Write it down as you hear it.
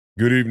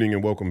Good evening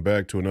and welcome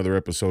back to another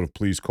episode of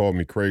Please Call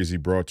Me Crazy,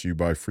 brought to you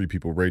by Free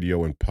People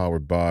Radio and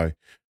powered by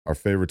our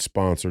favorite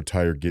sponsor,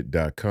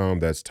 TireGet.com.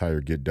 That's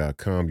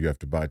TireGet.com. You have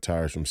to buy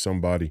tires from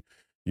somebody.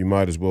 You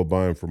might as well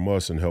buy them from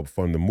us and help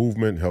fund the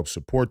movement, help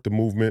support the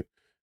movement.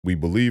 We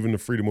believe in the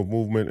freedom of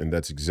movement, and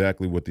that's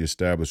exactly what the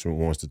establishment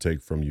wants to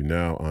take from you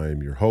now. I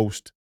am your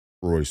host,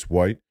 Royce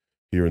White,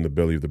 here in the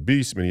belly of the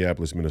beast,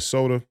 Minneapolis,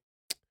 Minnesota,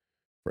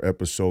 for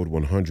episode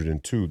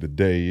 102. The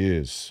day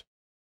is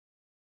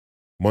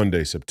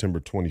Monday, September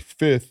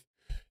 25th,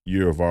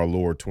 year of our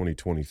Lord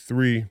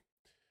 2023,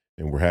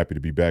 and we're happy to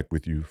be back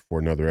with you for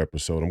another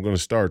episode. I'm going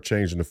to start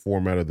changing the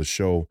format of the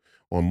show.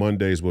 On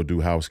Mondays, we'll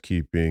do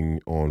housekeeping.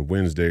 On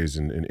Wednesdays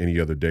and any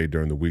other day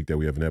during the week that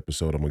we have an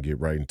episode, I'm going to get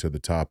right into the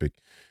topic.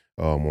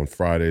 On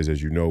Fridays,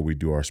 as you know, we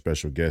do our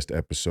special guest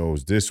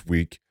episodes. This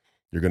week,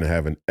 you're going to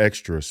have an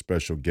extra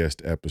special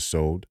guest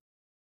episode.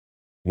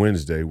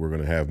 Wednesday, we're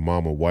going to have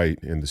Mama White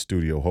in the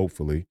studio,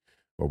 hopefully,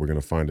 or we're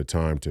going to find a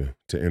time to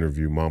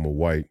interview Mama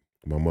White,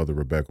 my mother,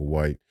 Rebecca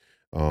White,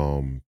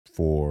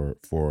 for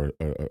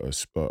a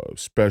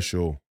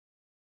special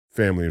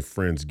family and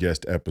friends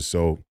guest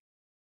episode.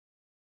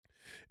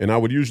 And I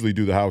would usually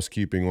do the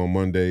housekeeping on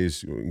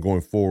Mondays.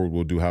 Going forward,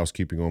 we'll do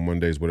housekeeping on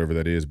Mondays, whatever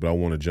that is. But I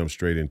want to jump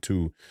straight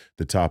into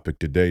the topic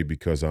today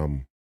because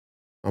I'm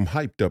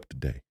hyped up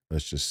today.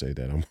 Let's just say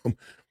that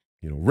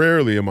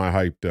rarely am I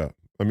hyped up.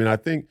 I mean, I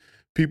think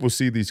people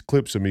see these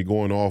clips of me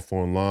going off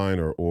online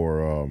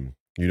or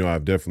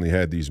I've definitely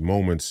had these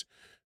moments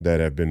that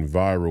have been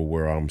viral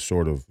where I'm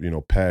sort of,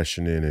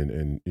 passionate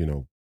and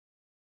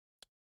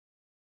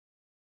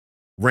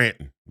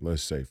ranting,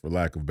 let's say, for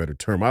lack of a better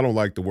term. I don't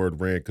like the word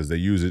rant because they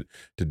use it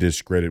to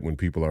discredit when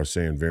people are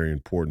saying very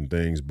important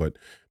things. But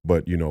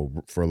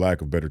for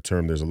lack of a better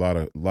term, there's a lot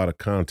of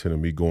content of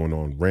me going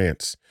on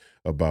rants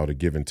about a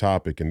given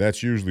topic. And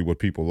that's usually what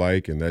people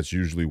like. And that's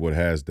usually what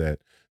has that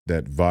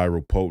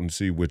viral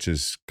potency, which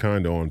is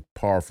kind of on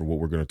par for what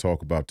we're going to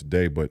talk about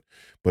today. But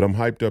I'm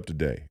hyped up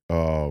today.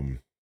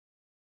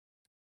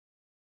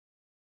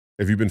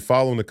 If you've been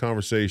following the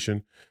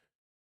conversation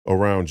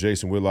around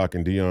Jason Whitlock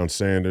and Deion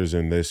Sanders,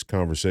 and this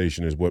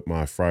conversation is what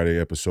my Friday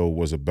episode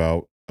was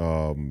about,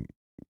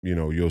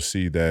 you'll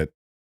see that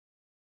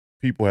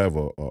people have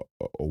a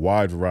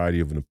wide variety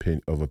of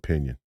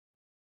opinion.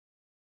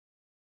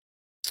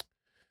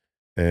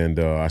 And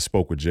I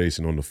spoke with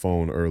Jason on the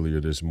phone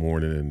earlier this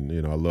morning,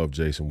 and I love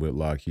Jason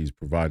Whitlock. He's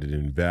provided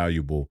an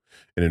invaluable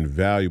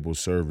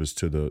service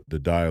to the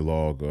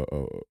dialogue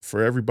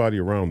for everybody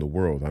around the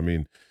world. I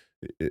mean,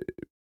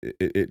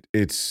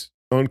 it's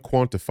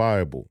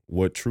unquantifiable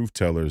what truth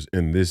tellers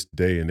in this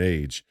day and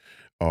age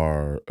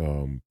are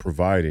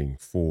providing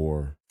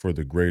for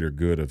the greater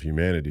good of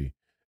humanity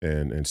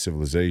and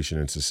civilization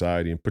and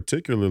society, and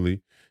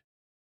particularly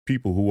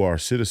people who are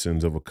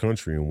citizens of a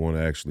country and want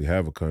to actually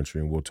have a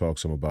country. And we'll talk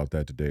some about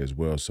that today as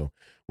well. So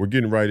we're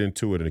getting right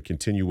into it in a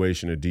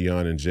continuation of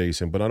Deion and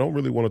Jason, but I don't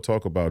really want to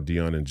talk about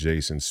Deion and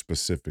Jason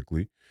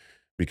specifically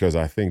because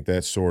I think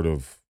that sort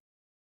of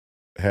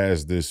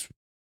has this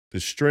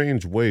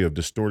strange way of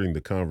distorting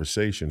the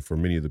conversation for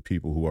many of the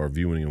people who are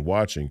viewing and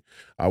watching.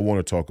 I want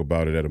to talk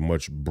about it at a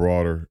much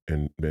broader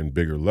and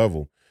bigger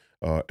level.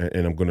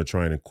 And I'm going to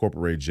try and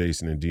incorporate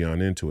Jason and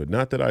Deion into it.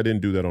 Not that I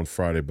didn't do that on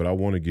Friday, but I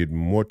want to get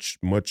much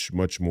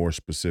more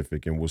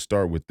specific. And we'll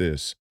start with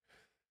this.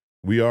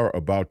 We are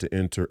about to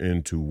enter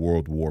into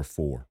World War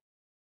IV.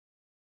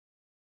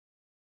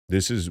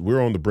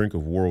 We're on the brink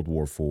of World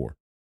War IV.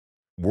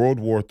 World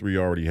War III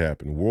already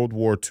happened. World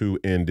War II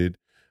ended.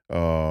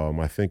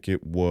 I think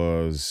it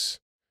was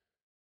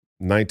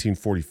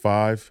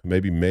 1945,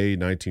 maybe May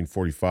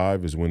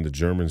 1945 is when the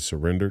Germans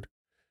surrendered.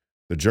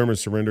 The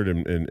Germans surrendered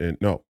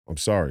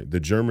the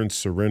Germans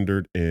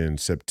surrendered in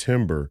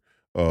September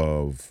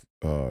of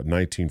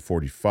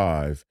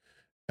 1945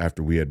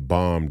 after we had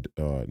bombed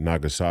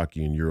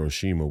Nagasaki and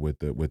Hiroshima with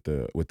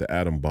the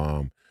atom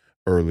bomb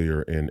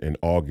earlier in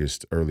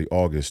early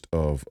August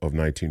of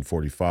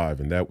 1945,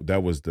 and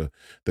that was the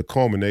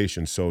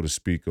culmination, so to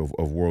speak, of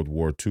World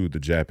War II. The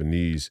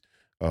Japanese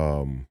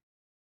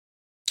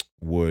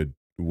would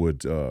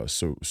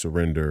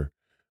surrender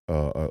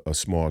a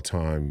small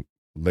time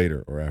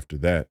later or after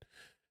that.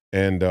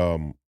 And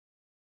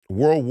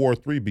World War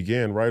III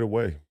began right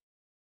away.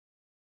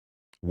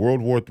 World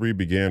War III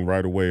began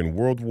right away. And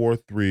World War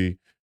III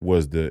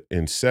was the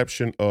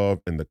inception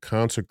of and the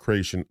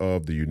consecration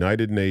of the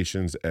United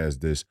Nations as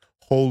this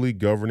holy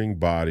governing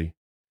body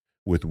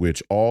with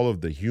which all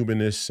of the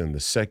humanists and the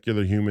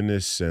secular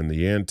humanists and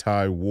the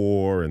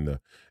anti-war and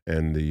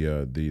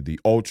the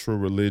ultra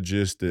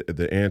religious,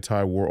 the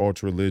anti-war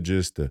ultra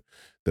religious, the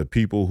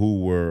people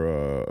who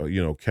were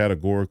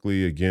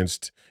categorically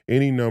against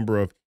any number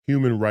of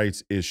human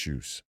rights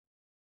issues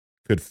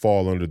could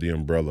fall under the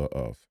umbrella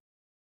of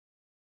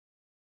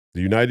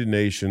the United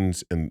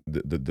Nations, and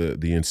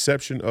the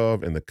inception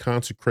of and the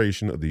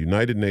consecration of the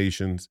United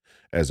Nations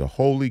as a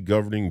holy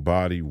governing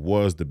body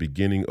was the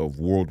beginning of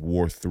World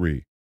War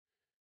III.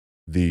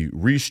 The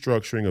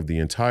restructuring of the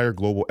entire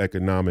global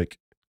economic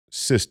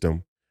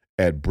system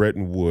at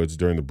Bretton Woods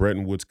during the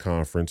Bretton Woods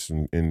Conference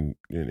in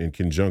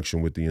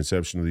conjunction with the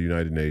inception of the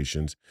United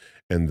Nations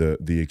and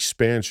the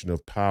expansion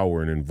of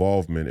power and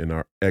involvement in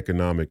our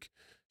economic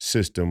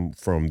system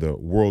from the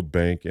World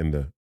Bank and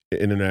the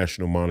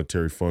International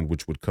Monetary Fund,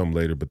 which would come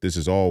later. But this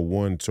is all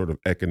one sort of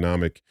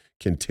economic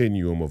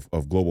continuum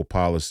of global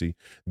policy.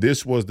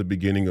 This was the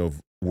beginning of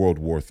World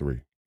War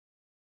III.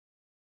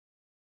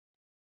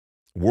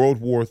 World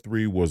War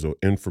III was an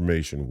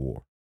information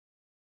war.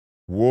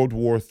 World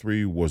War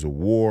III was a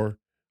war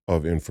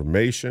of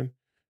information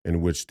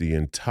in which the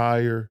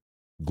entire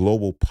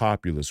global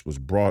populace was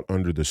brought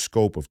under the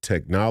scope of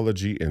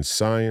technology and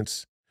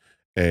science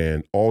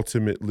and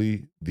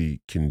ultimately the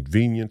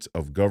convenience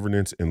of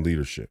governance and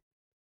leadership.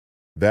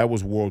 That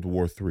was World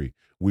War III.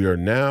 We are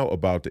now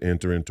about to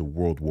enter into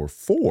World War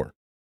IV,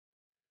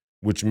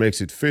 which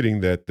makes it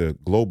fitting that the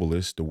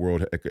globalists, the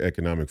World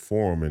Economic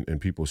Forum, and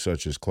people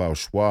such as Klaus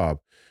Schwab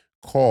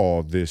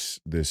call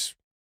this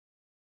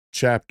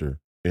chapter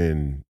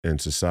in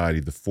society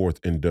the fourth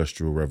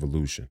industrial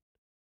revolution,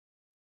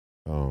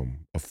 a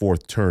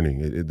fourth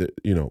turning.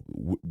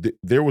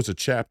 There was a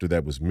chapter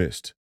that was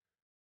missed.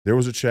 There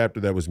was a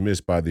chapter that was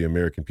missed by the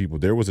American people.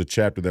 There was a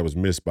chapter that was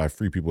missed by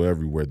free people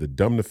everywhere. The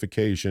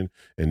dumbification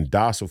and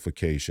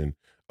docilification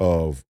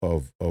of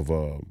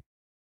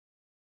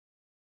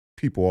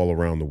people all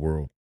around the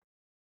world.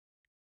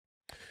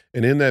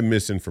 And in that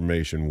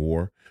misinformation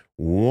war,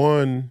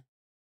 one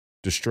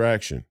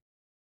distraction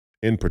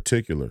in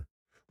particular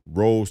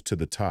rose to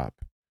the top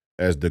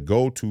as the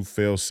go-to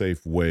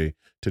fail-safe way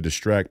to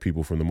distract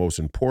people from the most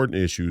important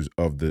issues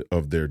of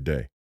their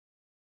day.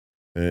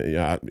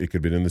 It could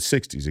have been in the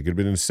 60s. It could have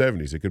been in the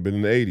 70s. It could have been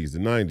in the 80s, the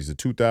 90s, the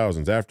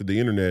 2000s. After the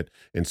internet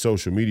and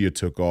social media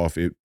took off,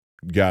 it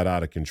got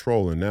out of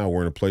control, and now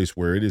we're in a place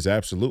where it is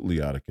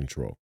absolutely out of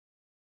control.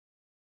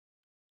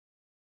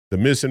 The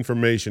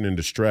misinformation and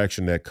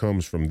distraction that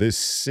comes from this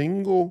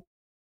single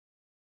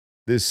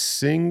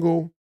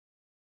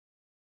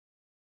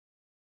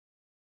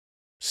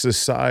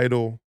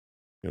societal,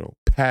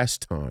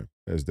 pastime,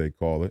 as they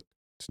call it.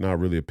 It's not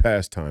really a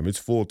pastime, it's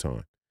full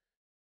time.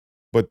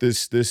 But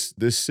this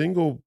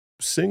single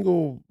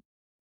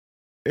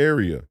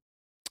area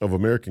of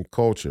American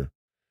culture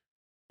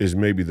is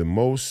maybe the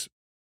most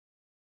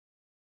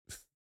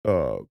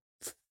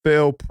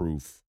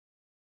fail-proof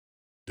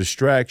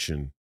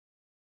distraction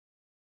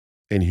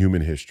in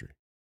human history.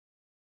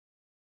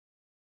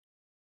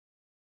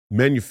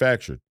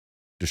 Manufactured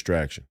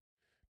distraction.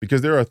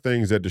 Because there are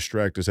things that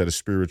distract us at a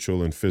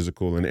spiritual and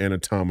physical and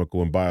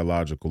anatomical and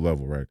biological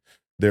level, right?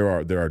 There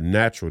are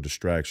natural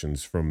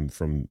distractions from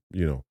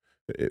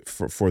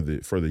for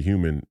the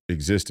human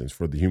existence,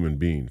 for the human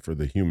being, for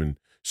the human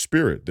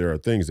spirit. There are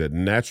things that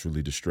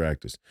naturally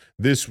distract us.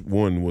 This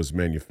one was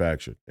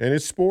manufactured, and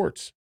it's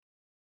sports.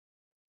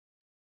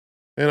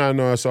 And I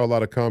know I saw a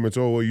lot of comments,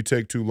 oh, well, you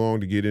take too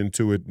long to get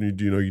into it.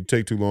 You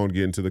take too long to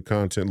get into the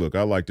content. Look,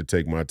 I like to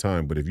take my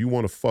time, but if you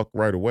want to fuck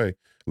right away,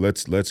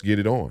 let's get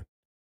it on.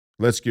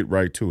 Let's get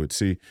right to it.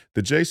 See,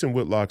 the Jason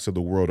Whitlocks of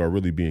the world are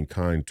really being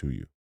kind to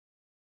you.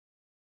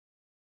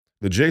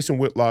 The Jason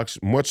Whitlocks,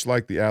 much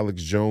like the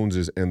Alex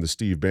Joneses and the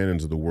Steve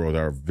Bannons of the world,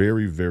 are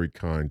very, very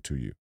kind to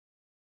you.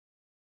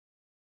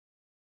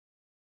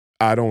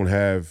 I don't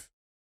have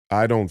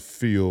that.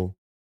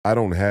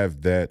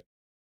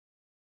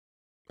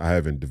 I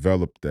haven't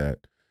developed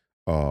that.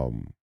 I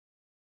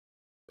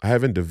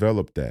haven't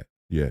developed that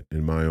yet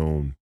in my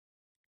own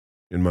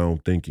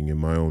thinking, in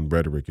my own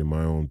rhetoric, in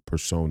my own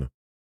persona.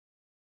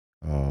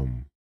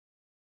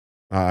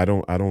 I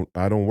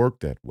don't work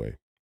that way.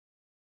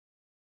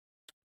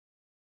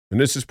 And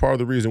this is part of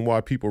the reason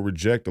why people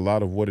reject a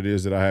lot of what it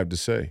is that I have to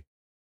say.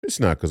 It's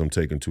not because I'm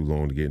taking too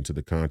long to get into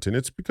the content.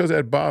 It's because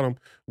at bottom,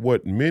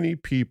 what many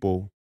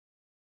people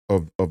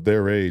of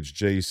their age,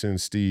 Jason,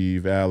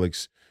 Steve,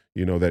 Alex,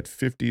 that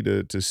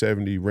 50 to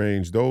 70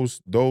 range,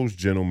 those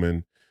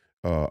gentlemen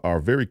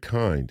are very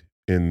kind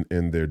in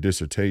their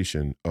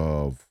dissertation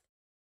of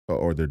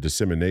or their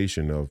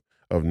dissemination of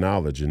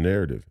knowledge and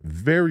narrative.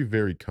 Very,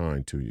 very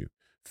kind to you.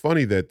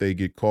 Funny that they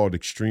get called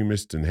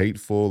extremists and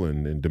hateful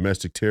and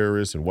domestic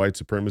terrorists and white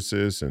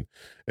supremacists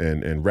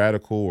and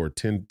radical or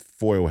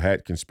tinfoil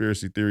hat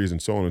conspiracy theories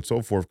and so on and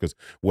so forth, because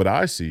what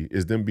I see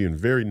is them being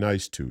very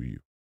nice to you.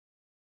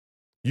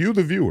 You,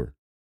 the viewer.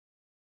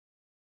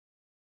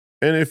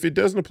 And if it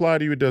doesn't apply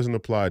to you, it doesn't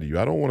apply to you.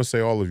 I don't want to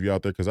say all of you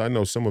out there, because I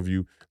know some of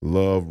you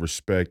love,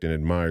 respect, and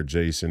admire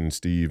Jason,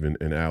 Steve,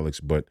 and Alex,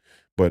 but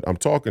I'm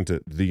talking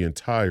to the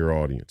entire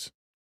audience.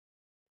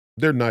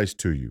 They're nice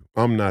to you.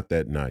 I'm not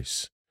that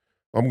nice.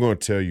 I'm going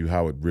to tell you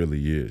how it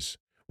really is.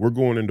 We're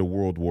going into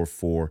World War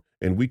IV,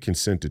 and we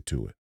consented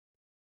to it.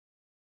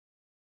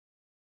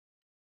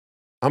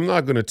 I'm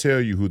not going to tell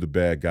you who the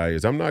bad guy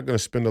is. I'm not going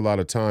to spend a lot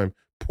of time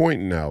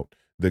pointing out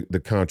the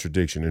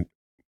contradiction,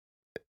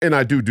 and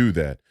I do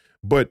that.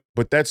 But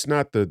that's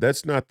not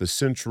the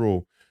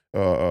central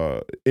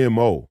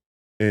MO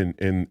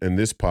in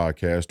this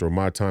podcast or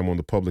my time on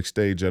the public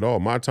stage at all.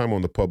 My time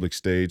on the public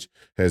stage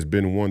has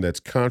been one that's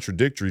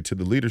contradictory to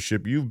the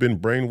leadership you've been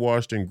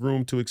brainwashed and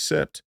groomed to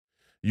accept.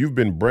 You've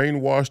been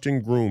brainwashed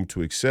and groomed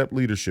to accept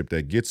leadership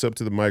that gets up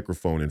to the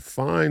microphone and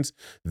finds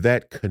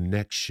that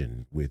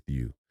connection with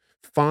you,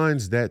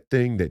 finds that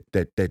thing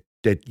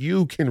that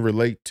you can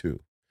relate to.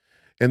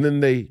 And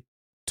then they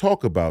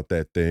talk about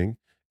that thing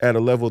at a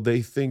level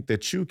they think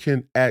that you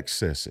can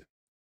access it.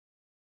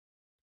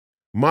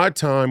 My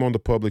time on the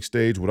public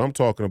stage, what I'm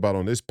talking about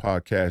on this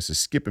podcast is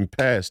skipping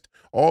past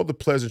all the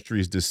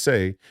pleasantries to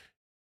say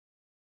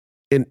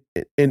in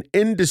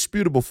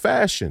indisputable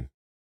fashion,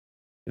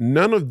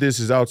 none of this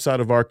is outside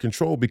of our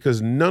control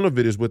because none of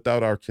it is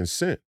without our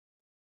consent.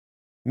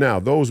 Now,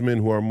 those men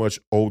who are much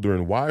older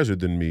and wiser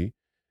than me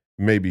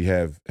maybe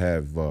have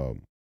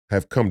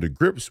come to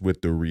grips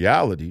with the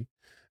reality,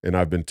 and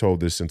I've been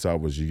told this since I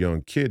was a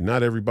young kid.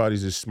 Not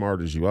everybody's as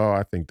smart as you. Oh,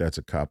 I think that's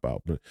a cop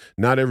out. But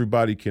not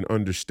everybody can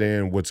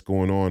understand what's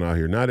going on out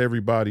here. Not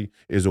everybody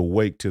is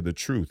awake to the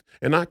truth,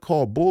 and I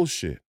call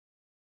bullshit.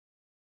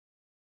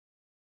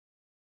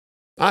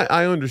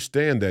 I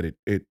understand that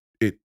it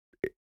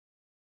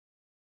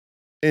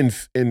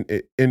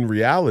in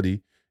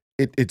reality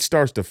it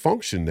starts to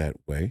function that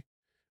way,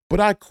 but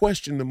I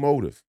question the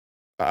motive.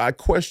 I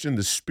question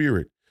the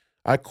spirit.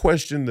 I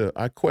question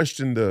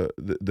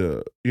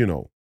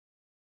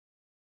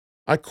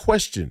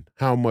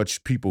how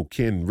much people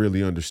can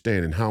really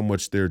understand and how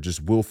much they're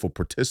just willful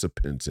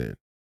participants in.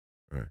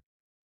 Right.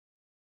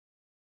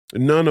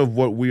 None of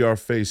what we are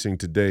facing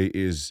today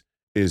is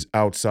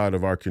outside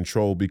of our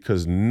control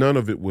because none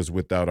of it was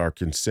without our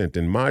consent.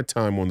 In my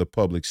time on the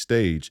public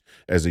stage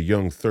as a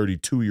young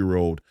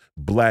 32-year-old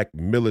black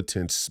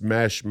militant,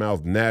 smash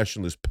mouth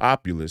nationalist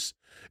populist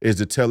is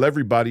to tell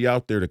everybody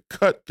out there to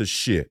cut the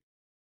shit.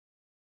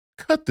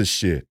 Cut the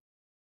shit.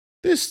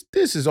 This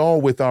is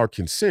all with our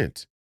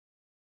consent.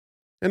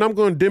 And I'm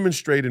going to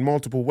demonstrate in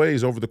multiple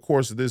ways over the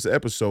course of this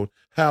episode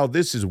how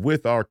this is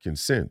with our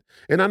consent.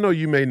 And I know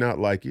you may not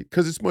like it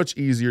because it's much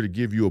easier to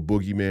give you a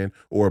boogeyman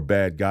or a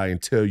bad guy and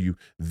tell you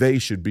they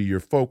should be your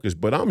focus.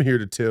 But I'm here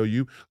to tell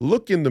you,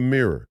 look in the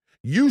mirror.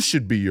 You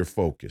should be your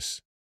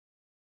focus.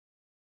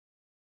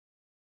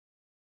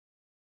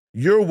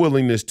 Your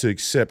willingness to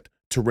accept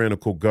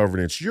tyrannical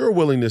governance, your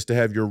willingness to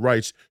have your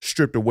rights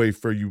stripped away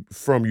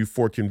from you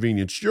for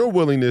convenience, your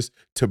willingness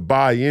to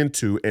buy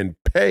into and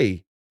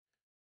pay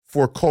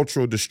for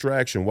cultural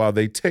distraction while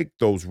they take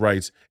those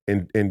rights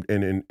and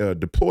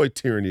deploy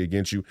tyranny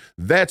against you.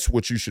 That's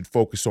what you should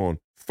focus on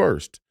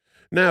first.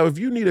 Now, if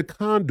you need a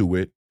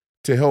conduit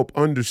to help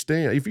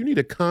understand, if you need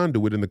a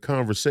conduit in the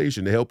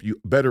conversation to help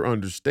you better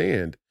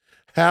understand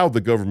how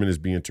the government is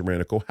being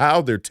tyrannical,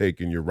 how they're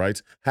taking your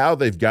rights, how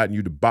they've gotten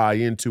you to buy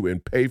into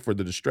and pay for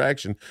the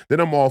distraction, then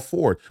I'm all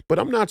for it. But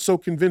I'm not so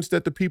convinced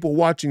that the people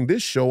watching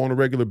this show on a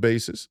regular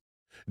basis,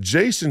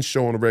 Jason's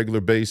show on a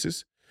regular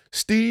basis,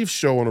 Steve's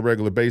show on a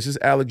regular basis,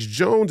 Alex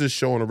Jones's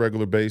show on a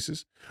regular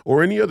basis,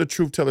 or any other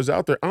truth tellers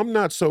out there, I'm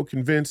not so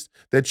convinced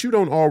that you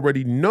don't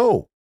already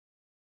know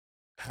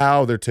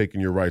how they're taking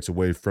your rights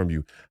away from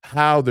you,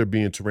 how they're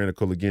being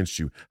tyrannical against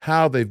you,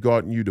 how they've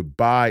gotten you to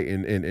buy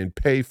and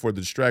pay for the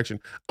distraction.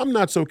 I'm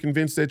not so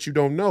convinced that you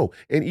don't know.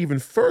 And even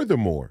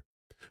furthermore,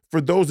 for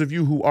those of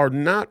you who are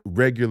not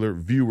regular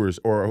viewers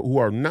or who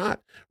are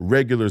not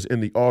regulars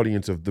in the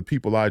audience of the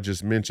people I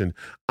just mentioned,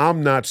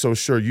 I'm not so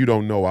sure you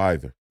don't know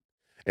either.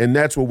 And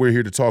that's what we're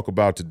here to talk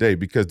about today,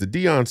 because the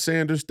Deion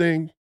Sanders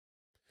thing,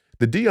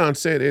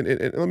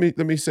 and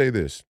let me say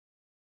this.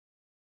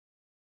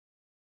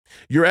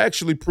 You're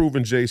actually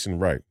proving Jason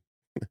right.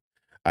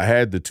 I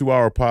had the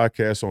 2-hour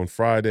podcast on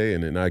Friday,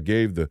 and then I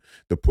gave the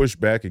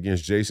pushback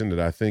against Jason that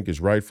I think is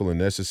rightful and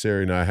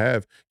necessary, and I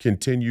have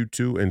continued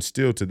to, and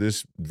still to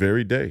this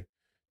very day,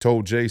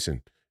 told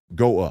Jason,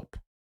 go up.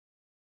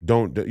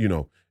 Don't,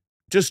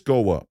 just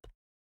go up.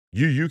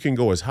 You can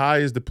go as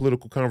high as the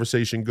political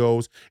conversation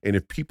goes, and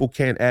if people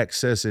can't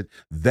access it,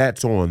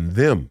 that's on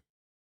them.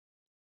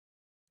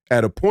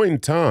 At a point in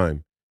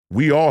time,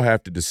 we all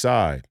have to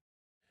decide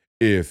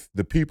if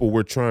the people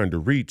we're trying to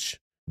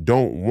reach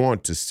don't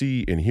want to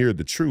see and hear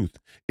the truth,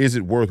 is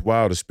it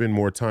worthwhile to spend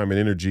more time and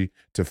energy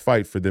to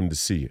fight for them to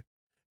see it?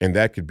 And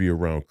that could be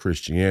around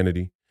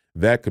Christianity.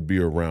 That could be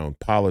around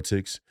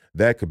politics.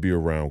 That could be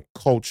around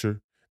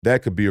culture.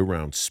 That could be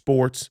around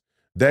sports.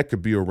 That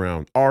could be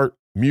around art.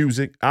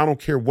 Music, I don't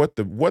care what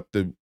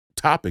the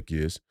topic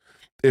is.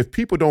 If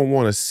people don't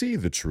want to see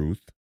the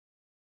truth,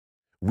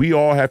 we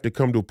all have to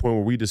come to a point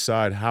where we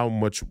decide how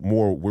much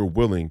more we're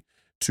willing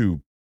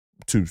to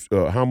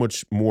how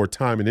much more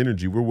time and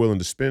energy we're willing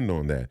to spend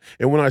on that.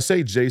 And when I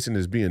say Jason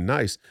is being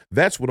nice,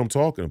 that's what I'm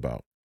talking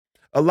about.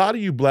 A lot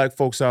of you black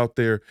folks out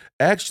there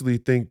actually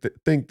think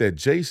that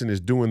Jason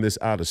is doing this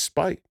out of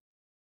spite.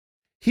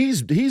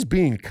 He's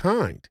being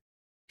kind.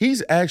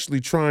 He's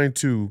actually trying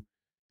to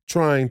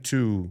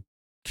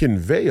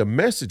convey a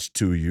message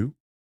to you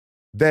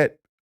that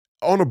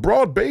on a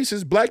broad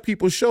basis, black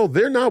people show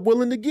they're not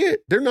willing to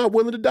get, they're not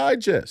willing to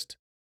digest.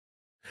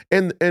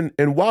 And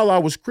while I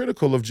was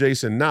critical of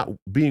Jason not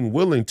being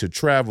willing to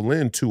travel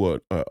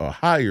into a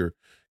higher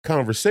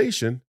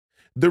conversation,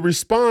 the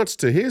response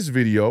to his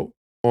video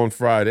on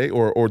Friday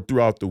or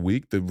throughout the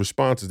week, the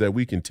responses that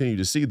we continue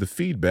to see, the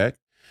feedback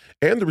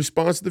and the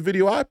response to the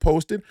video I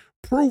posted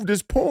proved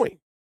his point.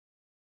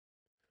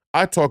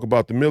 I talk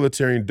about the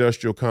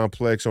military-industrial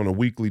complex on a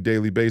weekly,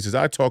 daily basis.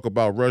 I talk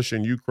about Russia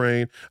and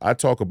Ukraine. I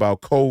talk about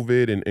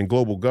COVID and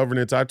global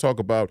governance. I talk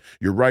about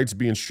your rights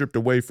being stripped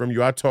away from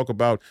you. I talk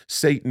about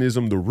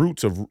Satanism, the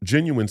roots of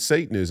genuine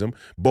Satanism,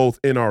 both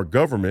in our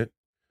government,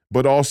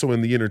 but also in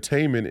the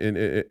entertainment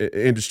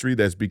industry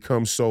that's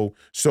become so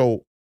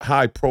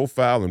high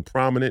profile and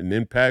prominent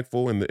and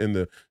impactful in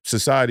the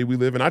society we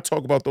live in. I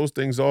talk about those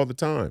things all the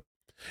time.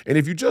 And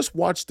if you just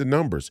watch the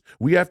numbers,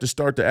 we have to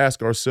start to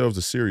ask ourselves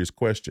a serious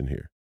question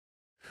here.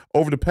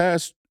 Over the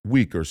past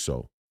week or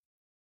so,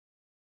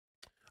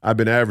 I've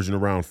been averaging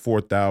around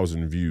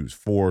 4,000 views,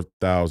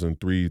 4,000,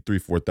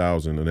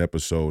 4,000 an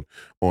episode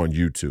on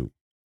YouTube.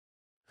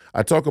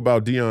 I talk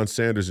about Deion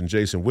Sanders and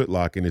Jason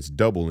Whitlock, and it's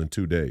double in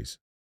 2 days.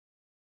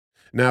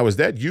 Now, is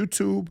that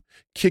YouTube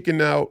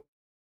kicking out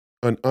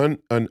an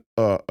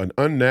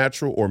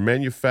unnatural or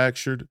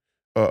manufactured?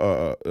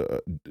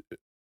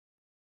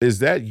 Is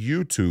that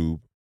YouTube's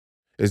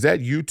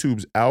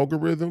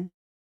algorithm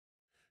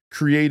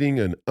creating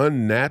an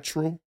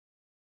unnatural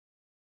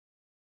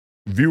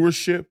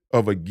viewership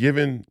of a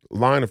given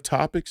line of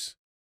topics?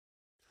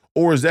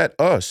 Or is that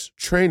us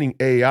training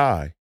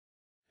AI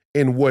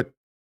in what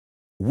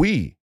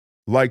we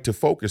like to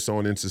focus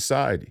on in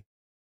society?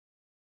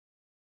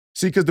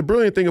 See, because the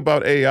brilliant thing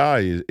about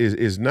AI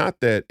is not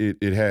that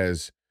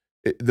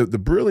the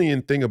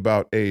brilliant thing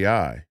about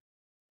AI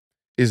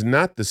is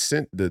not the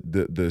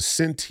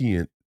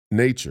sentient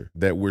nature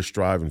that we're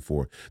striving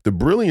for. The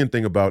brilliant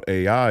thing about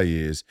AI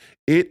is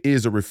it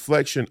is a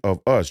reflection of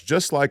us,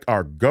 just like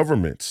our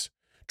governments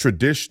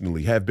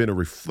traditionally have been a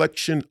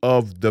reflection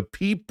of the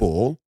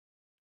people.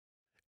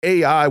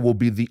 AI will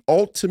be the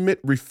ultimate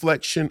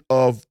reflection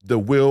of the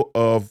will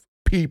of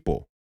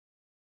people.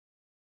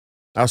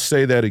 I'll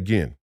say that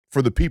again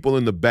for the people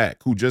in the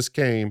back who just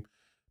came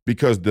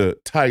because the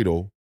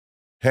title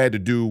had to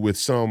do with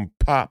some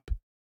pop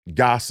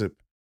gossip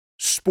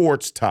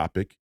sports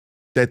topic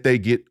that they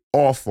get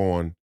off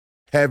on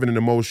having an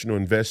emotional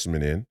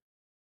investment in.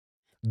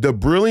 The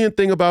brilliant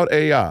thing about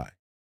AI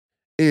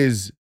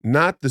is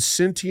not the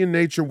sentient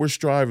nature we're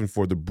striving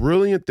for. The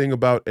brilliant thing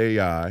about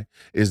AI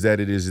is that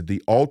it is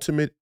the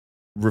ultimate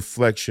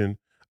reflection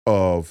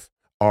of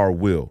our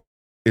will.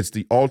 It's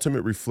the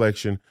ultimate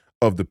reflection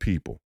of the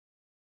people.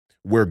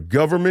 Where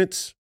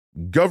governments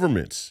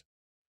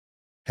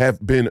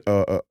have been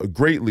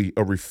greatly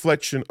a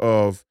reflection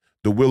of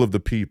the will of the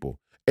people,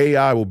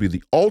 AI will be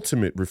the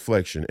ultimate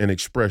reflection and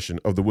expression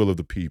of the will of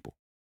the people.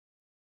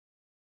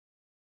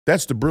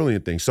 That's the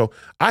brilliant thing. So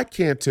I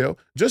can't tell,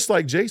 just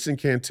like Jason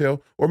can't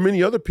tell, or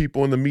many other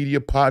people in the media,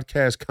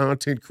 podcast,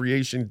 content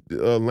creation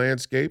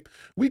landscape,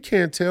 we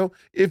can't tell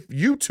if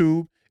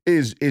YouTube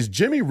is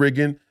Jimmy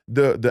rigging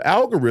the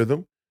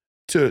algorithm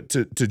to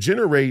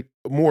generate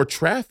more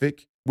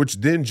traffic,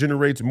 which then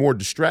generates more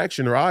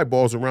distraction or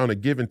eyeballs around a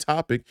given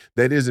topic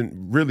that isn't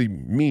really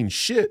mean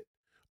shit,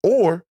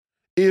 or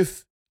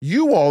if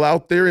you all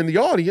out there in the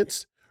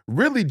audience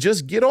really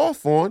just get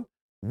off on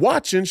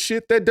watching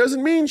shit that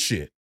doesn't mean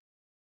shit.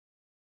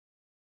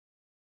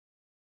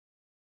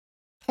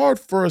 Hard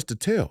for us to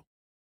tell.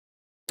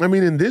 I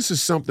mean, and this is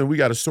something we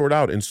got to sort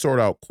out and sort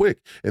out quick.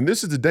 And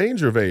this is the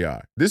danger of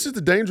AI. This is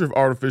the danger of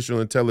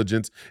artificial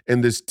intelligence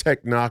and this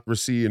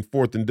technocracy and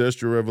fourth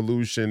industrial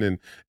revolution and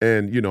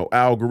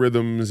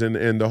algorithms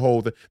and the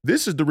whole thing.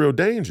 This is the real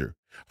danger.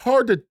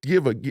 Hard to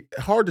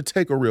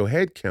take a real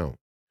head count.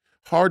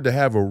 Hard to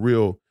have a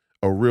real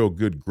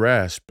good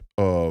grasp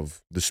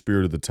of the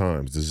spirit of the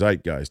times, the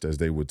zeitgeist, as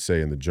they would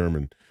say in the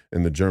German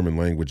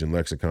language and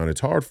lexicon. It's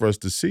hard for us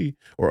to see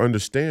or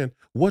understand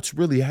what's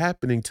really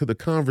happening to the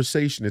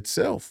conversation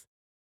itself.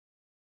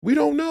 We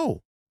don't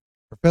know.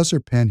 Professor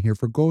Penn here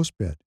for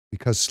GhostBed.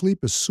 Because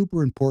sleep is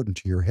super important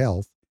to your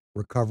health,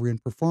 recovery,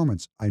 and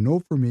performance. I know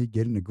for me,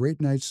 getting a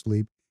great night's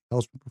sleep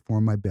helps me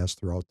perform my best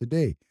throughout the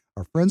day.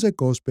 Our friends at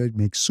GhostBed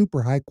make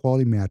super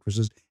high-quality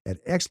mattresses at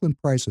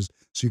excellent prices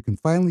so you can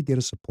finally get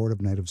a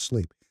supportive night of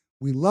sleep.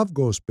 We love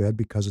GhostBed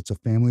because it's a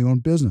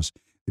family-owned business.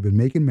 They've been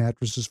making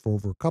mattresses for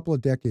over a couple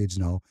of decades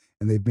now,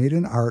 and they've made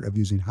an art of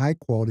using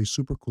high-quality,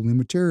 super cooling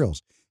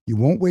materials. You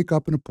won't wake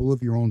up in a pool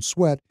of your own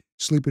sweat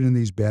sleeping in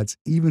these beds,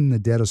 even in the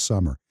dead of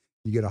summer.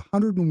 You get a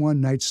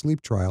 101-night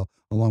sleep trial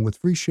along with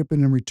free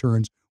shipping and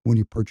returns when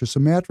you purchase a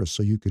mattress,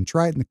 so you can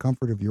try it in the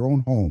comfort of your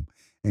own home.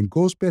 And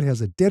GhostBed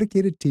has a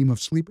dedicated team of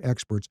sleep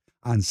experts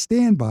on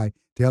standby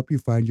to help you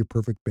find your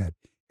perfect bed.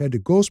 Head to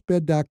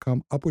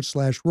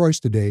ghostbed.com/Royce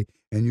today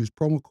and use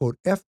promo code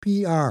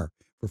FPR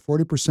for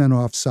 40%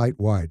 off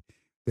site-wide.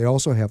 They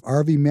also have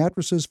RV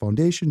mattresses,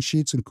 foundation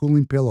sheets, and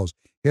cooling pillows.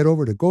 Head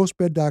over to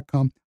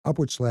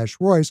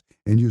ghostbed.com/Royce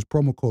and use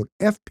promo code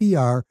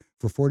FPR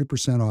for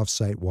 40% off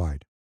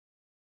site-wide.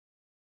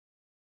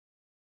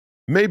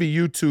 Maybe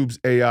YouTube's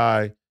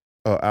AI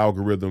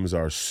algorithms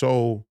are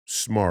so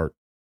smart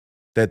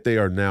that they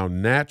are now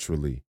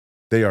naturally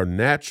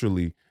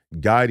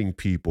guiding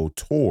people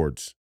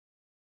towards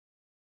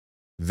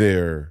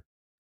their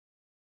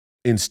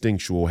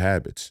instinctual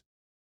habits.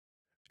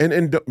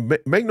 And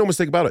make no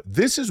mistake about it,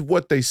 this is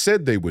what they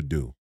said they would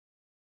do.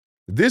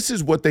 This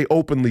is what they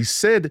openly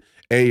said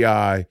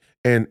AI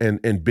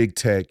and big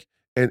tech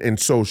and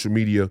social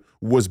media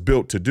was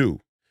built to do.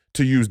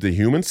 To use the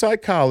human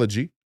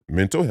psychology,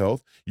 mental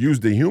health,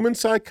 use the human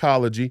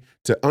psychology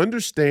to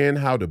understand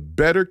how to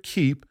better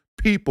keep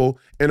people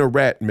in a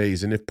rat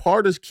maze. And if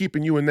part of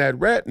keeping you in that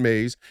rat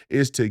maze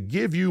is to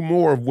give you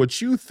more of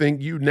what you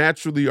think you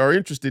naturally are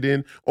interested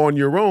in on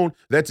your own,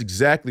 that's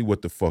exactly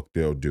what the fuck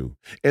they'll do.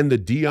 And the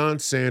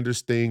Deion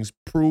Sanders things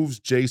proves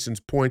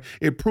Jason's point.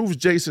 It proves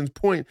Jason's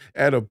point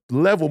at a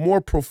level more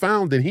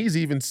profound than he's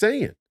even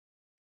saying.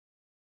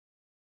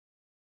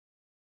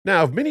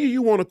 Now, if many of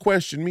you want to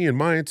question me and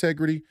my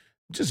integrity,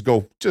 just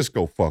go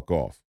fuck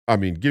off. I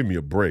mean, give me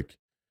a break.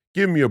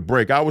 Give me a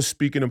break. I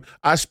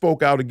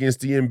spoke out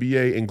against the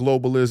NBA and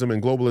globalism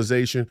and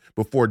globalization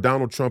before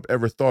Donald Trump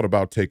ever thought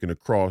about taking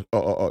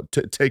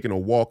a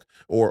walk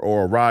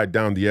or a ride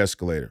down the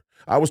escalator.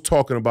 I was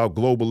talking about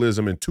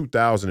globalism in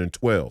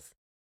 2012.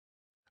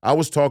 I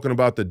was talking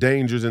about the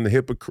dangers and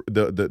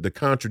the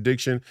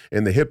contradiction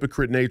and the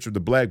hypocrite nature of the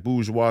black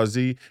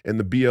bourgeoisie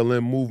and the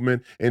BLM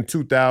movement in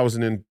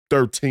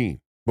 2013,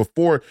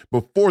 before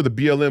the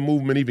BLM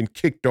movement even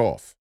kicked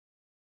off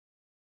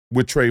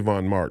with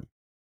Trayvon Martin.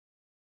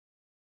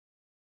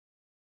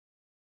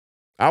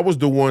 I was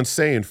the one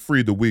saying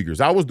free the Uyghurs.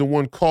 I was the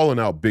one calling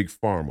out Big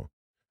Pharma.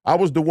 I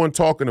was the one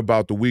talking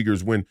about the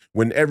Uyghurs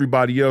when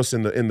everybody else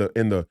in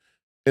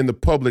the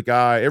public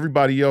eye,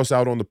 everybody else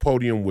out on the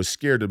podium was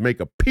scared to make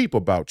a peep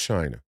about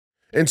China,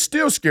 and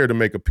still scared to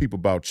make a peep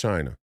about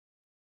China.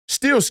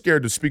 Still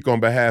scared to speak on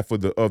behalf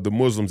of the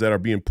Muslims that are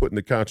being put in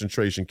the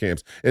concentration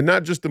camps, and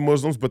not just the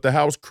Muslims, but the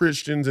house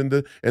Christians and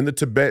the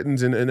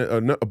Tibetans and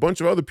a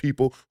bunch of other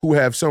people who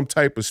have some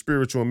type of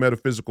spiritual and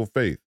metaphysical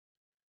faith.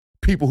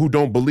 People who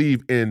don't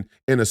believe in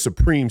a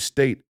supreme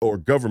state or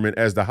government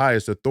as the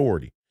highest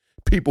authority.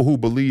 People who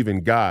believe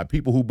in God.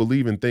 People who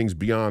believe in things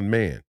beyond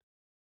man.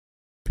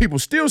 People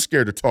still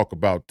scared to talk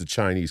about the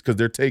Chinese because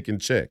they're taking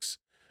checks.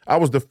 I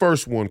was the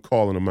first one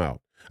calling them out.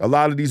 A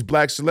lot of these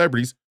black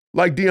celebrities,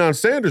 like Deion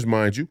Sanders,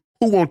 mind you,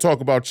 who won't talk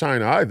about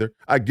China either.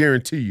 I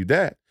guarantee you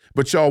that.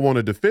 But y'all want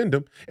to defend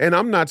him. And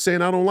I'm not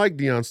saying I don't like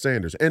Deion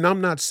Sanders. And I'm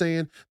not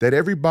saying that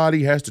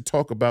everybody has to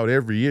talk about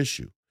every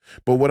issue.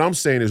 But what I'm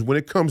saying is when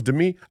it comes to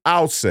me,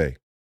 I'll say,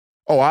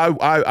 I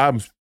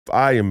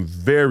am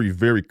very,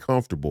 very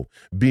comfortable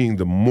being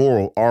the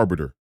moral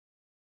arbiter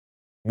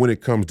when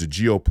it comes to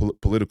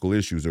geopolitical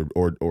issues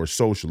or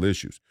social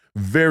issues.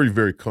 Very,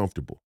 very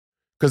comfortable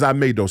because I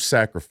made those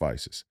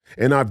sacrifices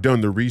and I've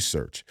done the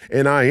research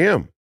and I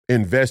am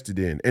invested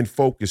in and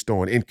focused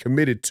on and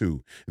committed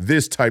to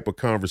this type of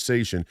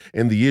conversation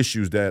and the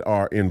issues that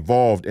are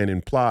involved and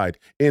implied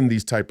in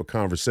these type of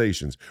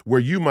conversations,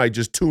 where you might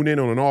just tune in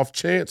on an off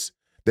chance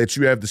that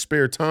you have the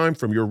spare time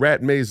from your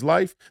rat maze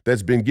life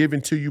that's been given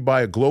to you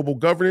by a global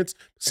governance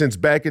since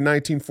back in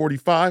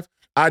 1945.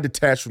 I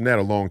detached from that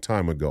a long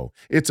time ago.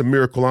 It's a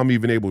miracle I'm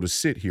even able to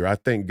sit here. I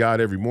thank God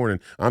every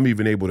morning I'm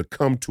even able to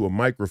come to a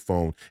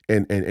microphone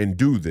and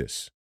do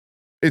this.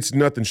 It's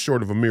nothing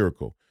short of a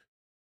miracle.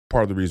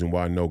 Part of the reason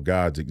why I know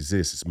God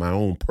exists is my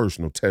own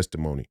personal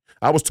testimony.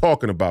 I was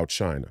talking about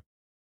China.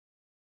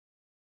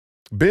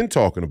 Been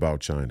talking about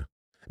China.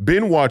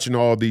 Been watching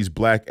all these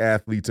black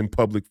athletes and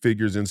public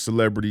figures and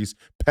celebrities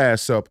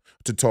pass up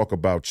to talk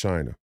about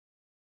China.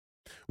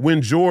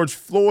 When George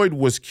Floyd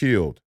was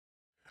killed,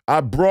 I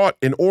brought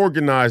and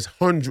organized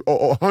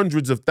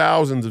hundreds of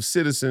thousands of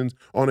citizens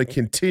on a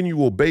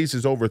continual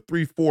basis over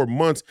 3-4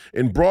 months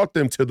and brought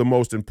them to the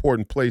most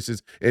important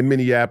places in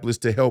Minneapolis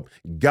to help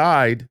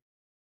guide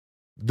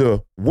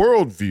the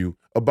worldview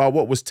about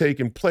what was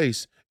taking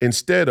place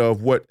instead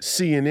of what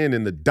CNN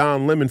and the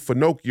Don Lemon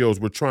Finocchios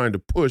were trying to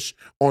push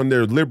on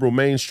their liberal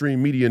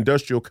mainstream media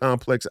industrial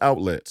complex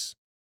outlets.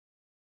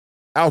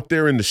 Out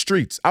there in the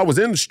streets. I was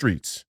in the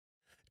streets.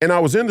 And I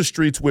was in the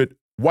streets with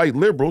white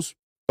liberals,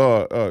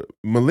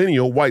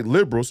 millennial white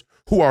liberals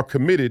who are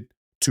committed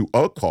to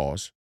a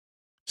cause.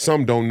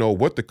 Some don't know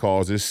what the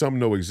cause is. Some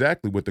know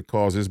exactly what the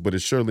cause is, but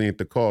it surely ain't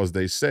the cause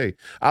they say.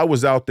 I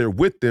was out there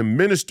with them,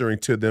 ministering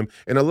to them,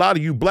 and a lot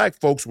of you black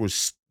folks were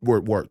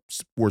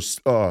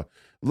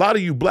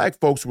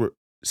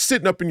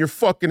sitting up in your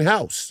fucking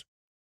house.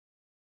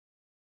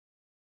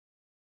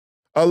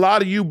 A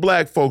lot of you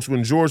black folks,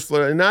 when George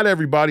Floyd, and not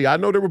everybody, I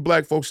know there were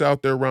black folks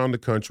out there around the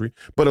country,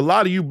 but a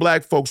lot of you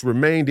black folks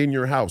remained in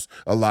your house.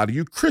 A lot of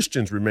you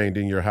Christians remained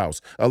in your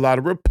house. A lot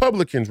of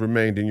Republicans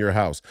remained in your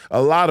house.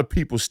 A lot of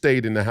people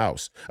stayed in the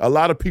house. A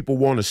lot of people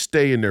want to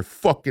stay in their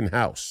fucking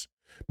house.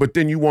 But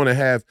then you want to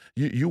have,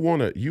 you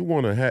want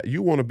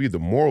to be the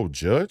moral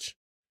judge?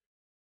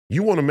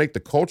 You want to make the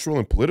cultural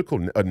and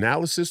political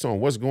analysis on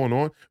what's going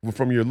on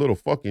from your little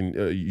fucking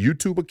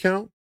YouTube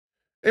account?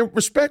 And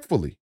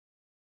respectfully,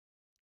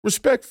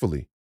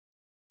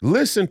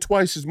 listen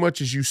twice as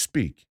much as you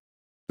speak.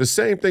 The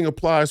same thing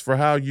applies for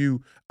how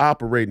you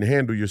operate and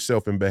handle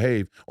yourself and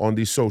behave on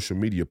these social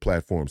media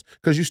platforms,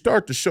 because you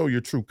start to show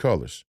your true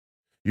colors.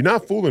 You're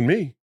not fooling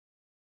me.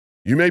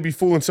 You may be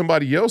fooling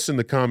somebody else in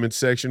the comment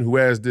section who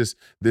has this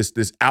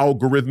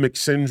algorithmic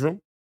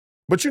syndrome,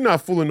 but you're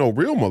not fooling no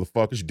real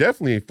motherfuckers. You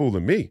definitely ain't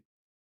fooling me.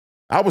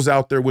 I was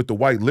out there with the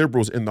white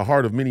liberals in the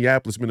heart of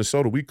Minneapolis,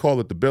 Minnesota. We call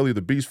it the belly of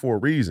the beast for a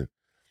reason.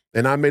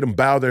 And I made them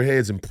bow their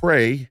heads and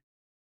pray.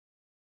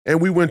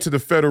 And we went to the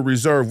Federal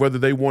Reserve, whether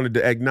they wanted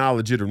to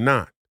acknowledge it or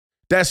not.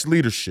 That's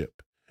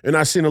leadership. And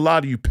I've seen a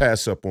lot of you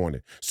pass up on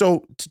it.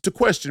 So to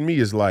question me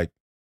is like,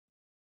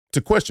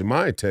 to question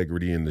my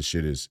integrity in the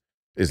shit is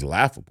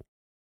laughable.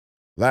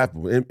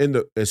 Laughable.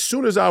 And as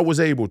soon as I was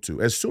able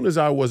to, as soon as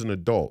I was an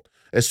adult,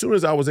 as soon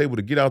as I was able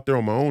to get out there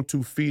on my own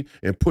 2 feet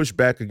and push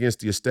back against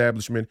the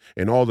establishment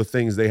and all the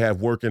things they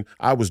have working,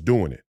 I was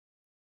doing it.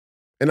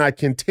 And I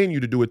continue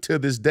to do it to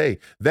this day.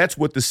 That's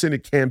what the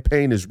Senate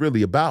campaign is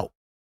really about.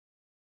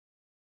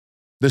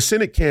 The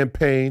Senate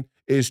campaign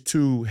is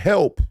to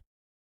help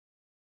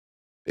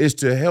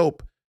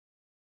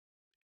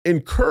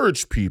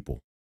encourage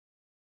people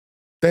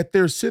that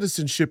their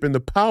citizenship and the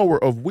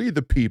power of we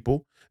the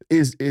people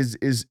is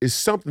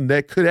something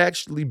that could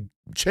actually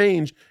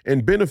change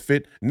and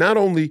benefit not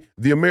only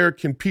the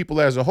American people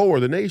as a whole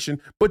or the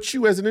nation, but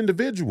you as an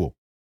individual.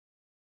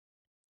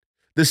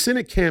 The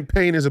Senate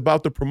campaign is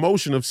about the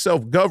promotion of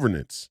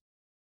self-governance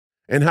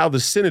and how the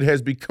Senate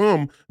has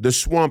become the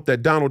swamp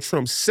that Donald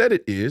Trump said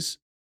it is,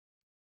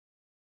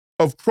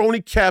 of crony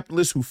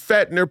capitalists who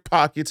fatten their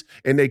pockets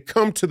and they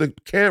come to the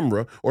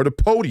camera or the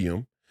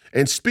podium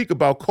and speak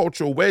about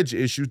cultural wedge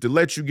issues to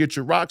let you get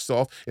your rocks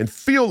off and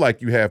feel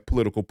like you have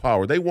political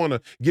power. They want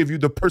to give you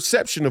the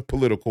perception of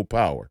political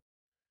power.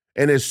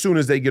 And as soon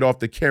as they get off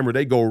the camera,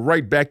 they go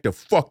right back to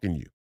fucking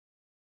you.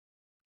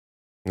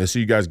 And so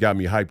you guys got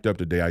me hyped up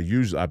today.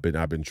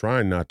 I've been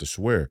trying not to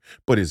swear,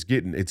 but it's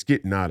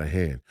getting out of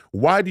hand.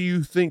 Why do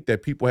you think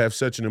that people have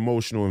such an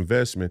emotional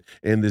investment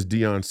in this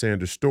Deion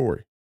Sanders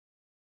story?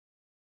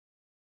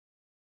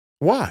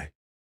 Why?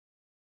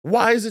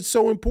 Why is it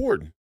so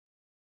important?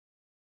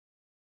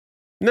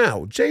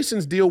 Now,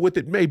 Jason's deal with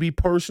it may be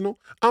personal.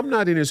 I'm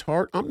not in his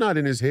heart. I'm not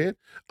in his head.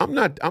 I'm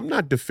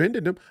not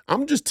defending him.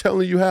 I'm just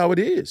telling you how it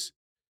is.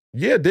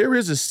 Yeah, there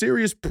is a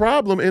serious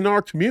problem in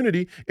our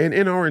community and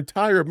in our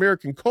entire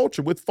American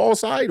culture with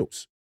false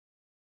idols.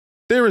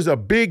 There is a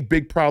big,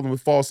 big problem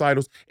with false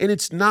idols, and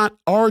it's not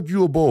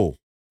arguable.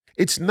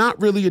 It's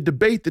not really a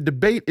debate. The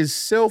debate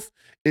is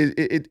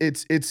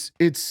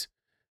it's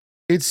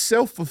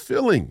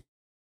self-fulfilling.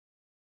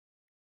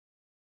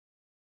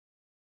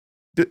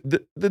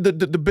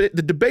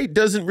 The debate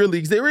doesn't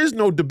really, there is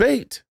no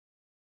debate.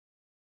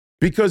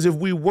 Because if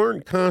we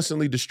weren't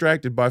constantly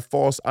distracted by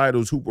false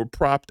idols who were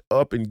propped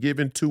up and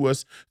given to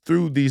us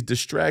through these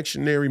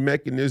distractionary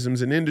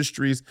mechanisms and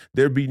industries,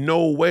 there'd be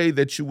no way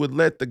that you would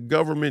let the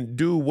government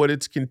do what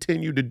it's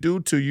continued to do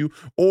to you,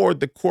 or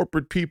the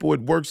corporate people it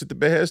works at the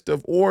behest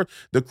of, or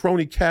the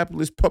crony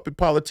capitalist puppet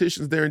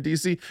politicians there in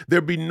D.C.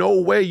 There'd be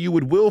no way you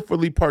would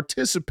willfully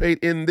participate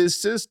in this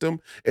system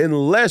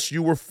unless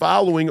you were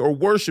following or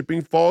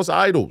worshiping false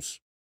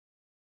idols.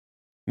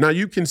 Now,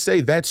 you can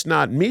say that's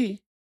not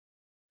me.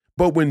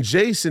 But when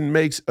Jason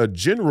makes a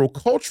general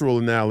cultural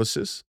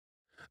analysis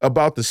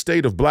about the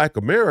state of Black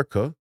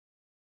America,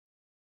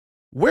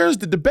 where's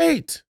the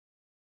debate?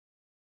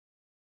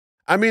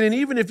 I mean, and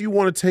even if you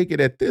want to take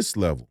it at this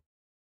level,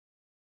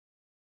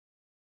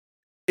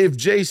 if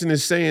Jason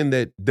is saying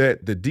that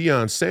the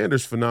Deion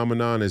Sanders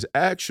phenomenon is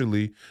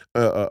actually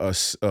a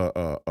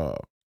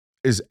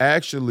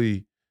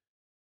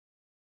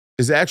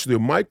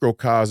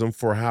microcosm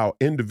for how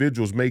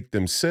individuals make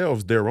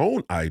themselves their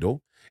own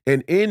idol.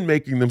 And in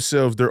making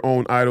themselves their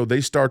own idol,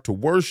 they start to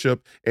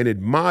worship and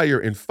admire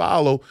and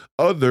follow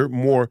other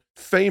more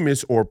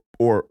famous or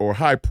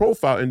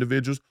high-profile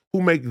individuals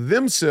who make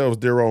themselves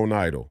their own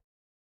idol.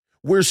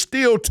 We're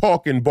still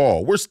talking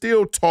ball. We're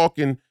still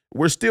talking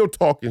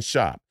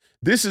shop.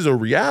 This is a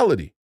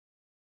reality.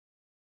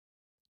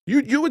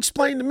 You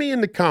explain to me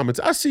in the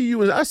comments. I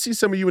see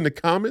some of you in the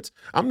comments.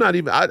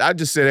 I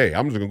just said, hey,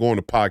 I'm just gonna go on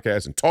the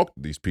podcast and talk to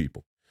these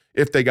people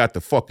if they got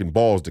the fucking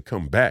balls to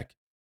come back.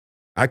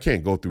 I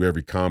can't go through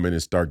every comment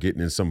and start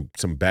getting in some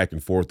back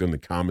and forth in the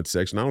comment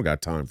section. I don't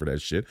got time for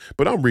that shit.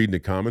 But I'm reading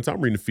the comments.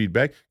 I'm reading the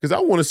feedback because I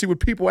want to see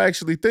what people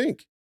actually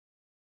think.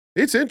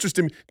 It's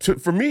interesting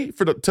for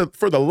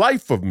the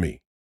life of me,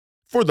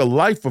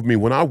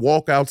 when I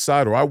walk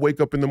outside or I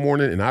wake up in the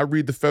morning and I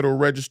read the Federal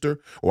Register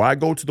or I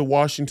go to the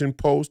Washington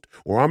Post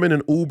or I'm in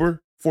an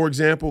Uber, for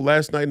example,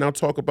 last night, and I'll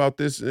talk about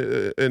this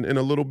in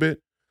a little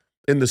bit,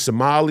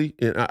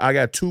 I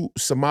got 2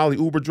 Somali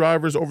Uber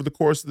drivers over the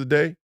course of the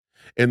day.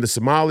 And the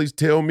Somalis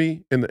tell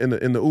me in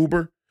the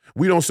Uber,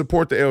 we don't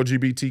support the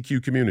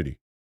LGBTQ community.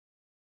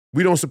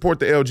 We don't support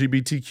the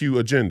LGBTQ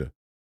agenda.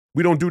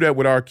 We don't do that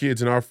with our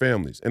kids and our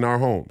families and our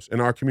homes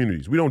and our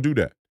communities. We don't do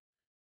that.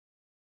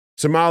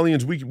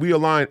 Somalians, we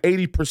align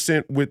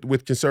 80%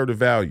 with conservative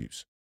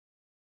values.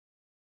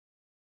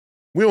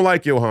 We don't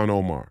like Ilhan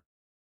Omar.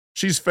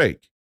 She's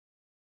fake.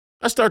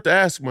 I start to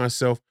ask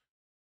myself,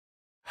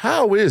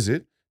 how is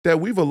it that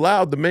we've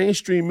allowed the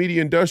mainstream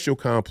media industrial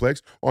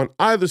complex on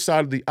either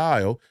side of the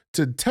aisle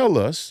to tell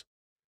us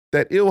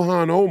that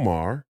Ilhan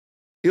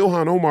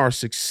Omar's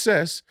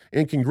success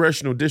in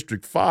Congressional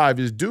District 5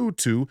 is due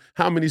to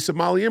how many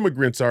Somali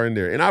immigrants are in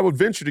there. And I would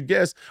venture to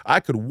guess I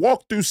could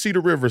walk through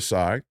Cedar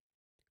Riverside,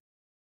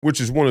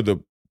 which is one of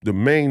the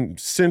main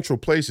central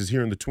places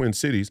here in the Twin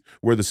Cities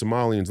where the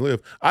Somalians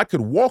live. I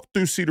could walk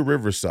through Cedar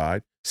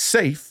Riverside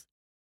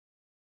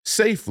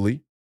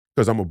safely,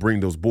 because I'm gonna bring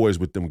those boys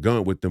with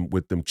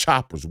them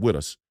choppers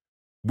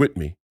with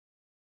me,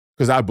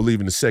 because I believe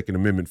in the Second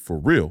Amendment for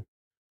real.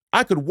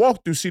 I could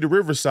walk through Cedar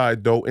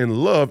Riverside, though,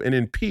 in love and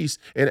in peace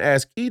and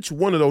ask each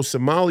one of those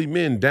Somali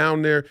men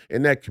down there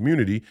in that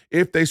community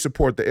if they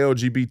support the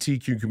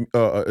LGBTQ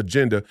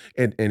agenda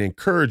and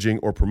encouraging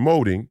or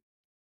promoting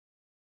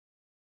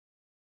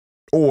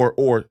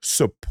or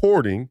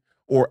supporting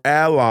or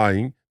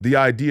allying the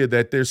idea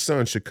that their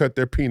son should cut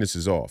their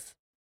penises off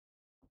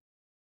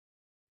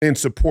in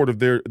support of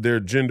their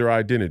gender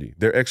identity,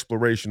 their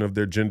exploration of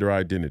their gender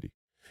identity.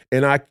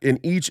 And I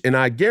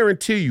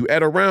guarantee you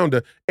at around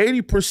a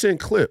 80%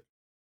 clip,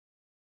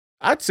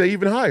 I'd say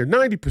even higher,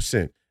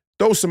 90%,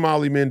 those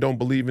Somali men don't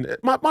believe in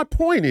it. My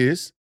point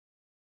is,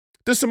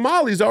 the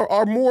Somalis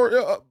are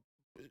more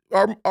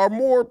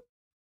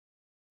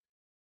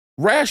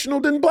rational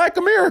than Black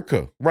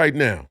America right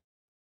now.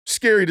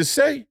 Scary to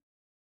say.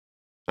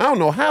 I don't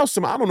know how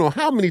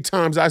many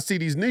times I see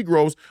these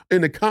Negroes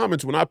in the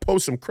comments when I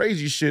post some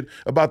crazy shit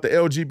about the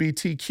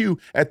LGBTQ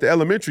at the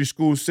elementary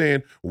school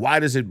saying, why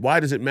does it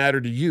matter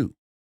to you?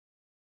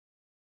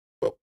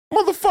 Well,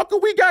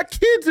 motherfucker, we got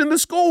kids in the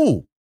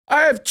school.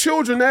 I have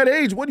children that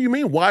age. What do you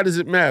mean, why does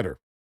it matter?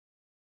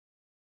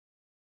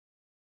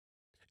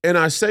 And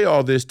I say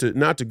all this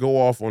not to go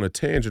off on a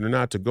tangent or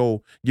not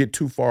to get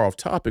too far off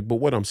topic, but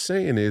what I'm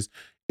saying is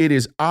it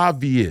is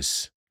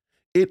obvious.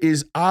 It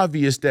is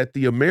obvious that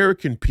the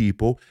American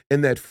people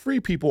and that free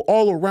people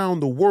all around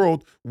the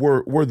world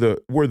were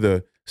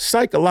the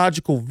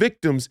psychological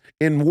victims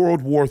in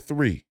World War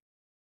III.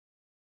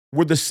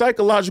 Were the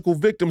psychological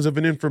victims of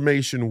an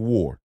information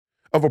war,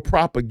 of a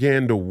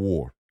propaganda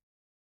war.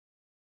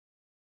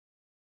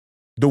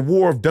 The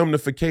war of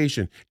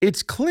dumbification.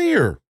 It's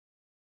clear.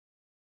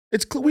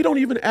 It's clear. We don't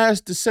even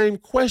ask the same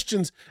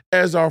questions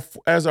as our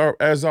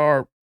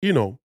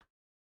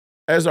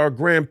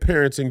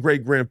grandparents and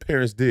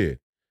great-grandparents did.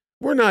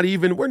 We're not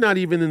even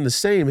in the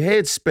same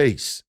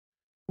headspace.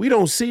 We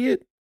don't see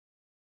it.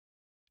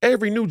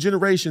 Every new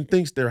generation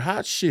thinks they're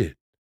hot shit.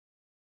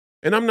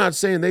 And I'm not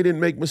saying they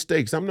didn't make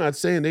mistakes. I'm not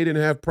saying they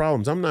didn't have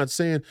problems. I'm not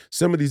saying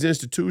some of these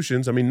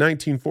institutions,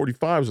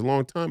 1945 was a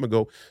long time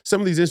ago.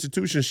 Some of these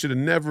institutions should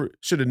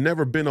have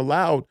never been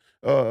allowed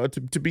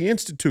to be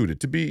instituted,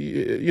 to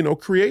be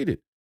created.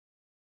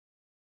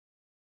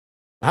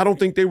 I don't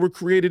think they were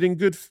created in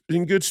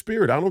good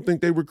spirit. I don't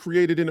think they were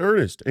created in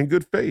earnest and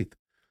good faith.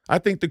 I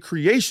think the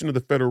creation of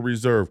the Federal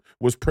Reserve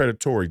was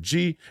predatory.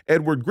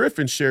 Edward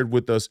Griffin shared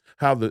with us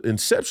how the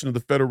inception of the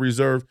Federal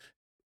Reserve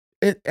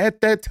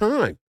at that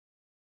time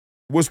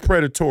was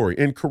predatory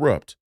and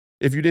corrupt.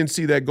 If you didn't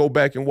see that, go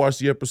back and watch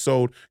the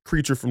episode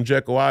Creature from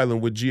Jekyll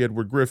Island with G.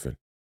 Edward Griffin.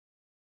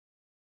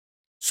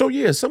 So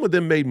yeah, some of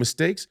them made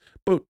mistakes,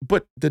 but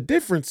the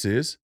difference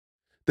is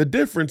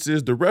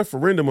the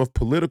referendum of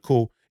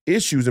political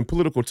issues and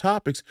political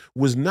topics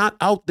was not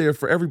out there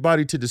for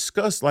everybody to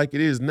discuss like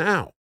it is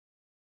now.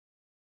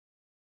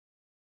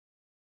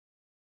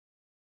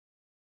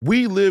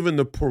 We live in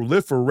the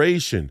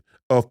proliferation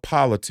of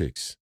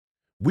politics.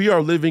 We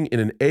are living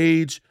in an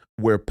age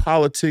where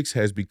politics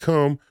has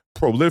become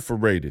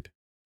proliferated.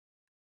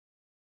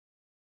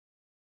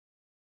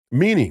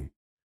 Meaning,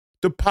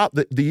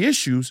 the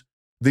issues,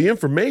 the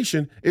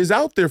information is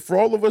out there for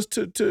all of us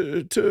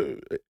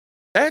to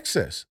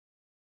access.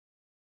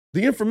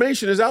 The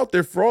information is out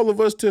there for all of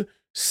us to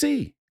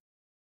see.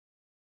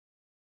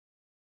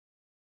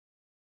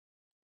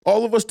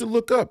 All of us to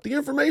look up. The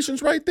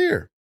information's right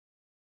there.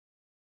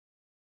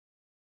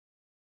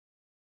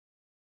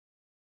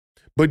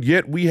 But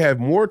yet we have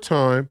more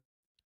time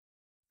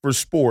for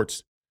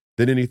sports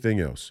than anything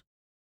else.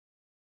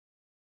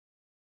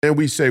 And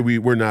we say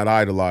we're not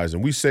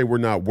idolizing. We say we're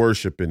not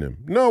worshiping him.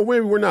 No,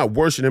 we're not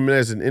worshiping him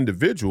as an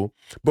individual,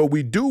 but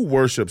we do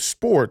worship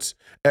sports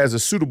as a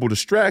suitable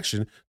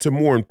distraction to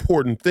more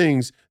important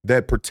things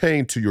that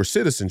pertain to your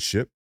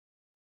citizenship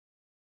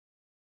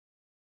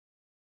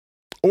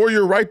or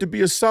your right to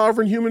be a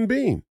sovereign human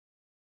being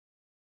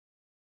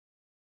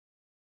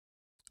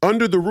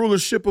under the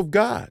rulership of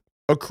God,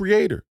 a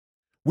creator.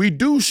 We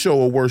do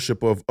show a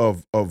worship of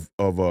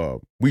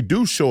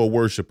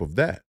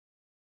that.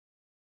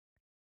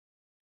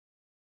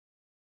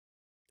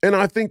 And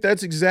I think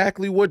that's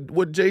exactly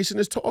what Jason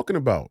is talking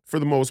about for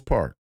the most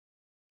part.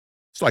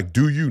 It's like,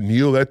 do you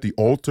kneel at the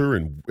altar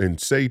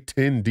and say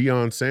 10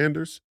 Deion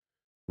Sanders?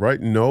 Right?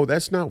 No,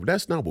 that's not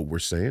what we're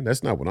saying.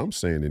 That's not what I'm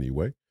saying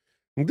anyway.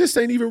 And this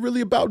ain't even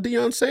really about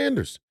Deion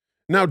Sanders.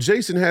 Now,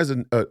 Jason has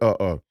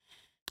a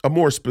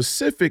more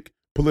specific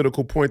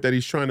political point that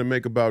he's trying to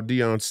make about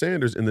Deion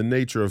Sanders and the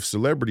nature of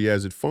celebrity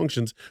as it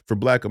functions for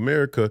Black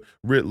America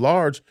writ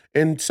large,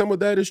 and some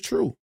of that is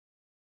true.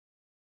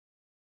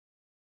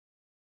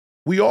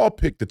 We all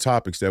pick the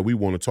topics that we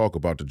want to talk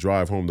about to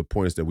drive home the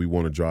points that we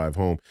want to drive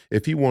home.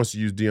 If he wants to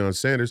use Deion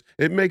Sanders,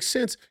 it makes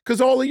sense because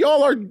all of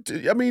y'all are,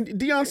 I mean,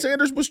 Deion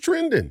Sanders was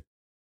trending.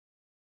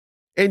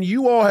 And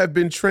you all have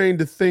been trained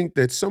to think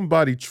that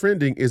somebody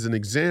trending is an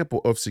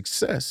example of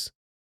success.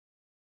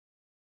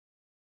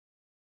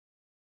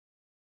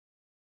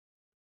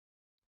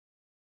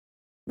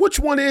 Which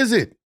one is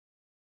it?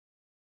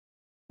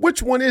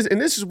 Which one is it?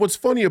 And this is what's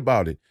funny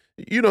about it.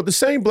 You know, the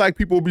same black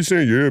people will be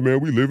saying, yeah, man,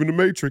 we live in the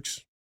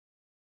Matrix.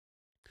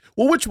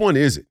 Well, which one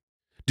is it?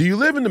 Do you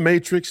live in the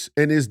Matrix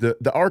and is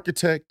the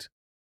architect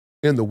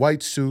in the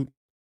white suit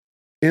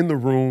in the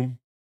room,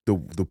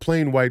 the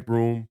plain white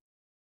room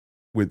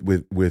with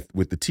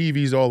the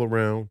TVs all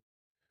around,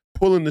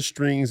 pulling the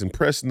strings and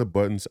pressing the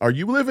buttons? Are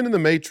you living in the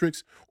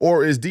Matrix,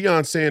 or is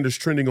Deion Sanders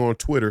trending on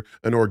Twitter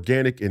an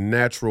organic and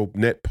natural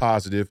net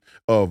positive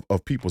of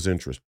people's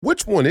interest?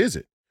 Which one is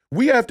it?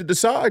 We have to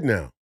decide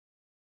now.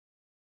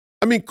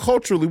 I mean,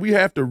 culturally, we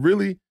have to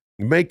really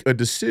make a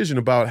decision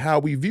about how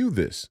we view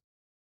this.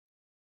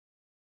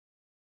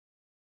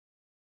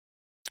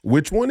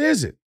 Which one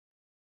is it?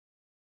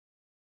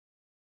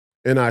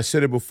 And I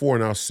said it before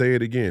and I'll say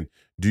it again.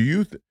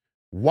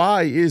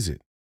 Why is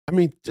it? I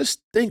mean,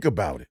 just think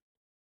about it.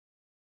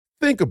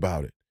 Think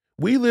about it.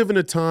 We live in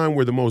a time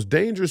where the most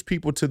dangerous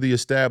people to the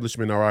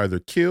establishment are either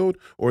killed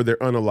or they're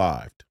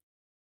unalived.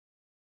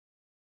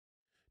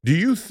 Do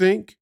you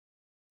think,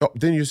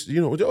 then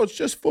oh, it's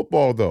just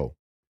football though.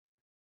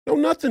 No,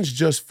 nothing's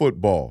just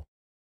football.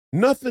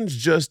 Nothing's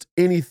just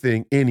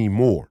anything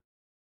anymore.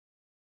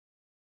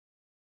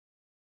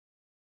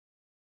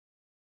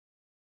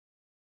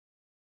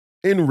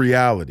 In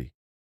reality.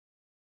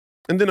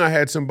 And then I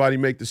had somebody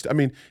make this. I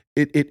mean,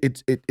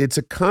 it's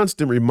a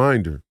constant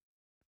reminder,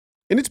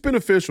 and it's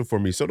beneficial for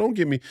me. So don't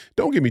get me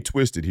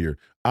twisted here.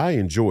 I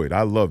enjoy it.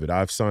 I love it.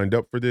 I've signed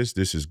up for this.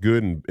 This is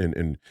good,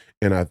 and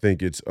I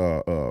think it's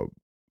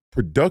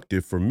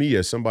productive for me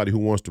as somebody who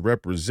wants to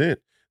represent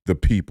the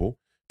people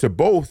to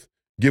both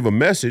give a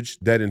message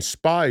that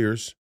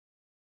inspires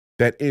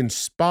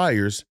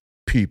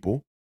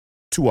people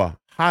to a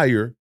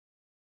higher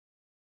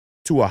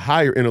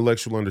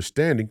intellectual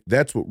understanding.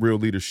 That's what real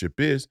leadership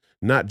is,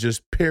 not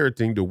just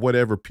parroting to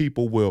whatever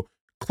people will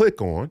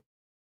click on.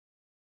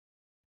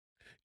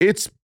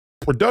 It's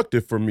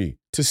productive for me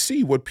to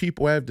see what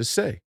people have to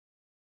say.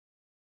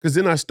 Because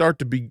then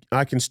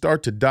I can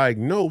start to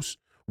diagnose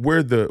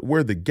where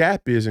the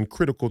gap is in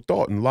critical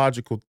thought and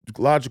logical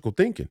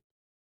thinking.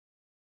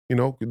 You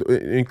know,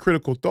 in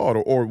critical thought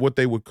or what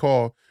they would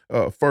call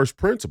first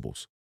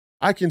principles.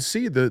 I can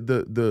see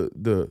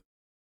the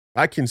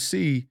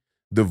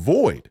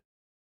void.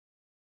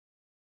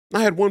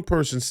 I had one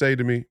person say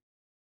to me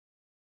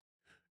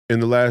in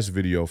the last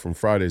video from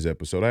Friday's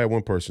episode, I had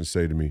one person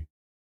say to me,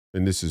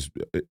 and this is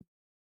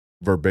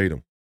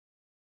verbatim,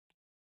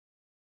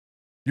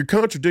 you're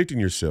contradicting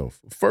yourself.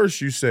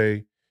 First, you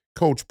say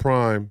Coach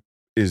Prime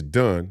is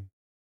done.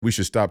 We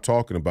should stop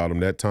talking about him.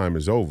 That time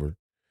is over.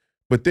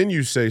 But then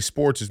you say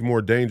sports is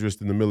more dangerous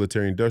than the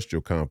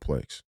military-industrial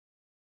complex.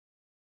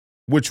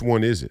 Which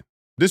one is it?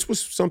 This was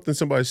something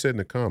somebody said in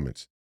the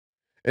comments.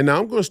 And now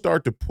I'm going to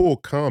start to pull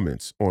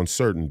comments on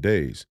certain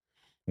days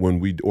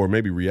or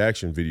maybe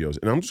reaction videos,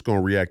 and I'm just going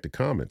to react to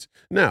comments.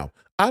 Now,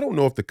 I don't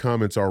know if the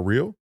comments are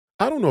real.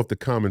 I don't know if the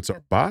comments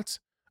are bots.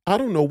 I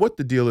don't know what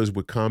the deal is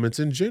with comments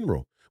in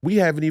general. We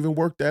haven't even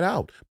worked that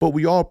out, but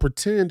we all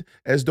pretend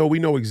as though we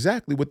know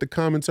exactly what the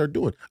comments are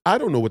doing. I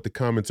don't know what the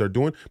comments are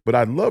doing, but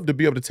I'd love to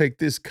be able to take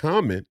this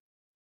comment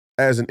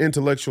as an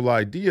intellectual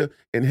idea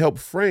and help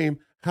frame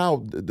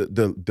how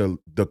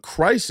the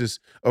crisis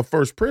of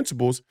first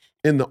principles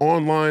in the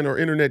online or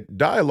internet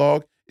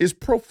dialogue is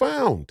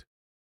profound.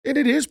 And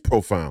it is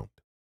profound.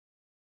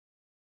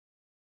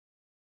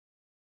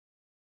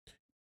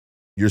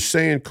 You're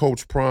saying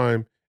Coach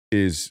Prime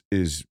is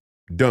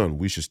done.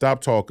 We should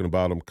stop talking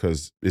about him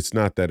because it's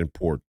not that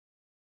important.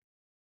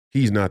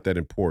 He's not that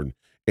important.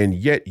 And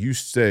yet you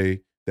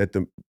say that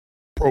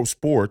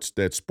sports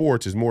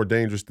is more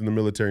dangerous than the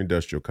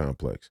military-industrial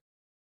complex.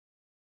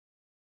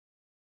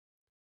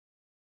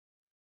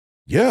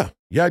 Yeah,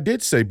 I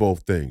did say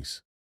both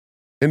things.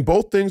 And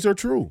both things are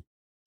true.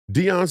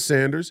 Deion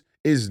Sanders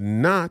is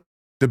not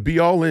the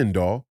be-all,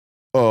 end-all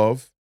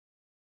of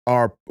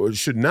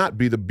is not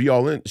the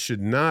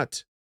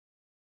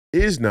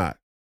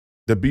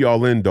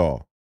be-all,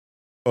 end-all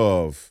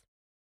of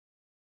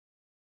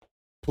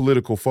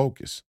political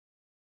focus,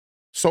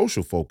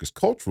 social focus,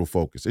 cultural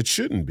focus. It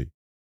shouldn't be.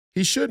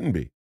 He shouldn't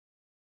be.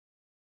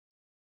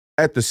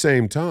 At the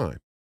same time,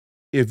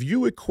 if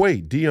you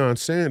equate Deion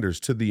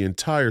Sanders to the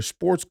entire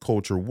sports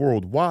culture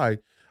worldwide,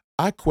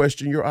 I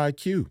question your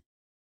IQ.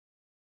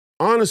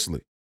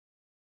 Honestly,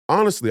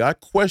 I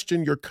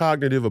question your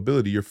cognitive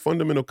ability, your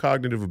fundamental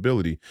cognitive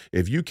ability,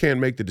 if you can't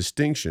make the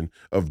distinction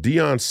of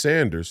Deion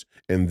Sanders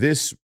and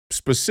this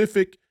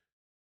specific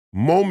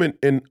moment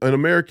in an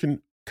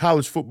American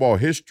college football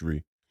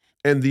history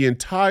and the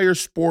entire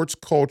sports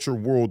culture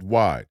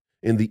worldwide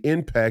and the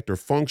impact or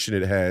function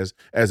it has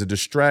as a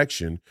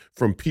distraction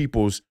from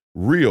people's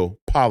real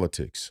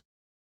politics.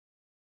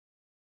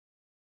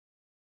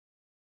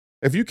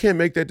 If you can't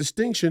make that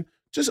distinction,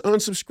 just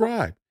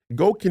unsubscribe.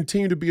 Go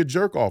continue to be a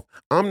jerk off.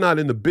 I'm not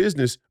in the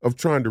business of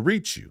trying to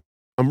reach you.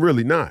 I'm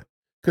really not.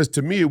 Because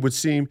to me, it would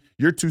seem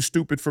you're too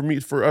stupid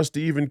for us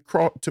to even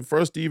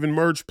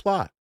merge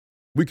plot.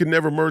 We could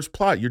never merge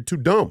plot. You're too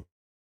dumb.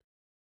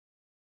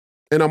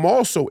 And I'm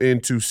also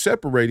into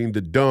separating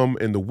the dumb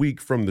and the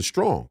weak from the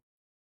strong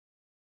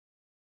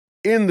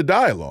in the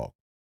dialogue.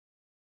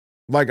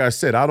 Like I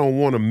said, I don't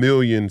want 1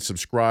 million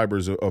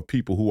subscribers of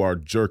people who are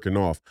jerking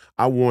off.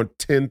 I want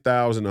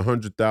 10,000,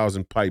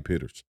 100,000 pipe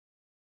hitters.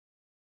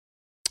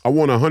 I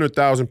want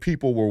 100,000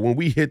 people where when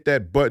we hit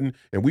that button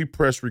and we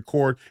press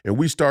record and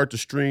we start to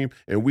stream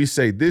and we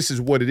say, this is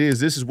what it is,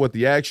 this is what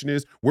the action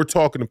is, we're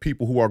talking to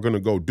people who are going to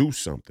go do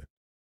something.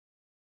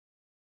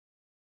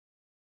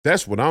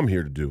 That's what I'm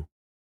here to do.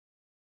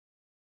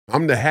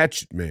 I'm the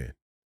hatchet man.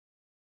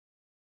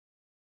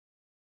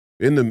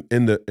 In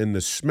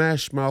the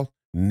smash mouth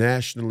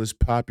nationalist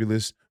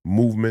populist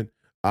movement,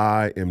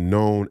 I am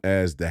known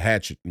as the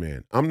hatchet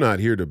man. I'm not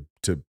here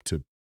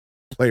to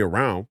play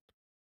around.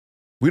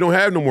 We don't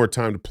have no more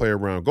time to play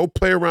around. Go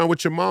play around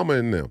with your mama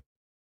and them.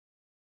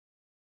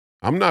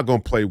 I'm not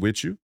going to play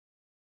with you.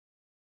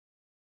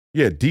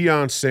 Yeah,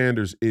 Deion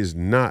Sanders is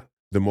not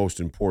the most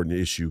important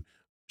issue,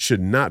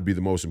 should not be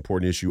the most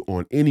important issue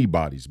on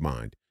anybody's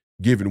mind,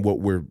 given what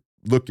we're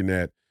looking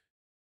at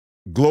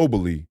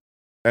globally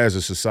as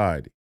a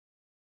society.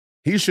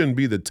 He shouldn't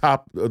be the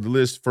top of the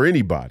list for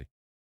anybody,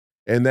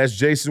 and that's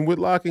Jason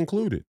Whitlock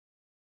included.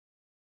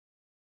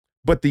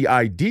 But the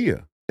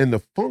idea and the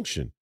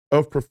function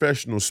of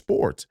professional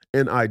sports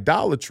and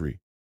idolatry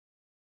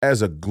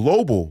as a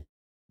global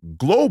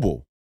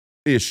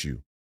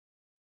issue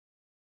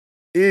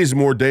is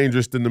more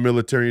dangerous than the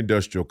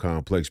military-industrial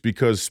complex,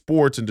 because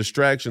sports and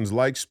distractions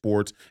like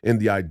sports and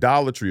the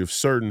idolatry of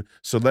certain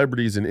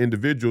celebrities and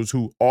individuals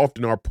who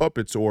often are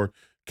puppets or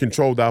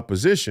controlled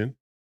opposition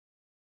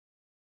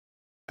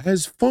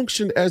has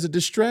functioned as a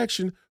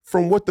distraction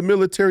from what the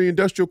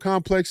military-industrial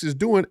complex is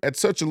doing at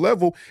such a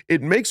level,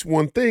 it makes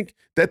one think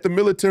that the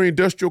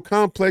military-industrial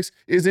complex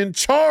is in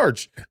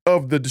charge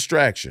of the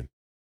distraction.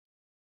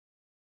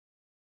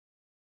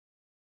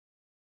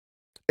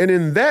 And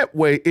in that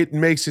way, it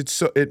makes it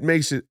so. It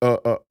makes it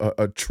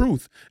a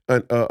truth.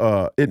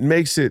 It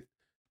makes it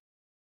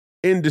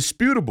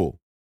indisputable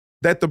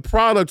that the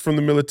product from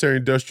the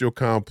military-industrial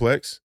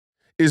complex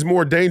is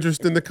more dangerous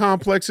than the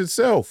complex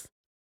itself.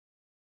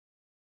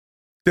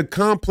 The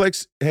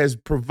complex has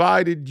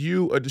provided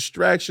you a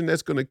distraction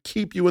that's going to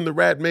keep you in the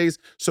rat maze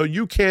so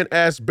you can't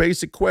ask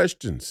basic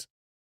questions.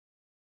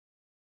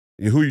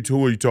 Who are you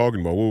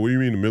talking about? Well, what do you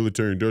mean the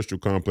military-industrial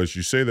complex?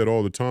 You say that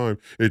all the time.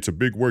 It's a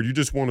big word. You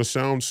just want to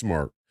sound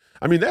smart.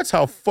 I mean, that's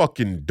how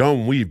fucking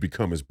dumb we've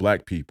become as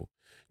black people.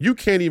 You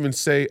can't even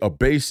say a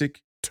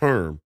basic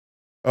term,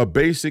 a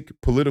basic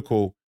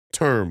political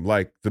term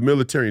like the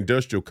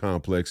military-industrial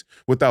complex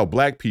without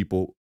black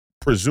people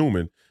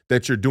presuming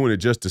that you're doing it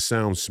just to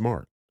sound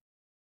smart.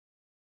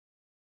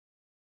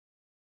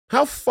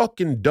 How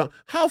fucking dumb,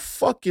 how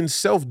fucking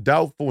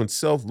self-doubtful and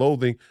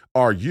self-loathing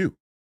are you?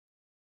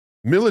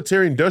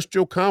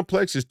 Military-industrial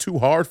complex is too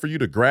hard for you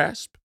to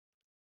grasp?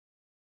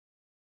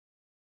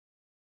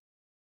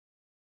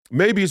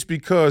 Maybe it's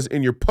because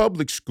in your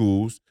public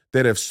schools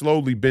that have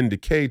slowly been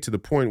decayed to the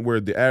point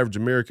where the average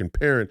American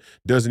parent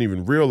doesn't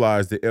even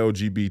realize that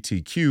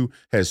LGBTQ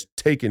has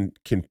taken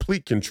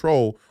complete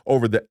control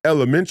over the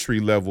elementary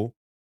level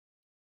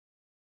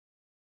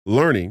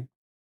learning.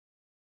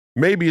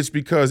 Maybe it's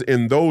because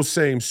in those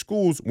same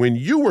schools, when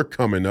you were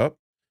coming up,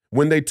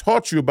 when they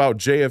taught you about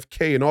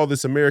JFK and all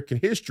this American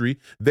history,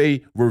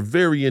 they were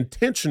very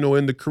intentional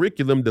in the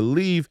curriculum to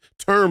leave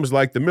terms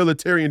like the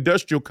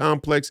military-industrial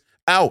complex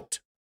out.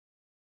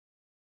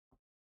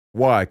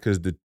 Why? Because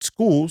the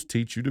schools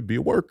teach you to be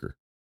a worker.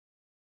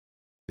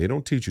 They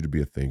don't teach you to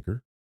be a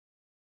thinker.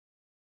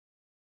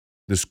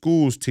 The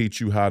schools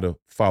teach you how to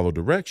follow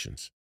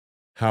directions,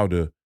 how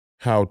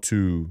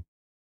to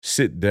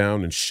sit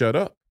down and shut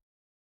up.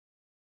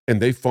 And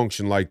they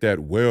function like that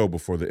well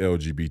before the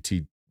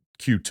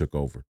LGBTQ took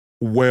over,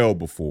 well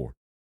before.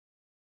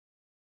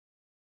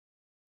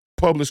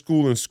 Public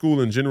school and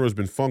school in general has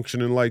been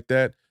functioning like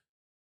that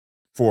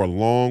for a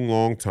long,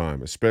 long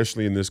time,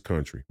 especially in this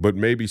country, but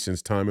maybe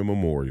since time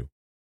immemorial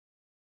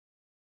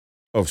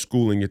of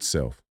schooling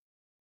itself.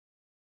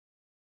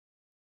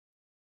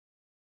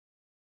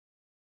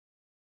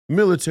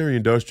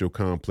 Military-industrial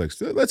complex.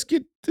 Let's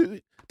get to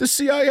the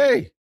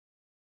CIA.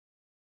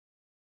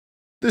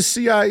 The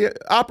CIA,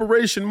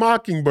 Operation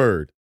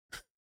Mockingbird.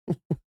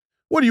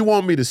 What do you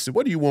want me to say?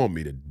 What do you want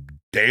me to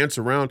dance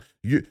around?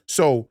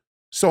 So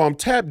I'm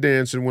tap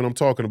dancing when I'm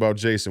talking about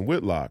Jason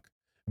Whitlock,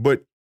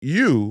 but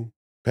you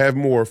have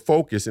more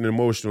focus and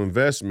emotional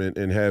investment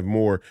and have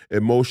more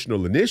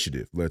emotional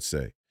initiative, let's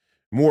say.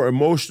 More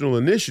emotional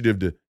initiative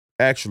to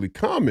actually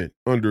comment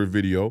under a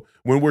video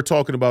when we're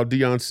talking about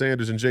Deion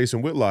Sanders and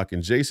Jason Whitlock,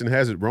 and Jason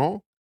has it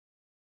wrong?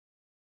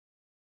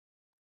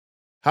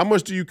 How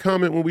much do you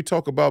comment when we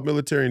talk about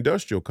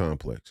military-industrial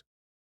complex?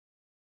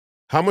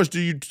 How much do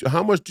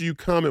you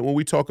comment when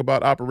we talk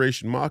about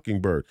Operation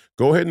Mockingbird?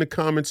 Go ahead in the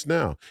comments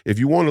now. If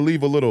you want to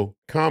leave a little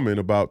comment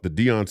about the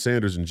Deion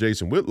Sanders and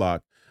Jason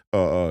Whitlock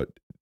uh,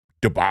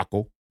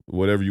 debacle,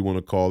 whatever you want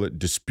to call it,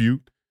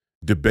 dispute,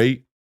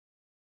 debate.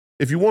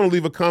 If you want to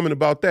leave a comment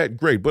about that,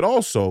 great. But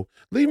also,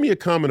 leave me a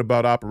comment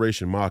about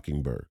Operation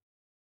Mockingbird.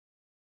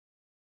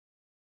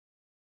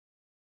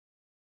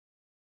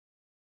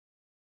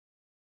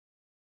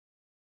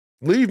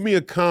 Leave me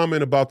a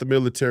comment about the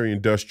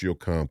military-industrial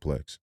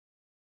complex.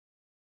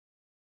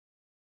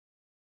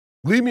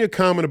 Leave me a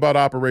comment about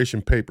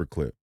Operation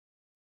Paperclip.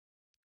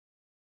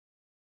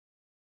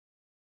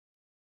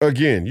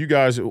 Again, you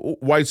guys,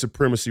 white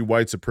supremacy,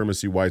 white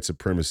supremacy, white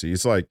supremacy.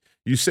 It's like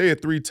you say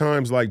it 3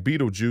 times like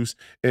Beetlejuice,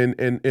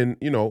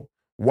 and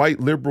white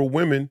liberal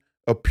women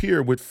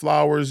appear with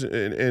flowers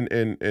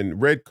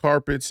and red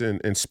carpets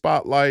and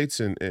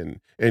spotlights and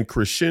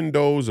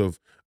crescendos of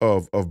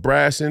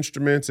brass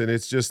instruments, and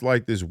it's just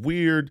like this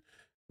weird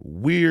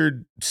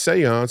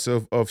seance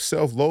of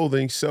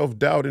self-loathing,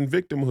 self-doubt, and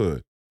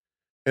victimhood.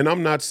 And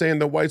I'm not saying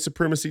that white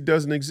supremacy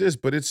doesn't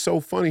exist, but it's so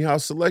funny how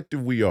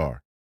selective we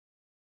are.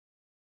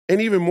 And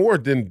even more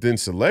than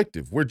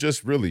selective, we're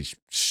just really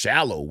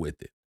shallow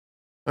with it.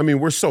 I mean,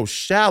 we're so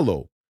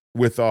shallow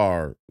with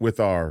our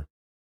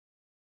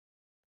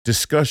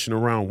discussion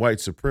around white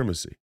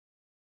supremacy.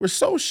 We're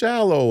so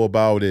shallow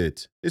about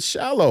it. It's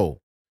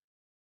shallow.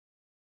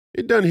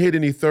 It doesn't hit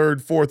any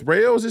third, fourth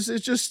rails.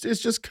 It's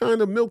just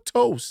kind of milk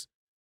toast.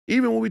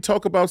 Even when we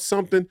talk about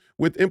something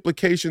with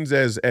implications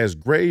as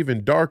grave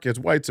and dark as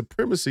white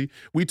supremacy,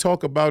 we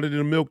talk about it in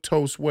a milk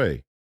toast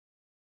way.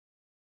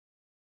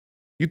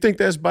 You think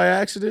that's by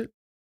accident?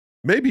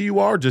 Maybe you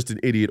are just an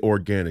idiot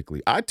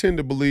organically. I tend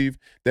to believe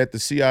that the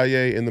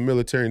CIA and the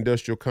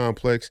military-industrial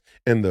complex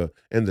and the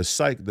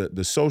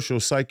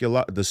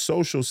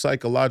social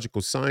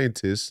psychological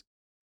scientists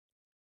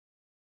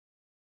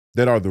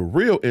that are the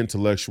real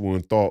intellectual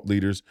and thought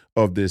leaders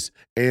of this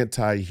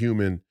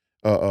anti-human,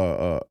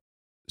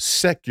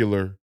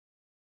 secular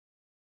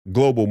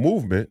global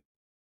movement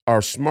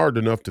are smart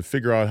enough to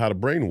figure out how to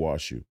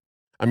brainwash you.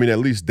 I mean, at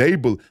least they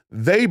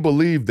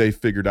believe they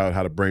figured out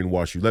how to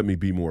brainwash you. Let me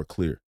be more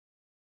clear.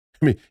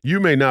 I mean, you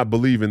may not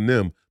believe in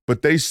them,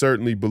 but they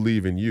certainly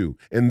believe in you,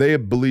 and they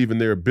believe in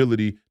their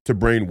ability to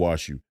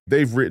brainwash you.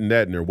 They've written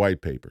that in their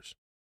white papers.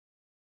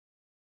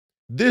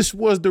 This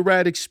was the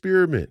rat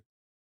experiment.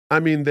 I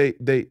mean,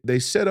 they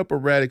set up a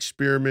rat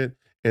experiment,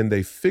 and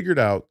they figured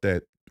out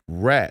that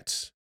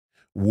rats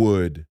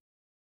would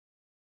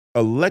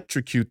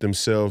electrocute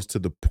themselves to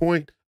the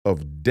point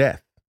of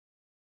death.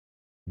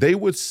 They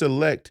would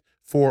select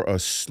for a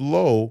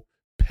slow,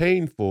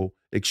 painful,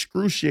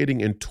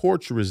 excruciating, and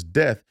torturous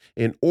death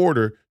in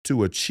order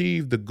to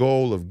achieve the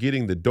goal of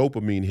getting the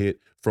dopamine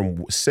hit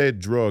from said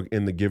drug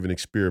in the given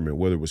experiment,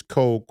 whether it was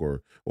coke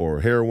or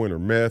heroin or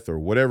meth or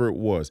whatever it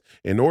was.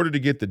 In order to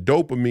get the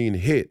dopamine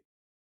hit,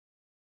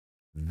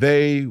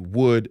 they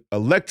would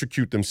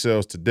electrocute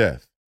themselves to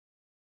death.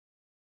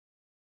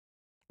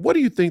 What do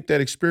you think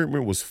that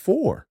experiment was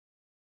for?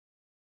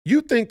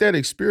 You think that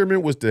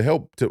experiment was to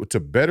help to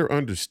better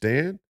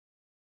understand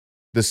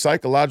the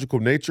psychological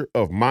nature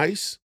of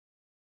mice?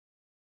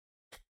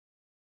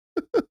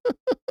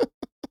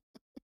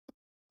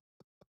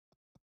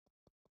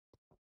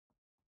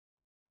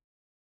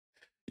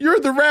 You're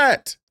the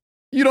rat.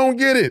 You don't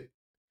get it.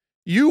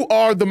 You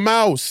are the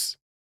mouse.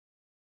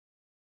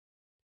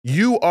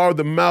 You are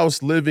the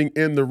mouse living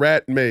in the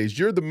rat maze.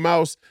 You're the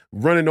mouse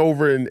running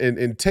over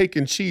and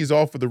taking cheese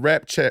off of the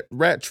rat trap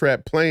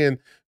playing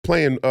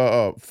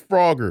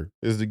Frogger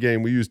is the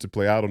game we used to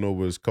play. I don't know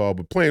what it's called,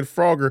 but playing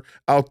Frogger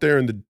out there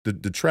in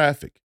the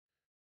traffic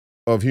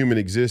of human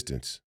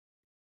existence.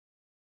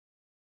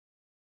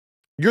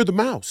 You're the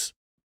mouse.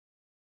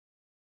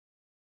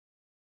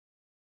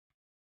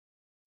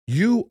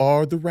 You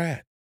are the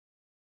rat.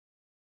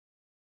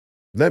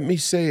 Let me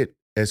say it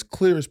as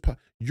clear as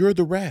possible. You're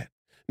the rat.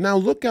 Now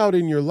look out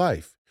in your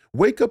life.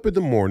 Wake up in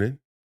the morning,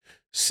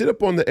 sit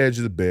up on the edge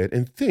of the bed,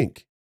 and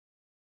think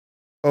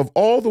of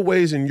all the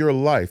ways in your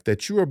life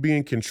that you are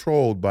being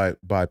controlled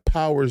by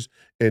powers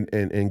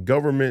and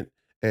government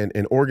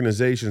and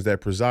organizations that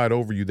preside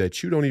over you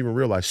that you don't even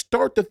realize.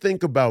 Start to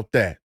think about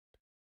that.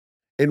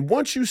 And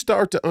once you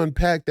start to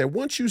unpack that,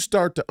 once you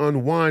start to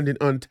unwind and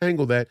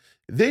untangle that,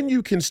 then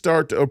you can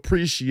start to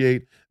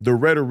appreciate the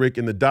rhetoric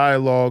and the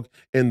dialogue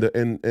and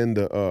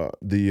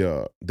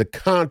the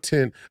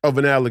content of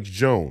an Alex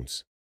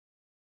Jones.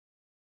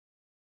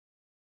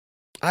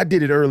 I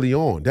did it early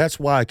on. That's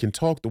why I can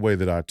talk the way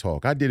that I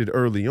talk. I did it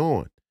early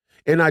on.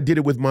 And I did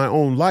it with my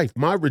own life.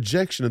 My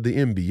rejection of the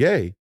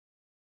NBA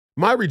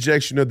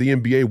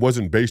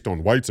wasn't based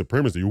on white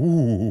supremacy.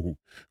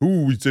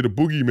 We said the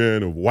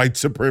boogeyman of white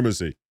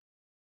supremacy.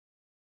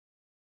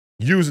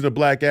 Using a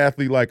black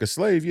athlete like a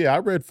slave. Yeah, I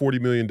read $40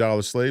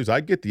 million Slaves.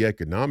 I get the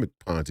economic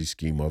Ponzi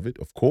scheme of it,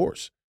 of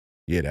course.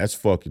 Yeah, that's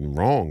fucking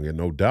wrong, and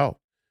no doubt.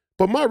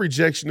 But my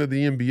rejection of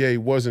the NBA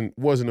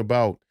wasn't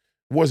about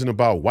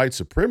white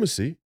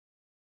supremacy.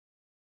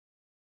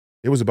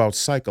 It was about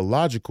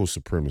psychological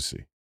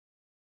supremacy.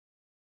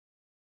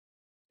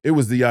 It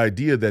was the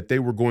idea that they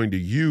were going to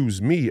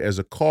use me as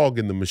a cog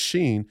in the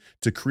machine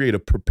to create a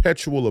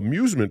perpetual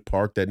amusement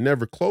park that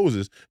never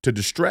closes to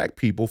distract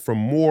people from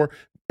more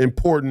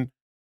important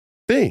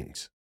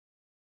things.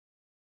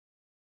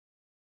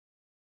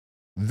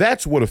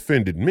 That's what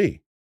offended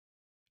me.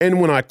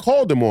 And when I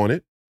called them on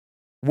it,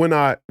 when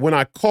I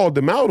called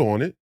them out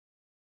on it,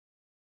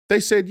 they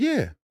said,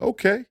 yeah,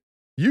 okay,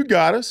 you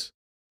got us.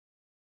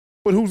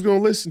 But who's going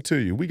to listen to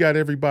you? We got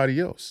everybody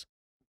else.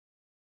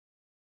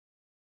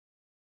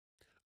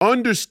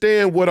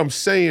 Understand what I'm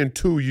saying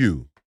to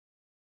you.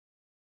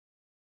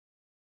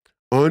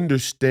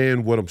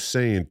 Understand what I'm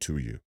saying to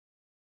you.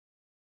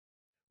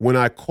 When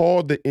I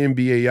called the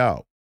NBA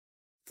out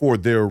for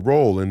their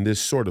role in this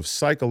sort of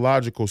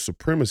psychological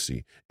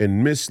supremacy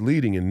and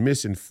misleading and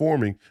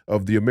misinforming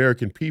of the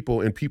American people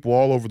and people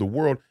all over the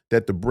world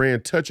that the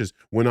brand touches,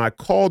 when I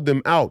called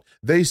them out,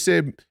 they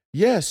said,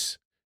 yes,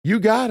 you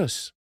got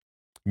us.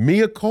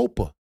 Mea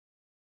culpa.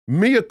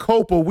 Mea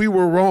culpa, we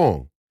were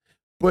wrong.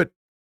 But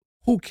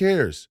who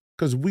cares?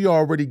 Because we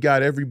already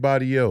got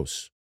everybody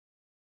else.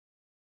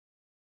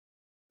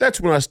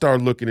 That's when I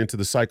started looking into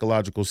the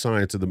psychological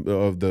science of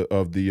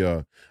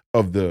the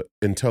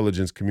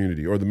intelligence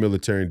community or the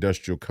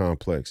military-industrial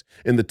complex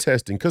and the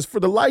testing. Because for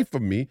the life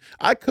of me,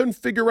 I couldn't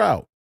figure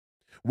out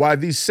why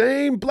these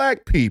same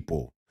black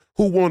people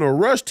who want to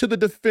rush to the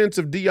defense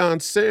of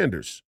Deion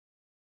Sanders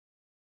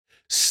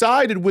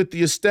sided with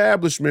the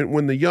establishment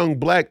when the young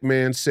black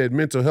man said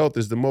mental health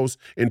is the most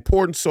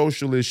important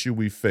social issue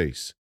we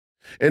face.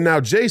 And now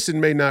Jason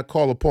may not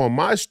call upon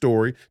my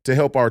story to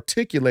help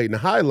articulate and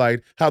highlight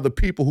how the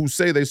people who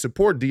say they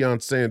support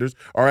Deion Sanders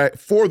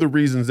for the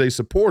reasons they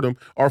support him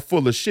are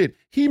full of shit.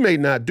 He may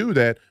not do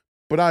that,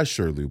 but I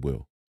surely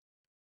will.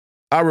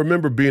 I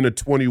remember being a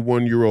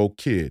 21-year-old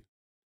kid,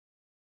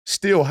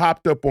 still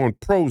hopped up on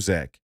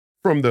Prozac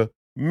from the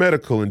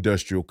medical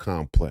industrial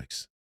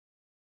complex,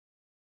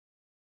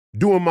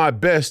 doing my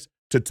best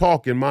to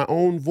talk in my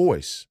own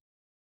voice.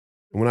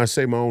 And when I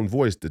say my own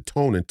voice, the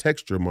tone and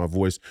texture of my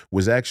voice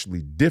was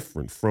actually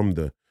different from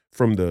the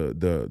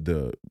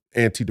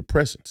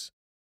antidepressants,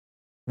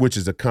 which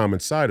is a common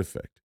side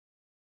effect.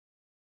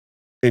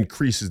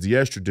 Increases the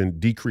estrogen,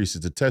 decreases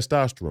the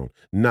testosterone,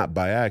 not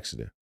by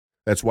accident.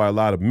 That's why a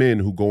lot of men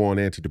who go on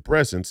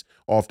antidepressants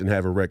often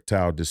have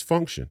erectile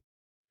dysfunction.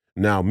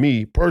 Now,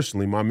 me,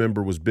 personally, my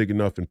member was big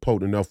enough and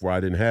potent enough where I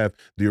didn't have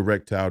the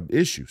erectile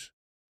issues.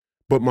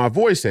 But my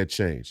voice had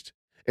changed.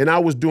 And I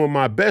was doing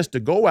my best to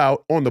go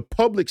out on the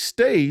public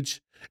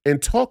stage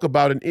and talk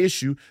about an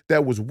issue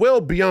that was well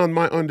beyond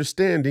my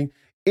understanding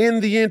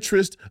in the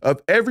interest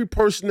of every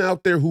person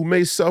out there who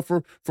may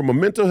suffer from a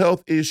mental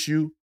health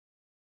issue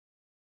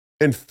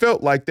and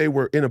felt like they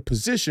were in a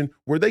position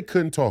where they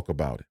couldn't talk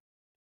about it.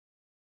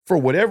 For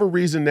whatever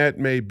reason that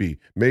may be,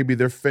 maybe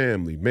their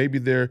family, maybe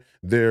their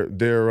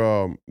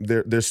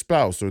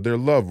spouse or their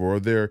lover or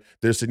their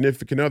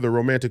significant other,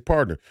 romantic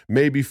partner,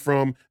 maybe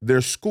from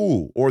their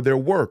school or their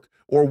work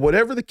or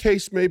whatever the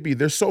case may be,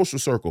 their social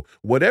circle,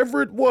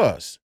 whatever it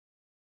was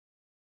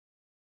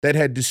that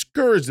had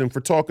discouraged them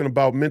for talking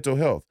about mental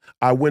health.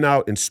 I went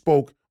out and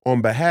spoke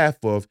on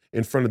behalf of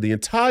in front of the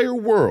entire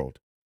world.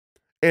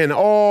 And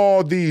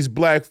all these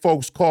black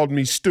folks called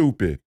me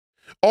stupid.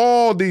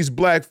 All these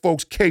black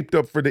folks caped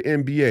up for the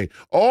NBA.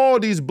 All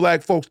these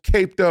black folks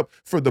caped up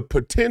for the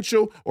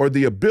potential or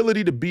the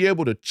ability to be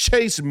able to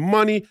chase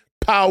money,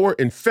 power,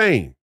 and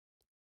fame.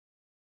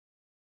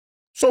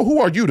 So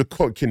who are you to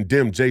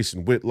condemn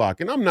Jason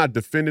Whitlock? And I'm not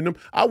defending him.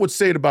 I would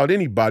say it about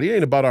anybody. It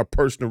ain't about our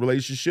personal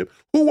relationship.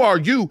 Who are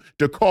you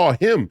to call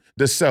him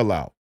the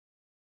sellout?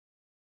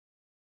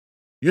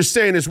 You're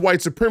saying it's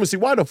white supremacy.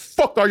 Why the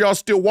fuck are y'all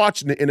still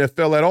watching the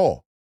NFL at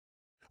all?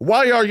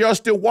 Why are y'all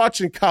still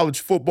watching college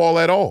football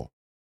at all?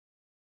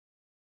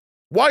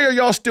 Why are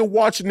y'all still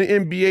watching the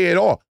NBA at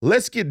all?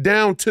 Let's get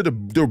down to the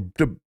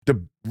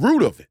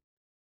root of it.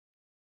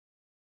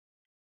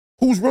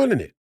 Who's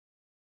running it?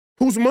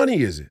 Whose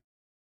money is it?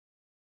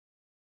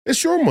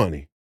 It's your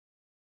money.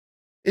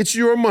 It's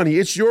your money.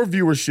 It's your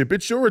viewership.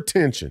 It's your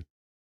attention.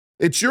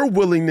 It's your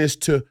willingness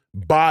to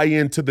buy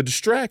into the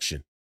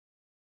distraction.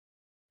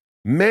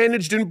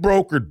 Managed and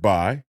brokered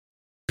by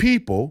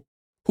people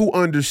who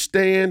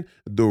understand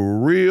the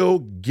real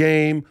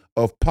game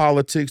of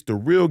politics, the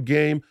real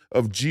game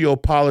of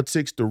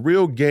geopolitics, the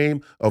real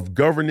game of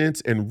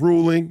governance and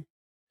ruling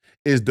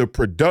is the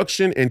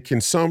production and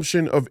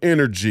consumption of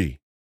energy.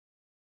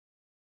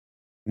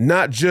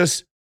 Not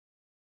just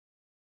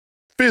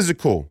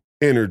physical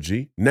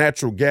energy,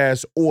 natural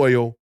gas,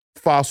 oil,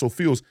 fossil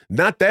fuels,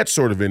 not that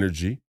sort of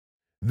energy,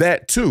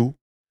 that too,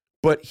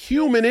 but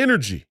human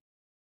energy.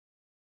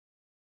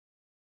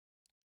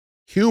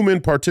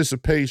 Human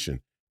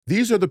participation.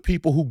 These are the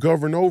people who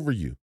govern over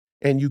you,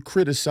 and you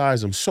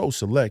criticize them so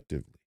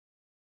selectively,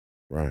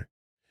 right?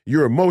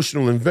 Your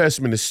emotional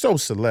investment is so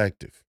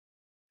selective.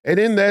 And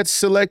in that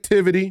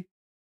selectivity,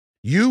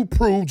 you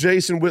prove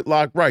Jason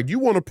Whitlock right. You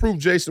want to prove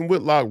Jason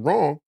Whitlock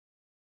wrong.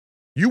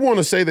 You want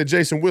to say that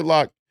Jason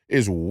Whitlock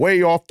is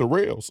way off the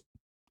rails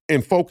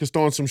and focused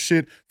on some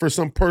shit for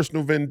some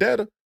personal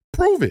vendetta.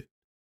 prove it.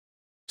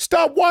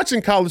 Stop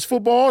watching college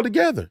football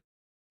altogether.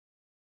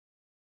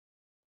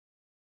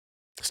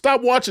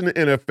 Stop watching the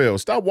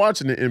NFL. Stop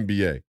watching the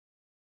NBA.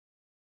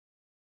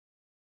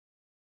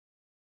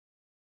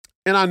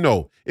 And I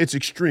know it's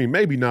extreme,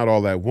 maybe not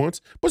all at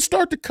once, but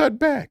start to cut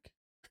back.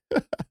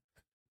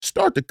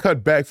 Start to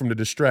cut back from the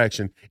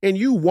distraction, and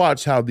you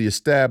watch how the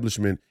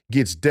establishment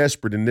gets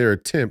desperate in their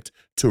attempt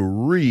to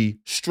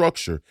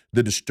restructure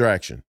the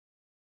distraction.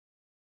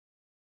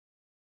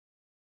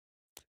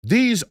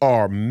 These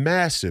are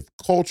massive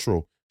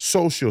cultural,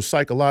 social,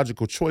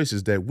 psychological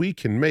choices that we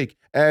can make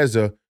as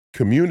a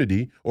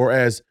community or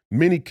as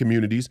many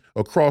communities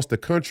across the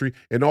country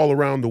and all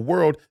around the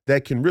world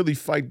that can really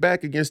fight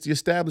back against the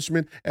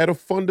establishment at a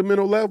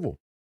fundamental level.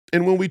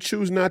 And when we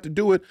choose not to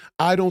do it,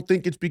 I don't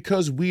think it's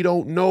because we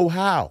don't know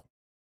how.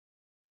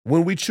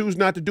 When we choose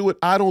not to do it,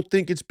 I don't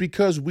think it's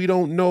because we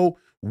don't know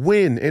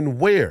when and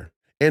where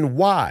and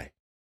why.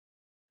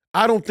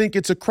 I don't think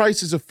it's a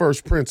crisis of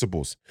first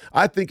principles.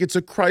 I think it's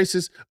a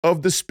crisis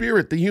of the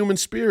spirit, the human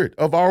spirit,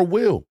 of our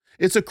will.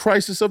 It's a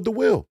crisis of the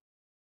will.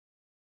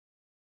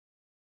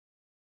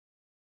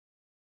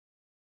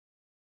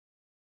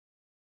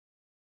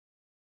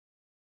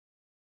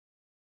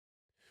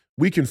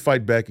 We can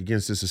fight back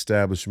against this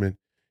establishment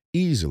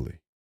easily.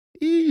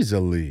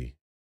 Easily.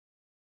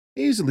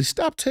 Easily.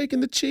 Stop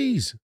taking the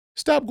cheese.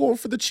 Stop going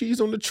for the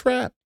cheese on the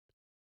trap.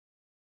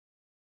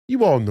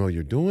 You all know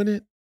you're doing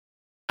it.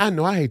 I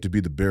know I hate to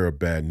be the bearer of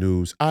bad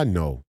news. I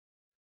know.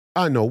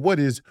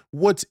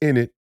 What's in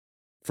it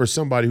for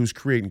somebody who's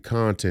creating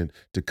content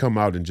to come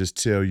out and just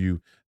tell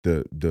you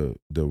the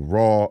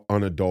raw,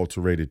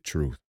 unadulterated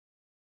truth.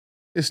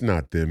 It's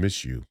not them,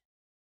 it's you.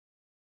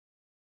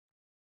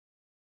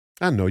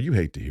 I know you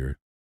hate to hear it.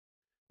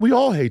 We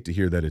all hate to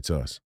hear that it's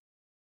us.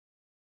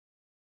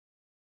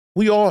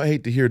 We all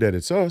hate to hear that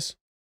it's us.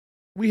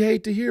 We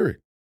hate to hear it.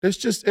 That's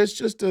just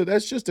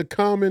a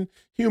common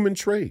human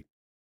trait.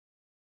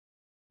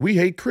 We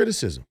hate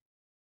criticism.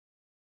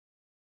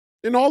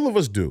 And all of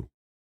us do.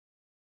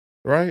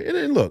 Right?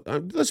 And look,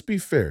 let's be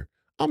fair.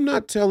 I'm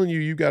not telling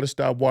you got to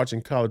stop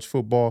watching college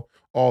football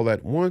all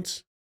at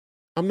once.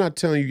 I'm not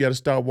telling you got to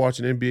stop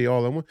watching NBA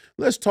all at once.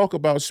 Let's talk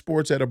about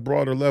sports at a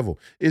broader level.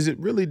 Is it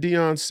really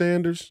Deion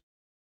Sanders?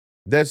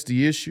 That's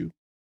the issue.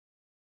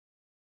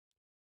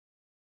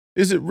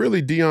 Is it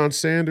really Deion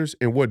Sanders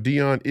and what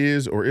Deion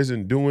is or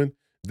isn't doing?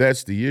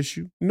 That's the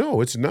issue? No,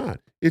 it's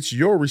not. It's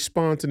your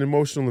response and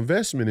emotional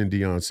investment in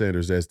Deion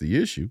Sanders that's the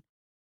issue.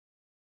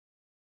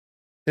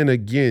 And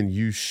again,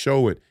 you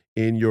show it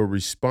in your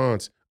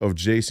response of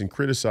Jason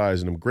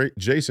criticizing him.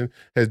 Jason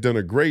has done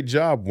a great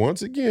job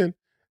once again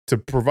to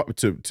provide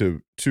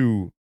to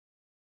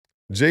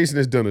Jason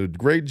has done a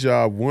great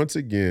job once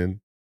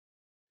again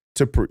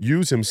to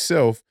use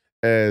himself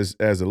as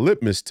a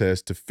litmus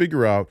test to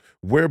figure out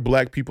where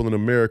black people in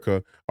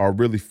America are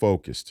really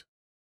focused.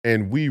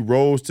 And we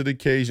rose to the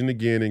occasion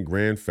again in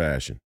grand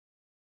fashion.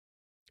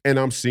 And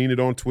I'm seeing it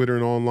on Twitter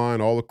and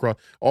online all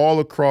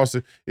across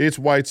it. It's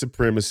white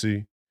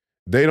supremacy.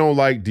 They don't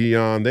like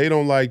Deion. They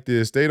don't like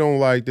this. They don't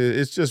like this.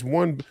 It's just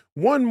one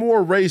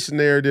more race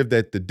narrative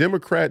that the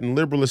Democrat and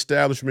liberal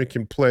establishment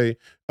can play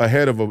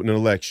ahead of an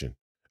election,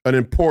 an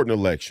important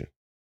election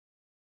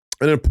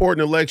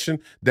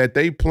that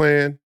they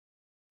plan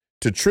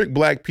to trick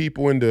black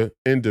people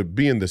into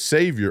being the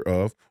savior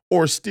of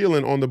or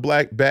stealing on the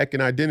black back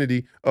and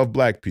identity of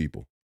black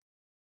people.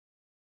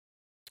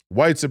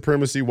 White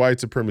supremacy, white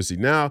supremacy.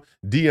 Now,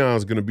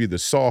 Deion's going to be the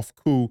soft,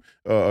 cool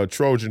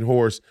Trojan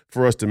horse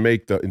for us to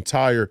make the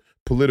entire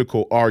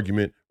political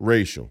argument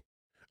racial.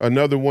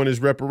 Another one is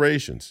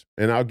reparations,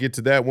 and I'll get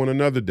to that one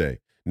another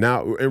day.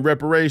 Now, in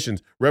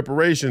reparations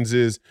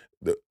is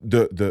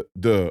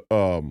we're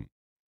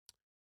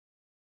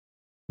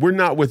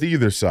not with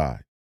either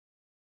side.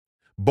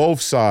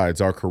 Both sides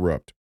are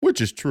corrupt,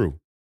 which is true.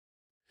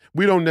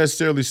 We don't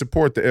necessarily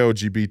support the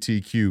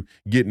LGBTQ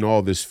getting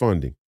all this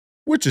funding,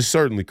 which is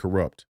certainly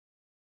corrupt.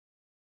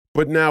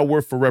 But now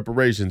we're for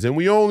reparations, and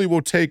we only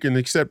will take and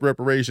accept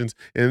reparations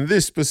in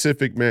this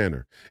specific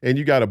manner. And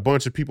you got a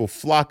bunch of people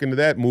flocking to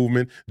that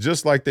movement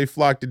just like they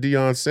flocked to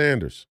Deion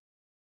Sanders.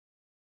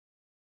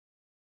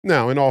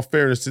 Now, in all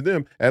fairness to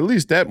them, at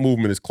least that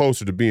movement is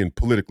closer to being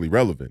politically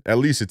relevant. At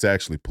least it's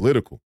actually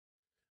political.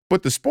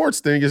 But the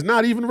sports thing is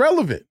not even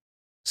relevant.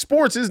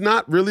 Sports is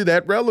not really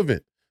that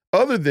relevant,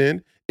 other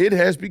than it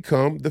has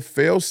become the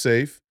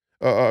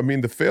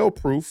the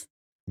fail-proof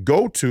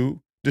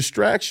go-to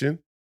distraction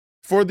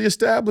for the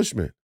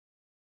establishment.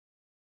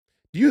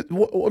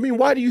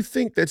 Why do you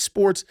think that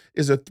sports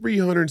is a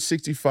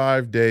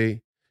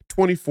 365-day,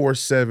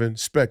 24/7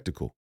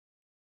 spectacle?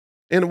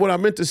 And what I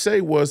meant to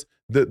say was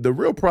the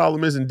real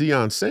problem isn't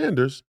Deion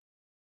Sanders.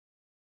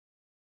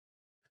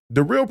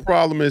 The real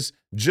problem is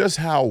just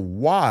how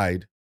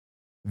wide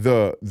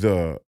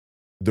the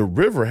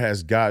river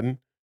has gotten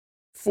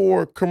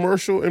for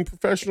commercial and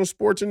professional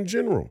sports in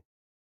general.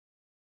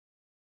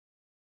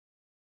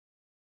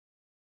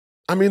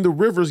 I mean, the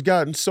river's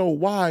gotten so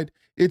wide,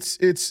 it's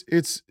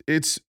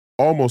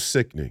almost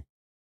sickening.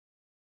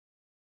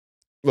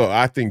 Look,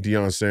 I think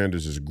Deion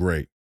Sanders is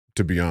great,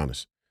 to be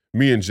honest.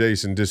 Me and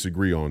Jason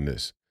disagree on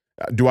this.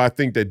 Do I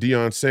think that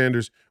Deion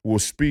Sanders will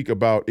speak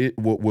about it?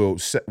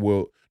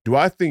 Do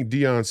I think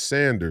Deion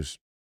Sanders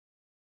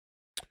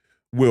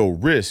will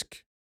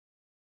risk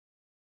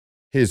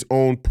his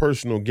own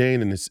personal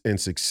gain and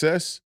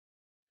success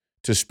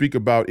to speak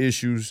about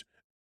issues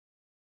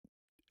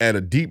at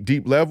a deep,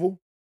 deep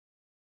level,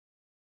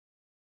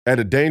 at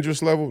a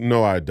dangerous level?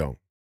 No, I don't.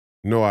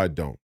 No, I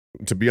don't.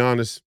 To be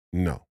honest,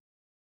 no.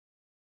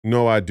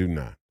 No, I do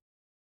not.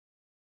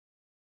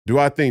 Do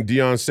I think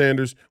Deion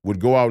Sanders would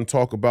go out and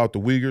talk about the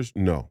Uyghurs?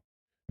 No.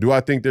 Do I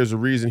think there's a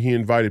reason he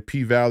invited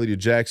P Valley to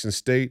Jackson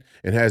State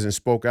and hasn't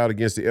spoke out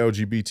against the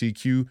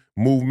LGBTQ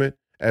movement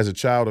as a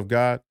child of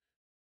God?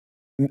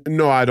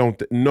 No, I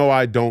don't. No,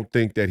 I don't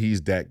think that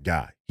he's that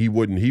guy. He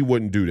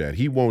wouldn't do that.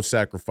 He won't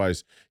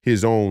sacrifice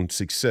his own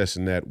success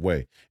in that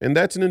way. And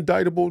that's an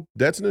indictable.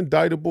 That's an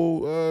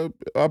indictable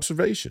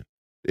observation.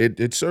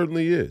 It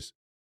certainly is.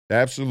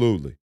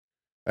 Absolutely.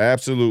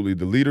 Absolutely.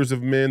 The leaders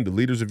of men, the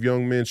leaders of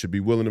young men should be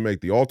willing to make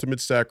the ultimate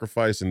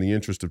sacrifice in the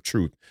interest of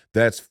truth.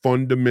 That's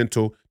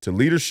fundamental to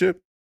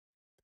leadership,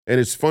 and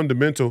it's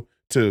fundamental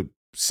to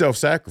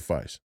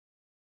self-sacrifice.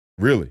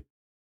 Really.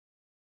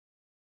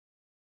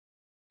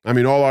 I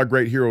mean, all our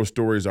great hero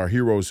stories are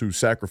heroes who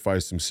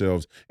sacrificed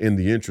themselves in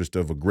the interest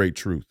of a great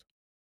truth.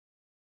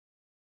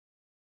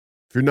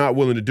 If you're not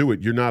willing to do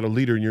it, you're not a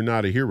leader and you're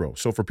not a hero.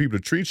 So for people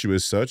to treat you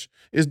as such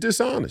is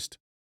dishonest.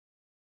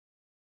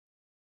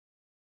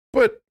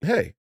 But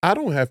hey, I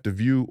don't have to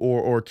view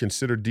or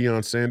consider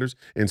Deion Sanders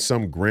in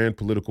some grand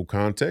political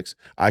context.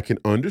 I can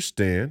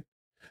understand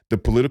the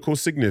political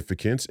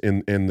significance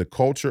and the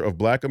culture of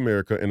Black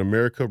America and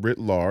America writ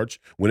large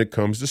when it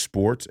comes to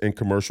sports and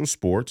commercial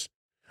sports.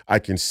 I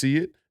can see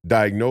it,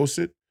 diagnose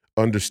it,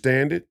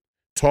 understand it,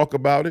 talk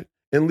about it,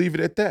 and leave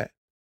it at that.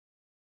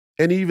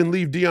 And even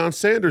leave Deion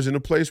Sanders in a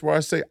place where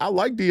I say, I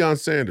like Deion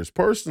Sanders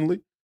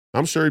personally.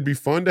 I'm sure he'd be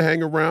fun to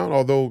hang around,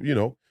 although,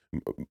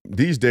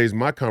 these days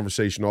my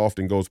conversation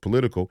often goes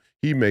political.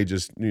 He may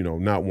just,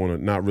 not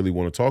really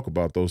want to talk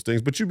about those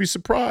things, but you'd be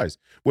surprised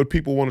what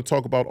people want to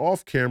talk about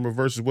off camera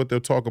versus what they'll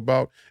talk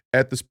about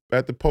at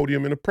the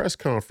podium in a press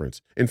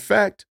conference. In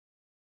fact,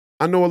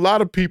 I know a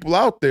lot of people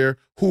out there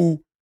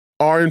who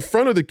are in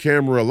front of the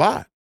camera a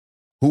lot,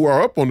 who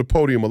are up on the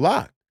podium a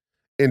lot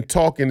and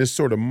talk in this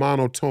sort of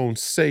monotone,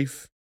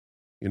 safe,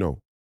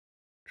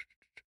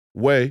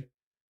 way.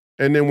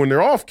 And then when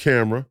they're off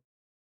camera,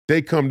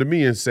 they come to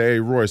me and say, hey,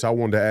 Royce, I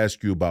wanted to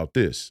ask you about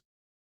this.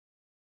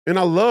 And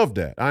I love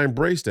that. I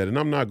embrace that. And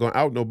I'm not going to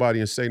out nobody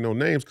and say no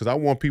names because I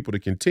want people to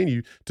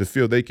continue to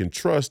feel they can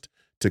trust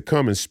to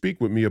come and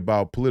speak with me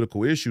about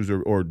political issues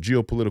or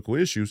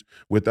geopolitical issues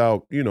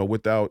without any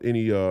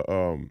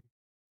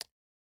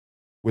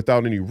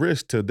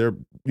risk to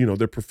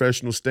their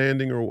professional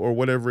standing or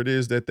whatever it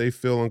is that they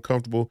feel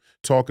uncomfortable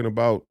talking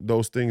about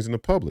those things in the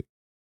public.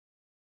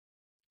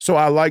 So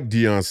I like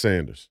Deion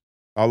Sanders.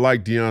 I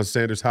like Deion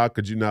Sanders. How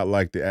could you not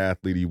like the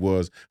athlete he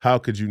was? How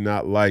could you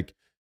not like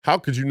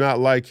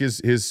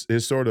his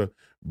sort of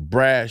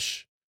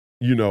brash,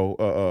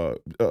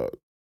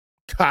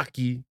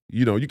 cocky,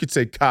 you could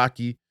say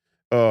cocky,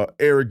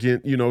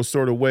 arrogant,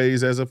 sort of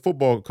ways as a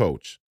football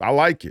coach. I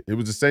like it. It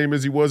was the same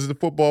as he was as a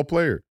football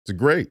player. It's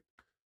great.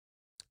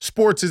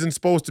 Sports isn't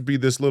supposed to be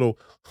this little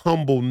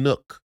humble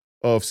nook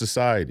of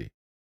society.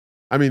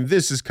 I mean,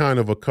 this is kind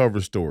of a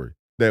cover story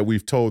that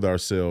we've told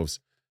ourselves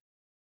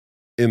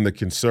in the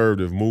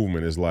conservative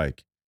movement is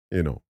like,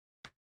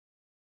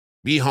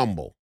 be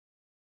humble.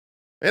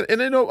 And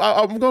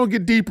I'm going to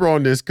get deeper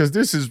on this because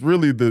this is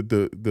really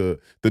the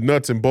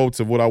nuts and bolts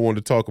of what I want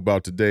to talk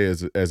about today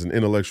as an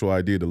intellectual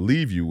idea to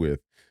leave you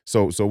with.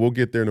 So we'll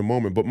get there in a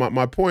moment. But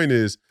my point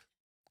is,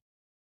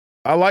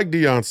 I like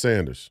Deion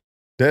Sanders.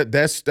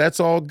 That's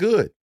all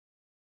good.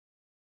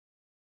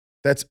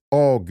 That's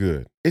all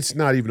good. It's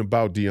not even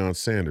about Deion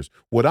Sanders.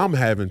 What I'm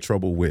having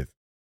trouble with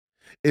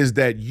is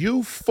that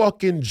you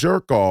fucking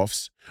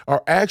jerk-offs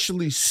are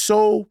actually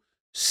so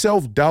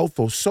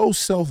self-doubtful, so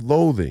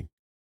self-loathing,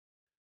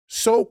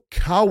 so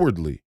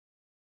cowardly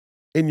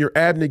in your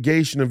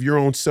abnegation of your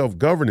own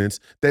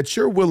self-governance that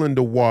you're willing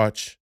to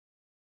watch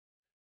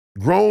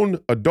grown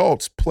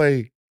adults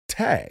play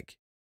tag.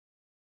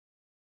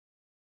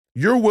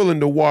 You're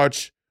willing to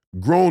watch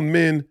grown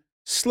men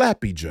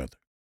slap each other,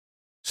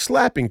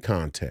 slapping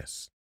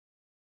contests.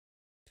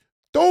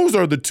 Those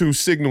are the two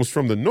signals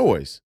from the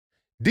noise.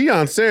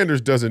 Deion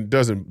Sanders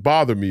doesn't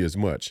bother me as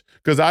much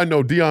because I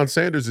know Deion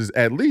Sanders is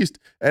at least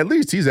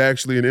he's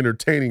actually an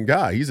entertaining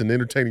guy. He's an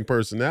entertaining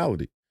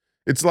personality.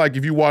 It's like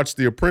if you watch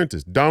The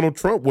Apprentice, Donald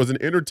Trump was an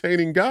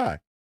entertaining guy.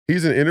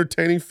 He's an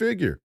entertaining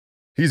figure.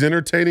 He's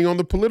entertaining on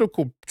the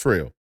political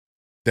trail.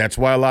 That's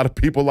why a lot of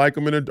people like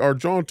him and are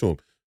drawn to him.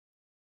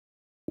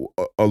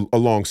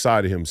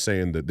 Alongside of him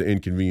saying the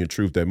inconvenient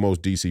truth that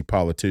most DC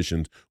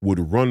politicians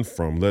would run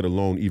from, let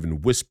alone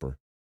even whisper,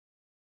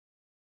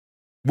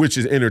 which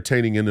is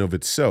entertaining in and of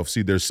itself.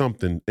 See, there's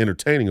something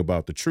entertaining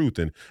about the truth,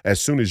 and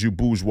as soon as you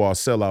bourgeois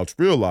sellouts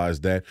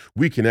realize that,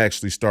 we can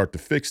actually start to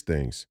fix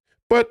things.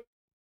 But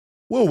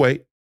We'll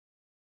wait.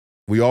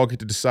 We all get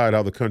to decide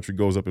how the country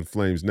goes up in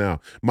flames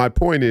now. My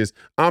point is,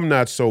 I'm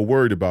not so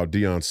worried about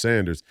Deion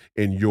Sanders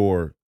and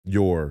your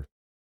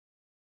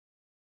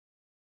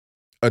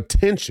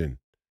attention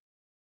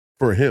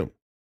for him.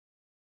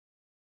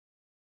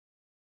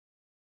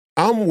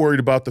 I'm worried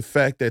about the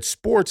fact that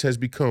sports has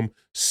become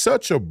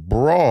such a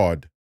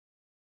broad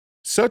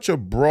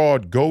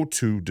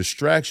go-to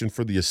distraction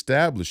for the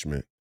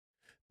establishment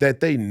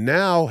that they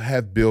now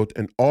have built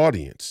an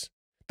audience.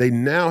 They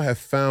now have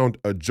found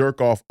a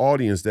jerk-off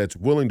audience that's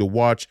willing to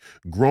watch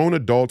grown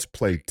adults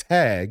play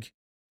tag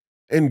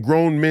and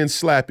grown men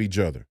slap each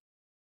other.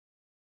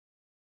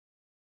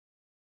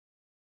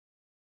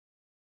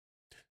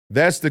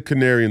 That's the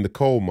canary in the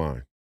coal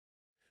mine.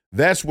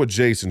 That's what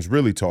Jason's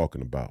really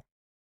talking about.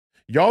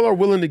 Y'all are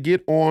willing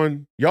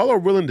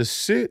to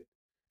sit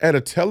at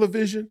a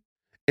television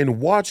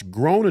and watch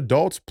grown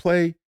adults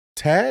play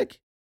tag?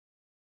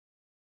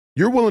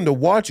 You're willing to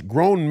watch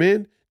grown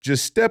men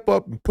just step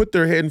up and put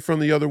their head in front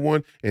of the other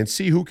one and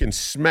see who can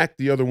smack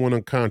the other one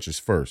unconscious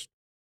first.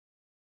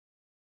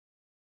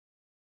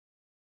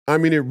 I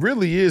mean, it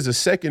really is a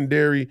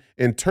secondary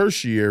and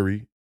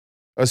tertiary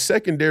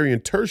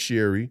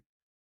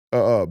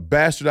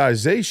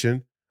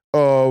bastardization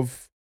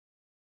of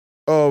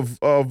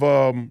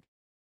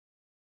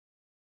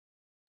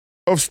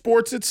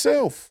sports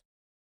itself.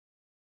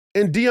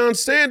 And Deion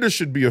Sanders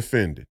should be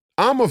offended.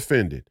 I'm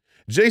offended.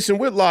 Jason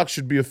Whitlock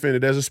should be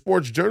offended as a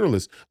sports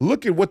journalist.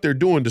 Look at what they're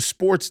doing to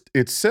sports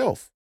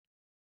itself.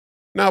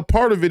 Now,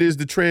 part of it is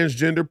the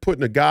transgender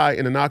putting a guy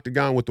in an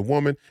octagon with a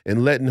woman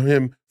and letting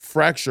him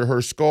fracture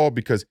her skull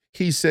because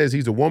he says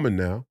he's a woman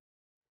now,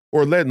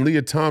 or letting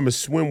Leah Thomas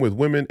swim with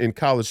women in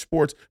college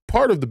sports.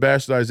 Part of the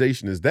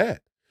bastardization is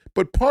that.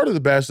 But part of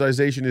the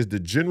bastardization is the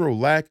general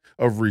lack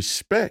of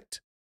respect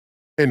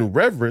and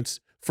reverence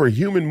for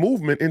human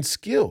movement and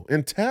skill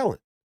and talent,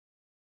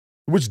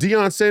 which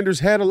Deion Sanders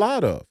has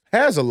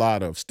a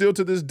lot of, still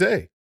to this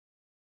day.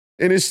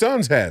 And his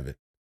sons have it.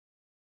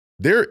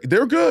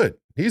 They're good.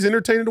 He's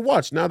entertaining to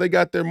watch. Now they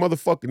got their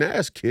motherfucking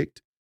ass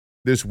kicked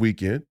this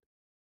weekend.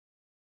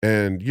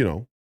 And,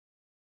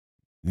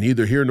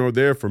 neither here nor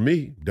there for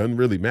me. Doesn't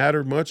really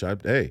matter much.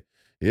 You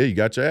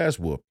got your ass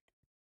whooped.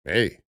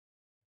 Hey,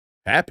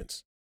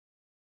 happens.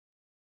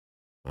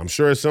 I'm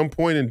sure at some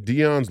point in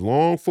Deion's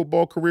long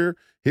football career,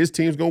 his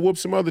team's going to whoop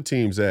some other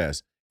team's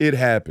ass. It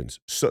happens.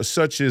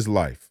 Such is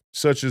life.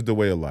 Such is the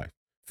way of life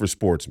for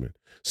sportsmen.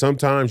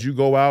 Sometimes you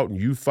go out and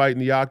you fight in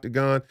the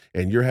octagon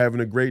and you're having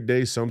a great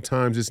day.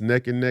 Sometimes it's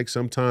neck and neck.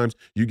 Sometimes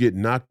you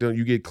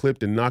get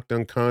clipped and knocked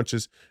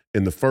unconscious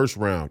in the first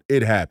round.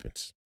 It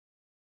happens.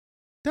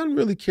 Doesn't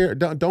really care.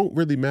 Don't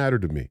really matter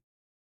to me.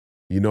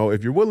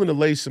 If you're willing to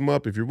lace them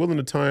up, if you're willing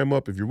to tie them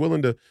up, if you're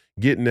willing to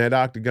get in that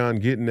octagon,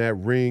 get in that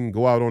ring,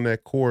 go out on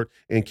that court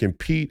and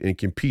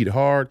compete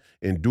hard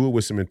and do it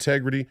with some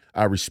integrity,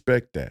 I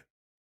respect that.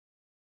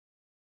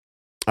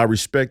 I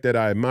respect that.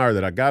 I admire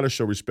that. I got to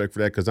show respect for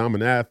that because I'm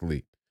an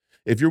athlete.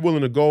 If you're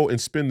willing to go and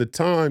spend the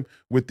time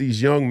with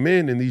these young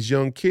men and these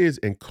young kids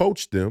and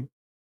coach them,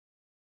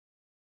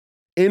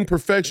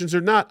 imperfections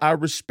or not, I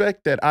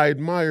respect that. I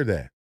admire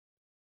that.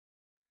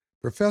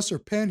 Professor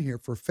Penn here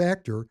for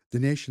Factor, the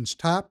nation's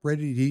top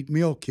ready-to-eat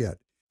meal kit.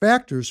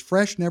 Factor's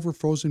fresh, never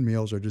frozen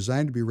meals are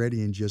designed to be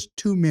ready in just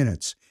 2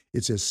 minutes.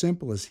 It's as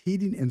simple as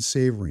heating and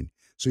savoring,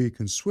 so you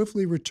can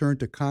swiftly return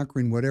to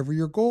conquering whatever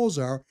your goals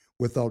are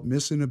without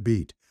missing a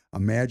beat.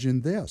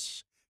 Imagine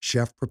this: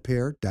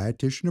 chef-prepared,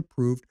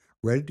 dietitian-approved,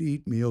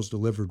 ready-to-eat meals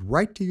delivered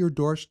right to your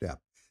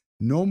doorstep.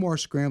 No more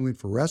scrambling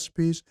for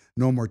recipes,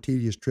 no more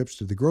tedious trips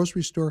to the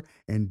grocery store,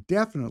 and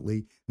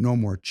definitely no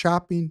more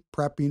chopping,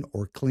 prepping,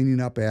 or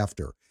cleaning up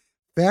after.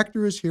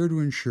 Factor is here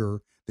to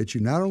ensure that you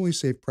not only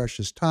save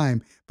precious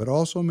time, but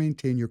also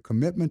maintain your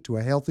commitment to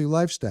a healthy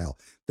lifestyle.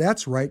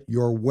 That's right,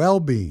 your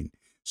well-being.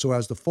 So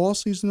as the fall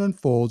season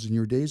unfolds and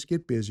your days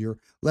get busier,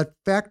 let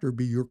Factor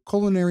be your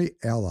culinary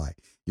ally.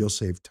 You'll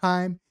save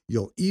time,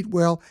 you'll eat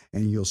well,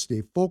 and you'll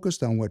stay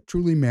focused on what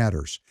truly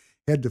matters.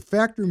 Head to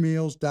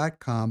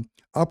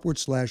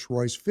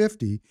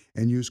factormeals.com/Royce50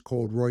 and use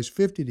code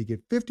Royce50 to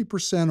get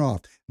 50% off.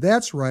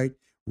 That's right,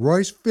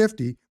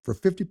 Royce50 for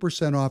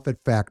 50% off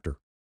at Factor.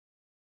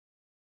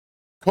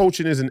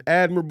 Coaching is an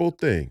admirable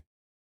thing.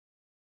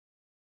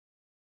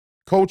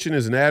 Coaching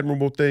is an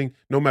admirable thing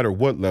no matter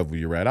what level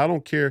you're at. I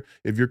don't care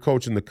if you're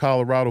coaching the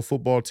Colorado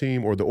football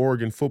team or the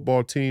Oregon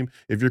football team,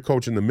 if you're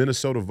coaching the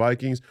Minnesota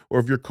Vikings, or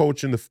if you're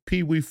coaching the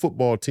Pee Wee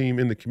football team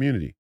in the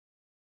community.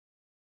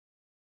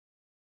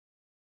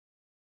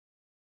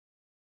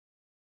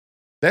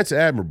 That's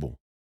admirable.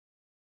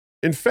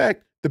 In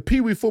fact, the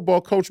Pee Wee football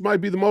coach might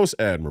be the most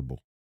admirable.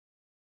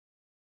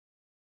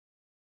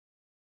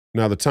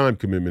 Now, the time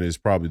commitment is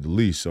probably the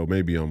least, so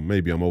maybe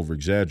I'm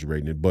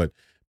over-exaggerating it, but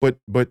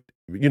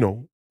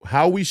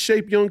how we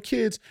shape young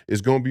kids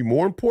is going to be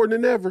more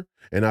important than ever.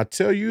 And I'll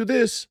tell you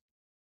this,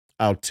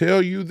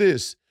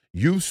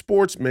 youth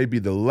sports may be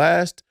the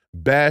last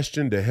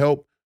bastion to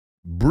help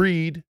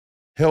breed,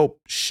 help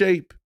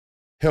shape,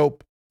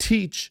 help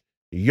teach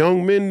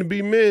young men to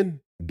be men.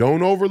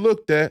 Don't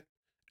overlook that.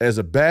 as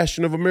a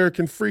bastion of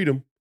American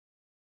freedom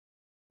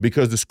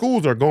because the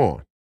schools are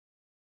gone.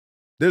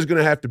 There's going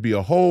to have to be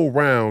a whole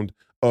round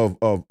of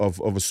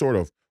a sort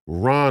of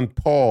Ron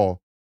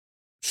Paul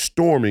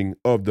storming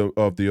of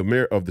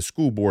the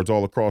school boards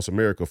all across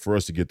America for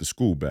us to get the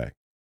school back.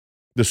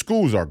 The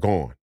schools are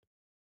gone.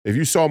 If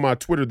you saw my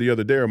Twitter the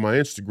other day or my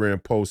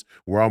Instagram post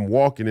where I'm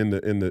walking in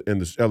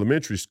the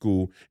elementary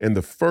school and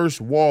the first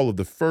wall of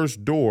the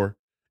first door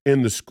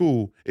in the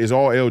school is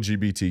all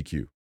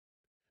LGBTQ.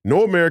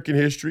 No American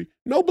history,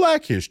 no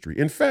black history.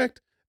 In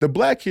fact, the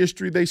black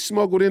history they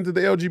smuggled into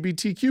the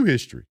LGBTQ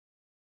history.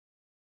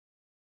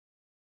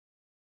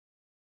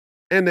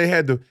 And they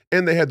had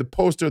the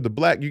poster of the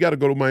black. You got to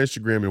go to my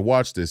Instagram and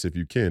watch this if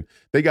you can.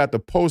 They got the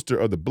poster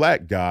of the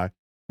black guy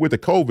with a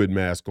COVID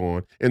mask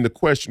on, and the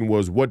question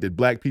was, what did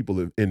black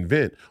people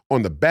invent?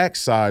 On the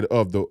backside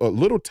of the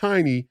little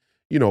tiny,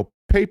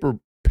 printer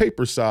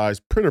paper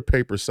size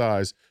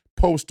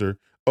poster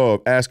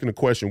of asking the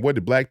question, what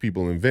did black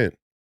people invent?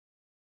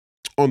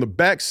 On the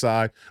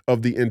backside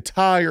of the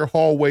entire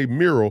hallway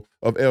mural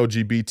of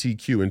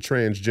LGBTQ and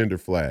transgender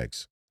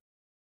flags.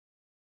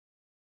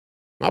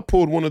 I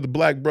pulled one of the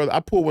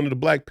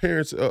black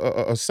parents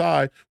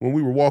aside when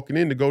we were walking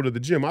in to go to the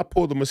gym. I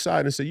pulled them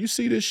aside and said, "You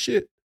see this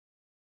shit?"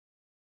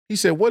 He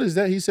said, "What is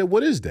that?" He said,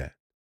 "What is that?"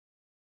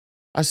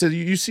 I said,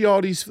 "You see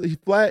all these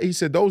flags?" He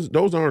said,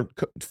 "Those aren't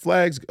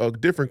flags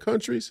of different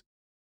countries."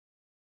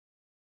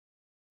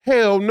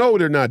 Hell no,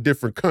 they're not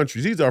different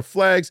countries. These are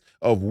flags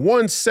of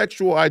one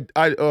sexual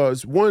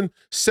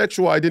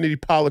identity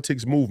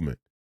politics movement.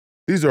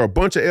 These are a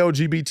bunch of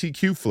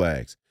LGBTQ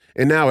flags.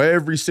 And now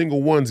every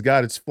single one's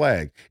got its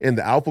flag. And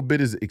the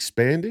alphabet is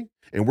expanding.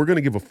 And we're going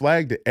to give a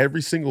flag to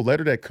every single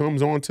letter that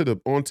comes onto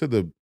the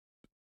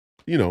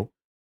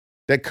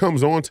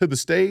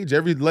stage.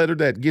 Every letter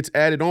that gets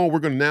added on, we're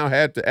going to now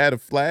have to add a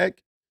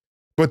flag.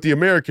 But the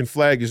American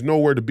flag is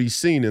nowhere to be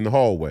seen in the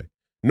hallway.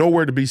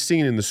 Nowhere to be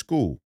seen in the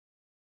school.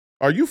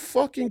 Are you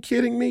fucking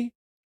kidding me?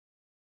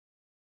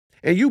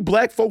 And you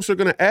black folks are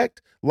going to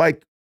act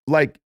like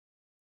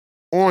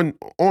en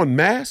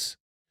masse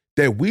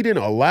that we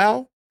didn't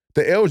allow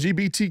the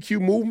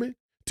LGBTQ movement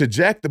to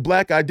jack the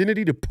black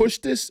identity to push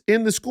this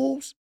in the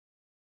schools?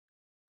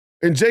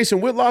 And Jason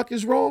Whitlock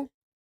is wrong?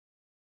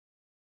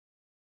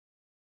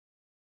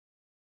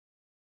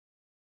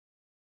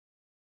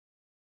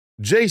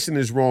 Jason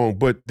is wrong,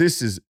 but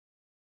this is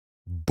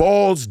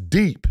balls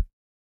deep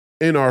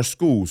in our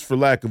schools, for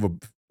lack of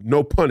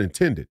no pun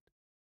intended.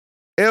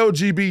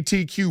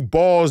 LGBTQ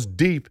balls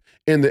deep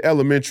in the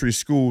elementary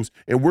schools,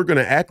 and we're going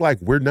to act like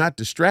we're not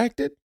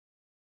distracted?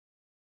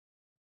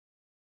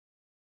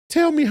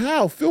 Tell me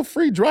how. Feel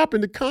free, drop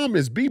in the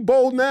comments. Be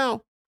bold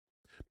now.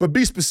 But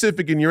be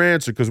specific in your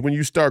answer, because when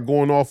you start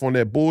going off on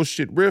that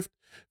bullshit riff,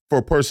 for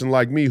a person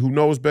like me who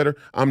knows better,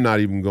 I'm not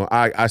even going,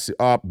 I say,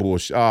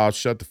 bullshit,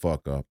 shut the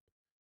fuck up.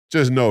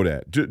 Just know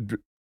that.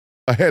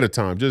 Ahead of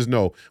time, just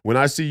know. When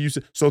I see you,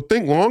 so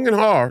think long and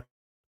hard.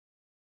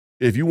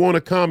 If you want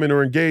to comment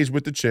or engage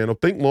with the channel,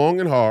 think long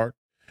and hard,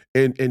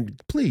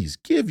 and please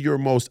give your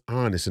most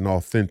honest and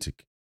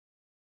authentic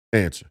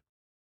answer.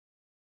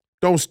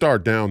 Don't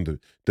start down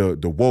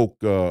the woke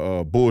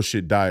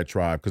bullshit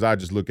diatribe, because I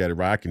just look at it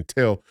right. I can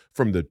tell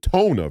from the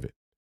tone of it.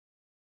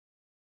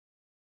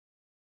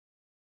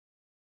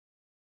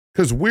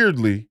 Because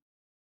weirdly,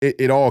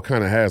 it all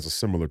kind of has a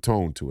similar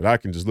tone to it. I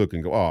can just look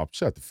and go, oh,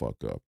 shut the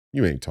fuck up.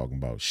 You ain't talking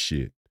about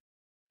shit.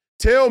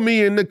 Tell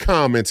me in the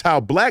comments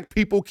how black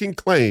people can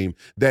claim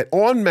that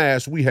en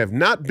masse we have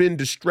not been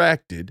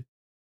distracted.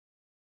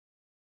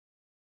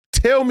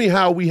 Tell me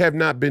how we have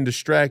not been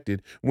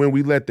distracted when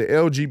we let the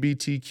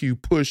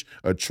LGBTQ push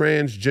a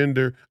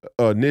transgender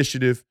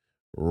initiative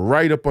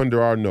right up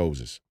under our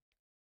noses.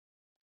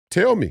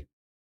 Tell me.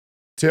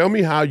 Tell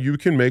me how you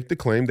can make the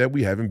claim that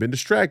we haven't been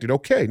distracted.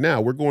 Okay, now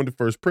we're going to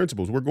first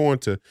principles. We're going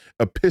to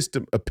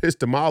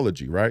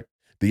epistemology, right?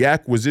 The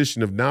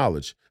acquisition of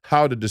knowledge,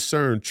 how to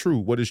discern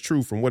what is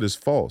true from what is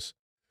false.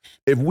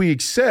 If we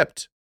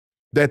accept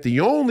that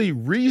the only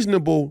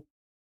reasonable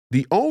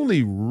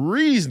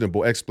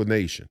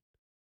explanation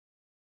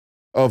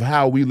of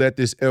how we let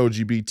this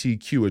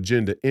LGBTQ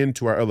agenda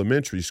into our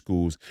elementary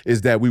schools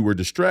is that we were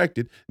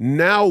distracted,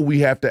 now we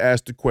have to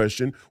ask the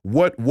question,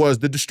 what was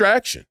the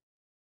distraction?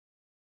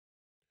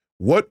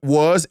 What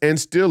was and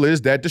still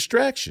is that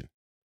distraction?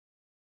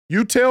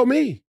 You tell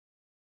me,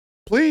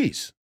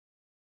 please.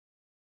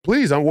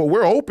 Please,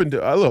 we're open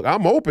to. Look,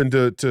 I'm open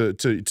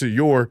to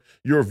your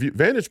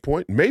vantage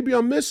point. Maybe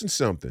I'm missing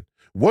something.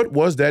 What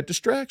was that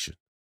distraction?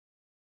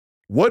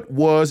 What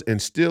was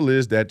and still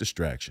is that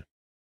distraction?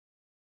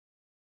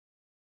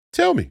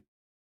 Tell me.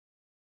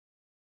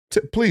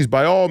 Please,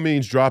 by all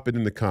means, drop it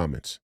in the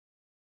comments.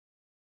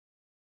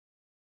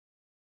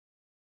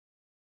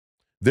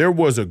 There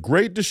was a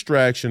great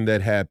distraction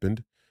that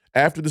happened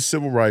after the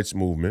civil rights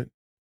movement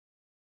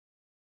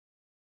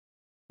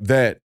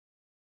that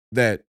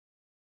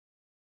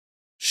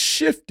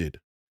shifted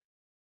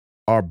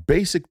our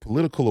basic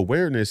political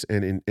awareness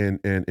and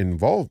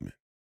involvement,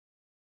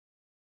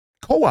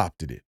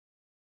 co-opted it.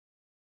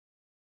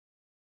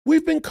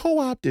 We've been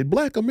co-opted.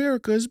 Black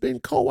America has been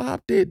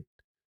co-opted.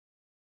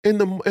 And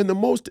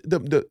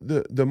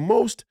the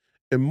most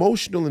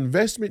emotional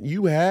investment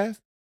you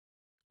have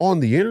on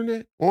the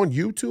internet, on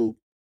YouTube,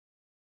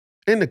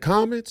 in the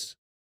comments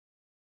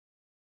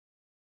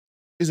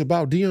is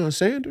about Deion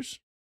Sanders.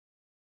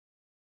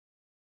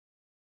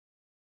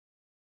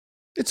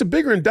 It's a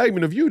bigger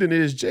indictment of you than it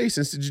is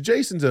Jason.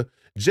 Jason's a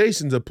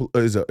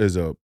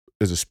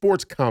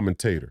sports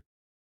commentator.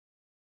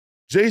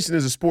 Jason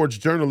is a sports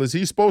journalist.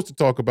 He's supposed to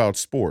talk about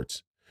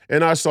sports.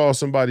 And I saw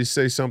somebody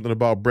say something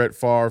about Brett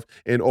Favre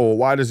and, oh,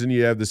 why doesn't he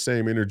have the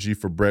same energy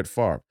for Brett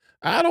Favre?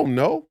 I don't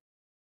know.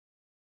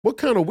 What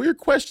kind of weird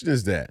question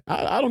is that?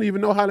 I don't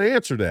even know how to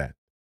answer that.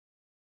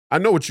 I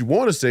know what you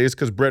want to say is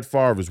because Brett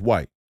Favre is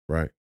white,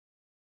 right?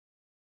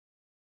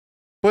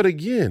 But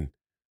again,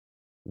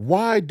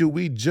 why do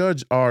we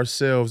judge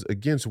ourselves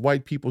against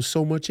white people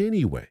so much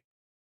anyway?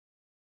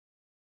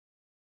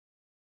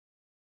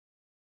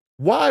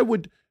 Why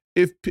would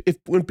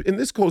and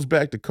this goes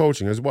back to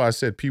coaching. That's why I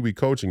said Pee Wee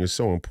coaching is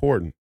so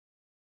important.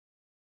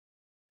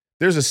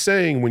 There's a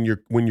saying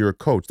when you're a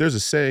coach. There's a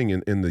saying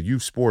in the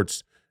youth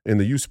sports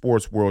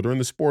world or in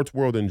the sports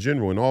world in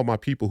general. And all my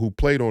people who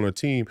played on a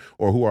team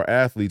or who are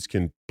athletes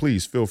can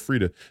please feel free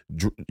to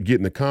get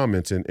in the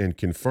comments and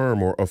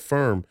confirm or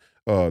affirm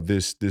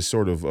this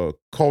sort of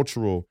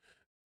cultural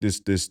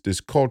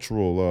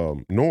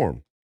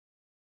norm.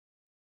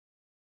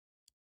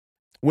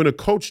 When a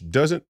coach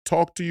doesn't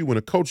talk to you, when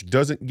a coach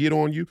doesn't get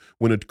on you,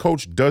 when a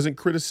coach doesn't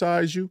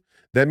criticize you,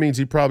 that means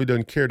he probably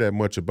doesn't care that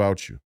much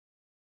about you.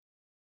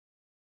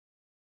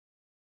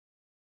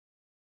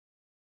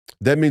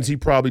 That means he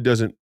probably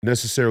doesn't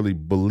necessarily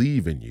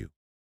believe in you.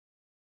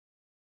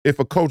 If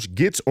a coach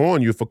gets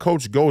on you, if a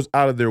coach goes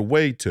out of their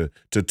way to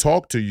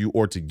talk to you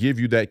or to give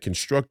you that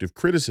constructive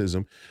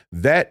criticism,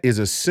 that is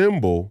a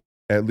symbol,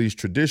 at least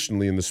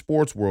traditionally in the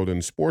sports world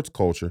and sports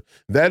culture,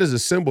 that is a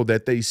symbol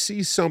that they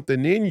see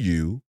something in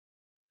you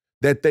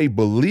that they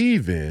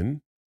believe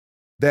in,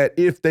 that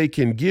if they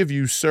can give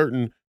you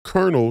certain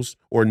kernels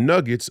or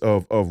nuggets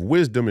of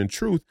wisdom and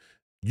truth,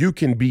 you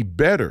can be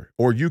better,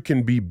 or you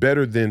can be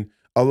better than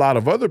a lot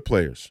of other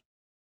players.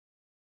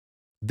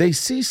 They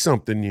see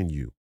something in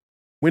you.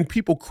 When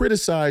people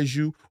criticize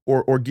you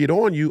or get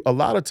on you, a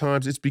lot of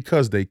times it's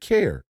because they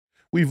care.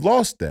 We've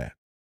lost that.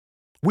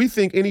 We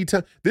think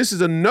anytime, this is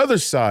another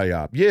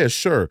psyop. Yeah,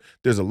 sure.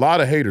 There's a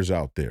lot of haters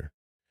out there.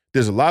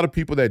 There's a lot of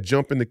people that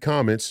jump in the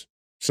comments.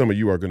 Some of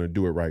you are going to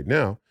do it right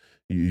now.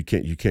 You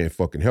can't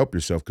fucking help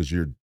yourself because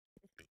you're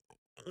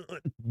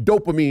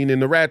dopamine in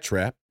the rat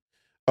trap.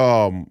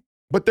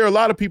 But there are a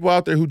lot of people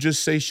out there who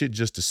just say shit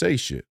just to say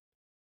shit.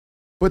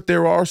 But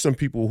there are some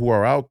people who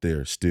are out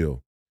there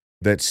still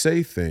that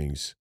say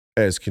things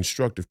as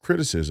constructive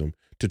criticism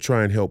to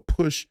try and help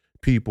push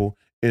people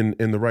in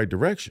the right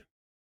direction.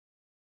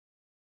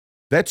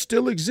 That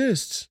still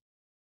exists.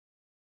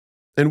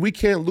 And we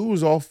can't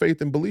lose all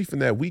faith and belief in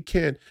that. We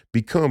can't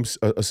become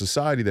a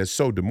society that's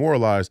so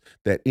demoralized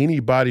that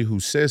anybody who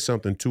says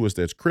something to us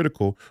that's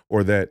critical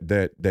or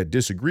that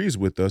disagrees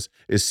with us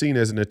is seen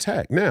as an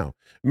attack. Now,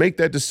 make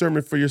that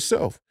discernment for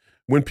yourself.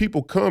 When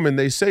people come and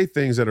they say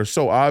things that are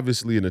so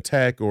obviously an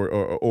attack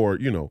or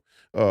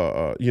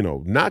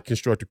not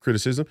constructive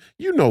criticism,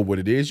 you know what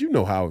it is. You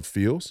know how it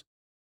feels.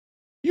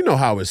 You know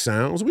how it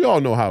sounds. We all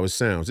know how it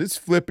sounds. It's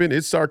flippant.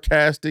 It's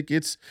sarcastic.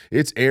 It's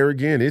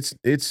arrogant.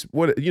 It's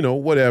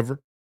whatever.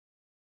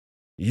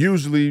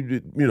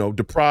 Usually,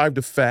 deprived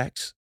of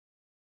facts.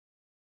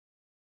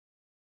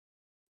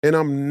 And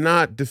I'm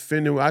not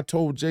defending. I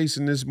told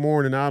Jason this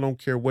morning, I don't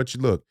care what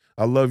you look.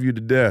 I love you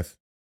to death.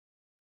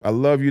 I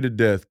love you to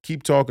death.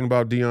 Keep talking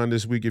about Deion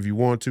this week if you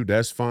want to.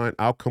 That's fine.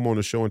 I'll come on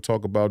the show and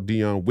talk about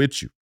Deion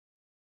with you.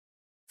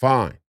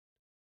 Fine.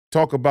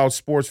 Talk about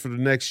sports for the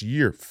next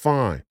year.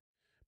 Fine.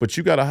 But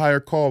you got a higher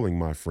calling,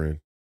 my friend.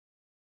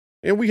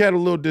 And we had a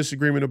little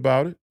disagreement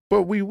about it,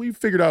 but we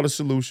figured out a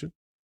solution.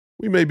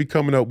 We may be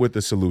coming up with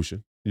a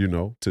solution,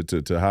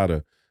 to how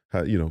to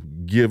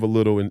give a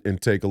little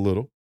and take a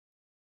little.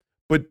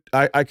 But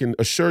I can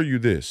assure you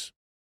this,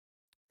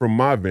 from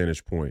my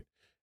vantage point,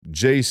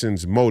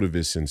 Jason's motive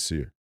is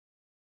sincere.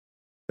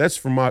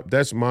 That's my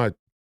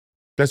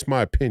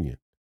opinion.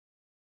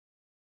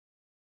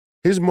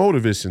 His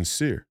motive is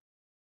sincere.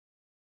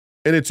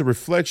 And it's a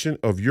reflection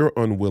of your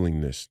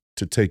unwillingness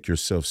to take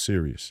yourself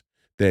serious,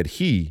 that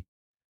he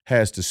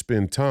has to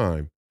spend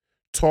time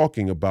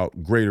talking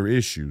about greater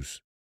issues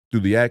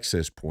through the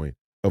access point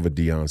of a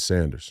Deion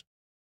Sanders.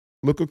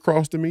 Look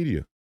across the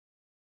media.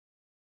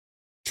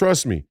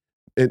 Trust me.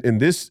 And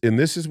this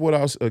is what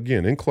I was,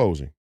 again, in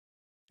closing,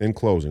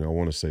 I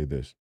want to say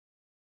this.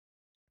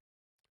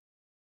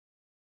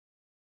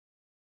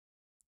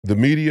 The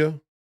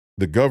media,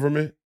 the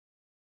government,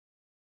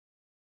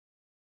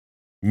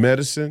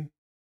 medicine,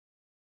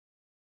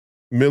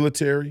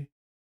 military,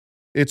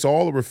 it's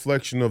all a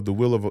reflection of the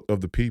will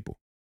of the people.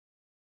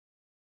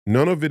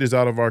 None of it is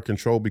out of our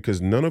control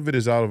because none of it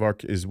is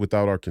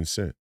without our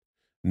consent.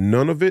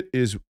 None of it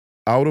is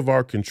out of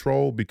our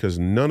control because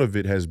none of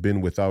it has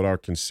been without our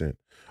consent.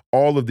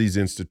 All of these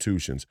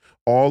institutions,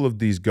 all of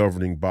these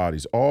governing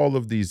bodies, all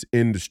of these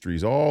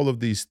industries, all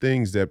of these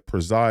things that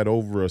preside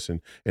over us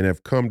and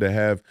have come to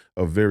have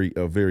a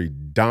very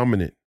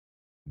dominant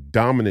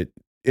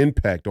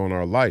impact on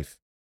our life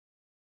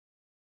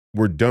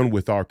were done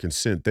with our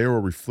consent. They're a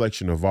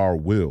reflection of our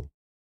will.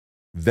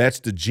 That's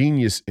the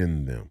genius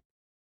in them.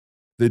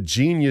 The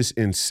genius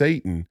in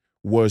Satan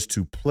was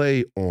to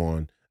play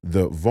on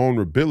the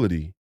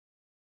vulnerability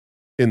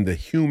in the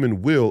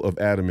human will of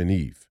Adam and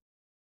Eve.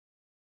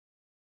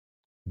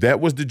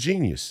 That was the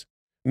genius.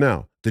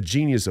 Now, the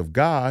genius of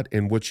God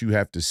and what you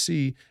have to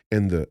see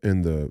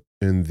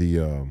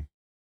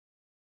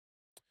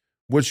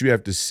what you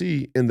have to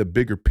see in the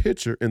bigger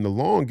picture, in the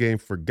long game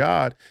for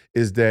God,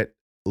 is that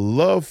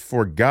love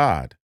for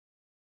God,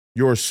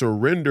 your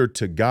surrender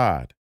to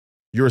God,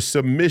 your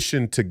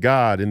submission to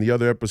God. In the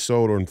other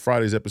episode, or in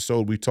Friday's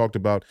episode, we talked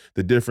about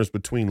the difference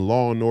between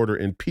law and order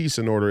and peace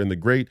and order. And the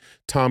great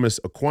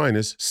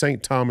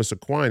St. Thomas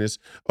Aquinas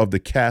of the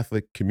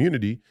Catholic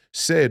community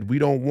said, we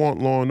don't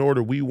want law and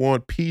order. We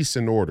want peace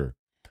and order.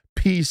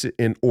 Peace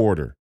and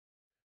order.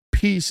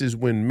 Peace is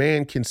when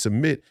man can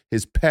submit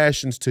his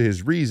passions to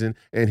his reason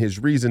and his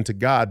reason to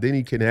God. Then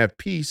he can have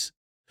peace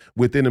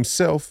within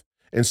himself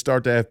and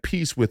start to have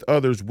peace with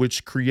others,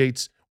 which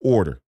creates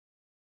order.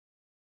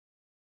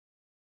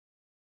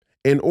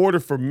 In order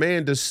for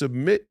man to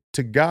submit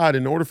to God,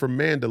 in order for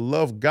man to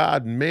love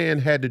God, man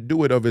had to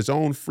do it of his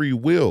own free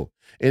will.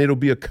 And it'll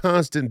be a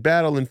constant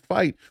battle and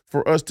fight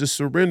for us to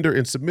surrender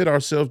and submit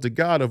ourselves to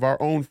God of our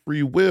own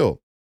free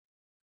will.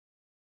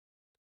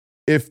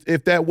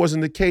 If that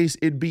wasn't the case,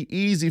 it'd be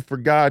easy for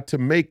God to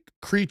make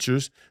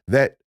creatures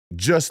that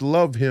just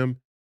love him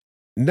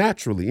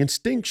naturally,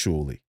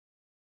 instinctually.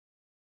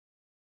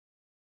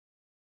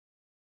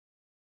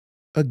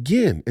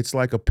 Again, it's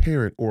like a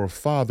parent or a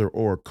father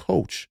or a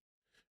coach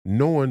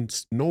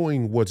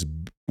knowing what's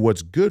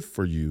good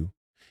for you,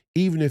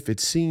 even if it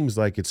seems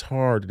like it's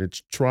hard and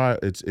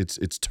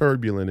it's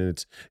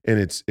turbulent and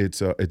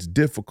it's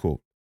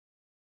difficult.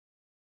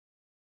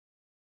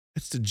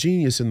 It's the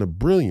genius and the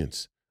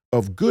brilliance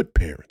of good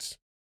parents.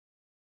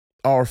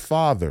 Our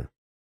Father,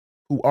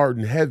 who art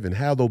in heaven,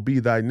 hallowed be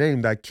thy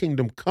name, thy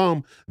kingdom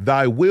come,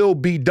 thy will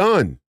be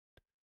done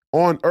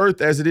on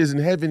earth as it is in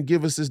heaven.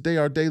 Give us this day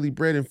our daily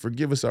bread and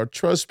forgive us our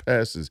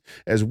trespasses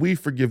as we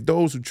forgive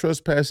those who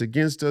trespass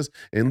against us,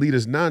 and lead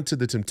us not into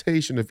the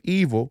temptation of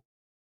evil.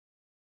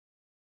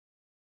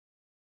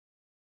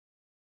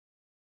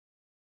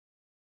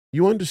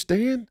 You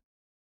understand?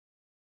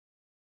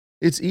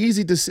 It's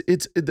easy to see.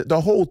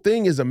 The whole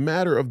thing is a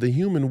matter of the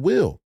human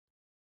will,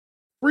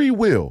 free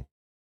will.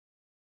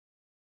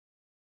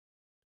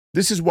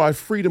 This is why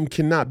freedom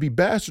cannot be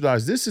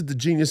bastardized. This is the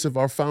genius of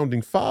our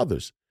founding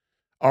fathers.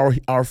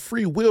 Our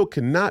free will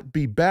cannot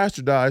be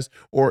bastardized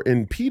or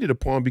impeded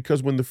upon,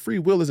 because when the free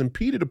will is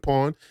impeded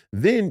upon,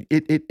 then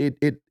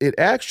it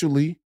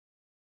actually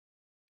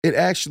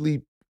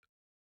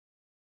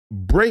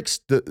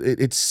breaks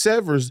it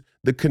severs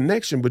the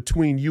connection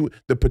between you,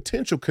 the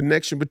potential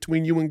connection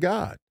between you and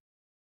God,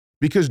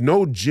 because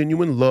no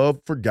genuine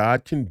love for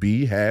God can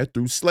be had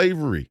through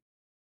slavery.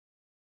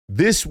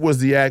 This was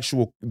the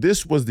actual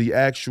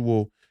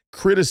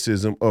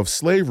criticism of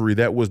slavery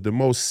that was the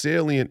most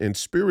salient and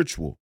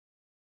spiritual,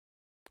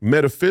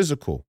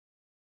 metaphysical.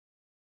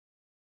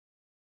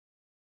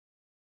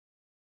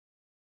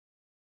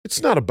 It's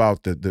not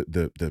about it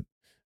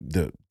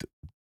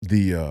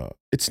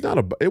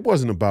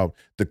wasn't about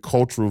the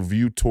cultural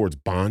view towards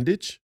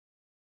bondage.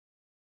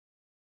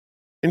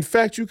 In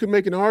fact, you could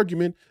make an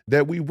argument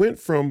that we went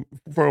from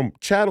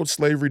chattel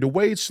slavery to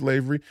wage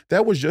slavery.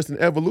 That was just an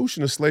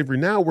evolution of slavery.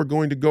 Now we're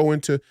going to go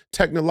into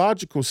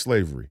technological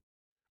slavery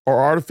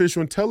or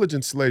artificial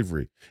intelligence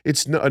slavery.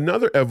 It's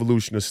another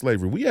evolution of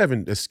slavery. We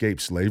haven't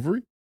escaped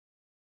slavery.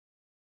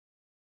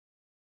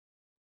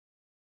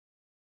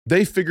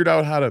 They figured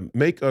out how to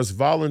make us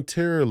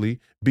voluntarily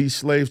be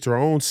slaves to our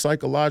own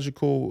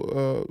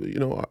psychological,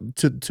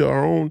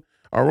 to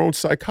our own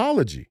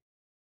psychology.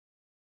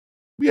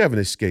 We haven't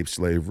escaped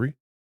slavery,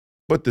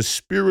 but the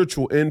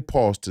spiritual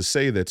impulse to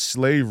say that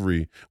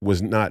slavery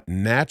was not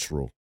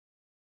natural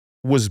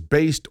was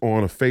based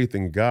on a faith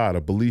in God,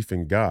 a belief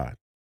in God,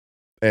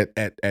 on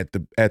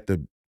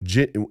the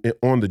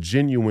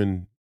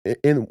genuine,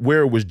 in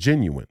where it was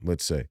genuine.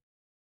 Let's say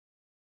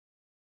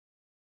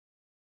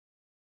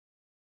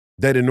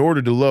that in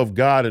order to love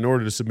God, in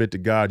order to submit to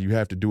God, you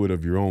have to do it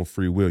of your own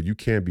free will. You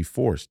can't be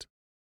forced.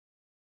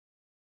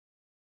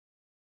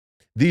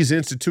 These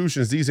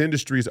institutions, these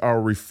industries are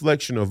a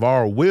reflection of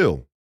our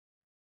will,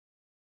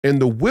 and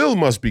the will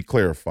must be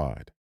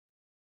clarified.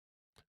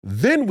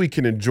 Then we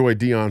can enjoy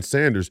Deion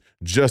Sanders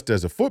just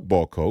as a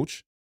football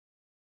coach.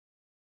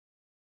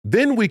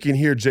 Then we can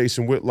hear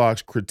Jason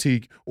Whitlock's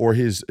critique or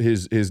his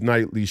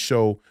nightly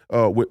show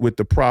with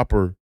the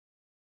proper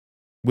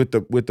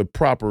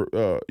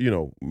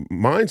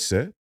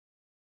mindset.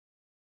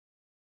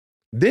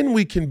 Then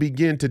we can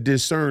begin to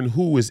discern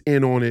who is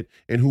in on it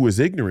and who is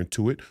ignorant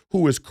to it,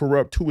 who is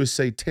corrupt, who is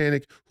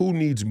satanic, who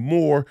needs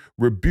more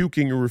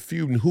rebuking and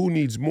refuting, who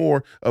needs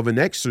more of an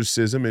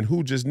exorcism, and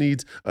who just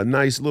needs a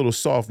nice little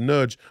soft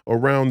nudge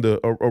around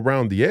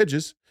the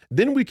edges.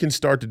 Then we can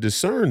start to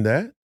discern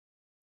that.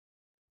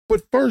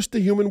 But first, the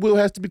human will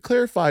has to be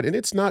clarified, and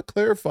it's not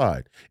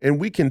clarified. And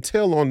we can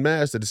tell en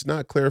masse that it's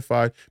not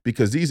clarified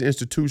because these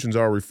institutions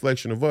are a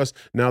reflection of us.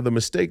 Now, the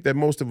mistake that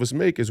most of us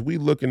make is we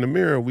look in the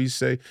mirror and we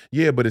say,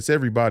 yeah, but it's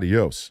everybody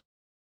else.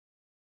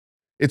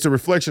 It's a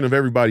reflection of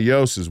everybody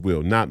else's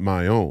will, not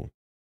my own.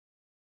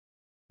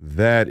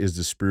 That is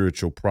the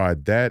spiritual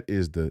pride. That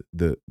is the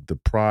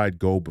pride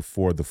go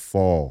before the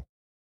fall.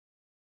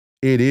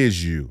 It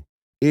is you.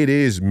 It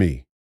is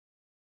me.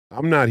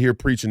 I'm not here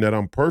preaching that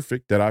I'm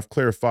perfect, that I've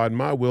clarified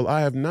my will.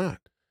 I have not.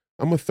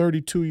 I'm a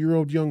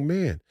 32-year-old young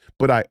man,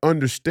 but I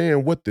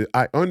understand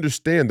I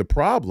understand the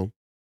problem.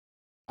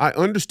 I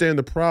understand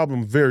the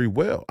problem very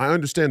well. I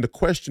understand the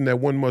question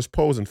that one must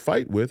pose and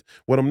fight with.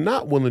 What I'm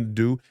not willing to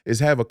do is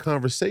have a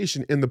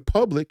conversation in the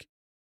public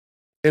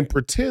and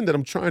pretend that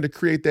I'm trying to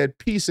create that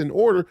peace and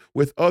order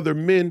with other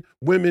men,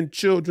 women,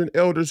 children,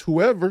 elders,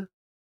 whoever,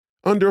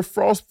 under a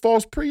false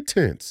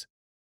pretense.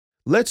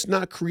 Let's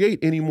not create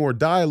any more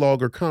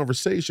dialogue or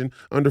conversation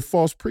under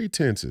false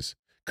pretenses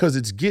because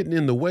it's getting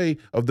in the way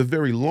of the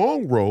very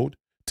long road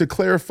to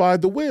clarify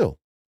the will,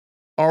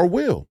 our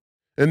will.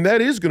 And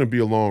that is going to be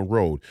a long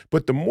road.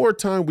 But the more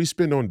time we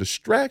spend on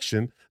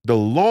distraction, the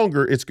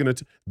longer it's going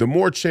to, the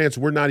more chance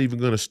we're not even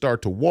going to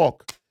start to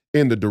walk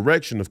in the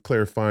direction of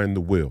clarifying the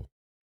will.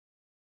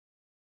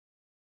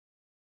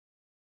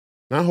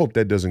 I hope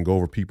that doesn't go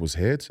over people's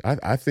heads.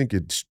 I think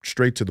it's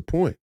straight to the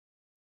point.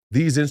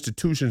 These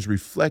institutions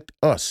reflect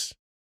us.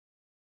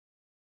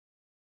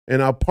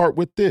 And I'll part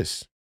with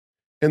this.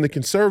 And the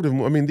conservative,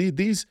 I mean,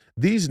 these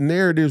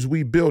narratives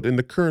we built in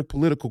the current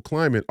political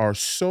climate are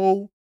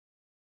so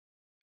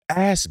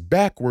ass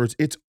backwards,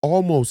 it's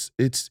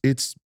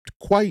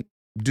quite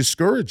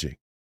discouraging.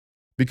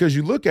 Because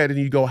you look at it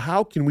and you go,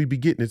 how can we be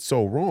getting it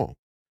so wrong?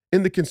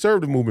 In the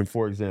conservative movement,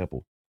 for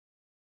example,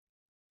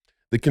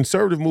 the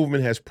conservative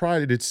movement has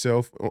prided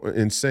itself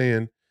in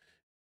saying,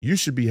 you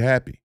should be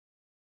happy.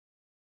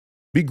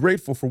 Be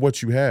grateful for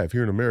what you have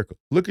here in America.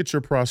 Look at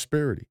your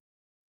prosperity.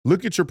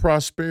 Look at your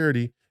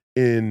prosperity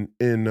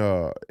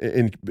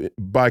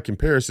by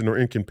comparison or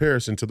in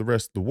comparison to the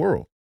rest of the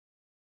world.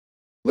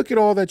 Look at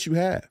all that you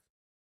have.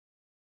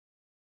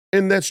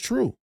 And that's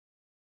true.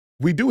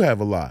 We do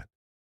have a lot.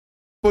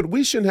 But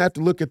we shouldn't have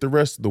to look at the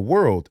rest of the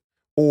world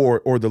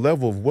or the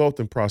level of wealth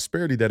and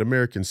prosperity that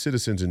American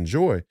citizens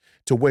enjoy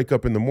to wake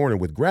up in the morning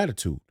with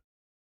gratitude.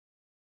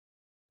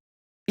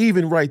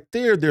 Even right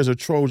there, there's a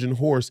Trojan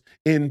horse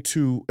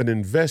into an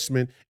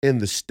investment in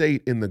the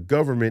state, in the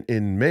government,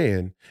 in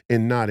man,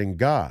 and not in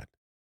God.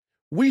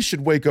 We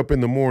should wake up in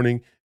the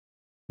morning,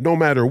 no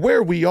matter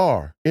where we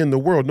are in the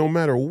world, no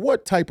matter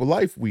what type of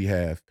life we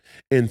have,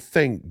 and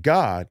thank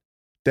God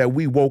that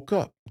we woke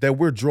up, that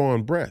we're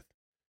drawing breath.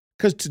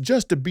 Because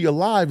just to be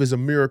alive is a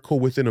miracle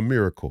within a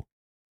miracle.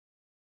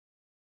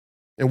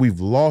 And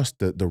we've lost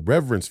the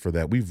reverence for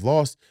that. We've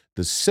lost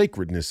the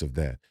sacredness of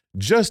that.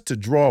 Just to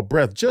draw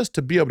breath, just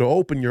to be able to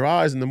open your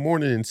eyes in the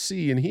morning and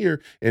see and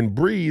hear and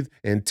breathe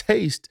and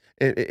taste,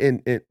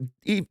 and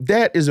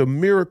that is a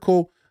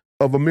miracle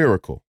of a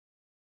miracle.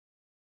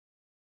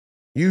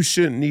 You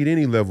shouldn't need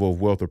any level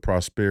of wealth or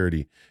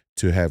prosperity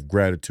to have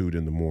gratitude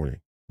in the morning.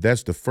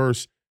 That's the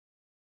first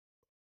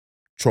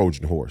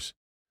Trojan horse.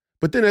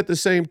 But then at the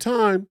same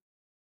time,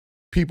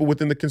 people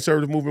within the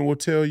conservative movement will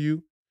tell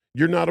you,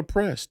 you're not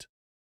oppressed.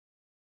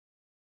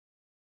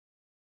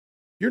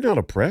 You're not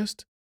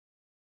oppressed.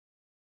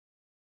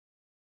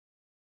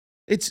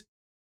 It's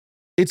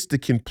the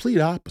complete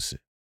opposite.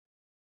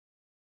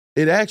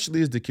 It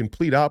actually is the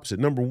complete opposite.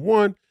 Number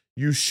one,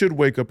 you should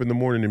wake up in the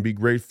morning and be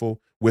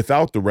grateful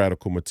without the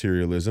radical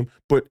materialism.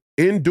 But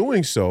in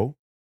doing so,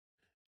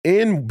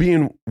 in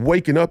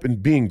waking up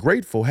and being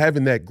grateful,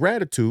 having that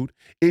gratitude,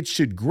 it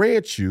should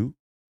grant you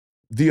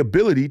the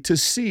ability to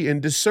see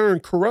and discern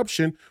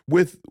corruption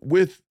with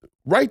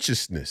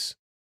righteousness.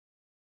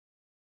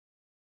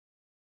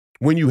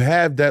 When you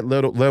have that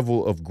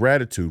level of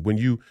gratitude, when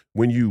you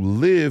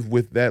live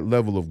with that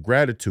level of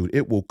gratitude,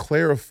 it will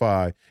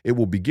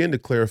begin to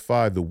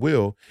clarify the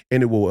will,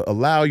 and it will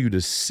allow you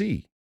to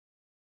see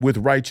with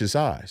righteous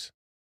eyes.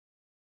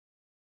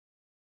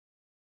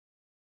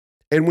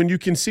 And when you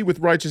can see with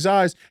righteous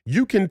eyes,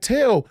 you can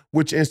tell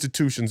which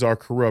institutions are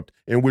corrupt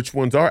and which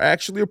ones are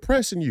actually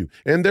oppressing you.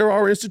 And there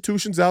are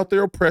institutions out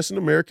there oppressing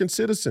American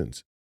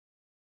citizens.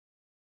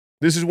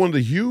 This is one of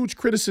the huge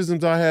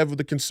criticisms I have of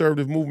the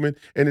conservative movement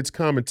and its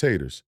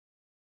commentators.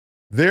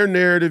 Their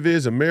narrative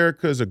is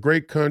America is a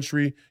great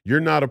country. You're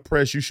not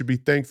oppressed. You should be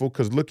thankful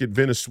because look at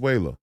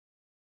Venezuela.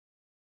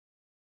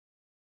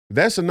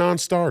 That's a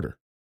non-starter.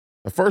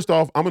 First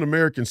off, I'm an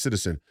American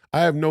citizen. I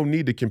have no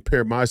need to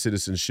compare my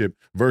citizenship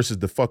versus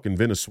the fucking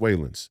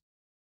Venezuelans,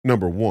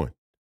 number one,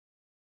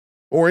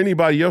 or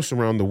anybody else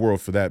around the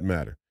world for that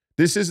matter.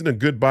 This isn't a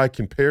good by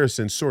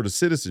comparison sort of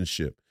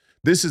citizenship.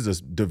 This is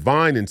a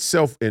divine and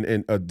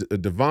a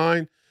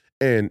divine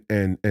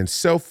and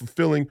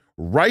self-fulfilling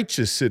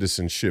righteous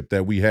citizenship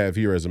that we have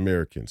here as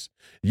Americans.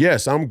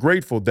 Yes, I'm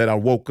grateful that I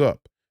woke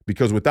up,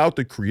 because without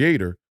the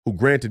Creator who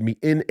granted me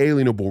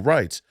inalienable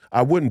rights,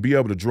 I wouldn't be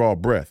able to draw a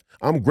breath.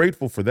 I'm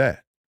grateful for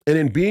that. And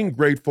in being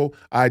grateful,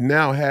 I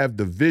now have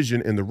the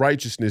vision and the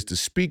righteousness to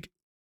speak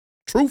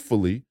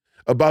truthfully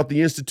about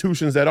the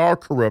institutions that are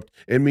corrupt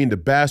and mean to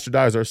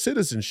bastardize our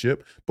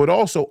citizenship, but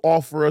also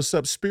offer us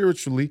up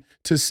spiritually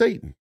to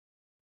Satan.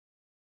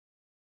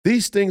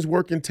 These things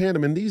work in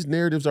tandem, and these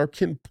narratives are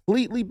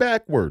completely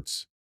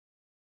backwards.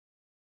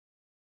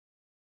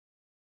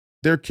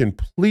 They're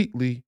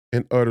completely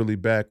and utterly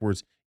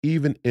backwards,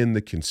 even in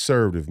the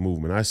conservative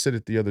movement. I said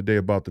it the other day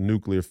about the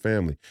nuclear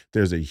family.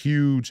 There's a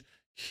huge,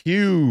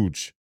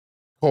 huge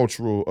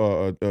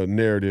cultural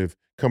narrative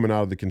coming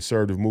out of the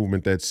conservative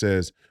movement that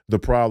says the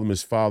problem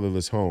is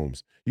fatherless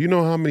homes. You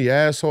know how many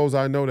assholes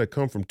I know that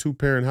come from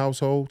two-parent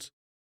households?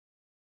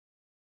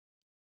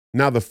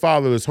 Now, the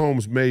fatherless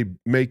homes may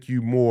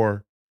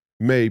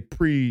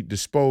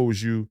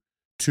predispose you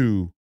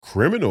to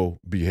criminal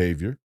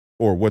behavior,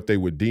 or what they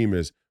would deem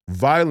as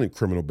violent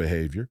criminal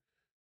behavior,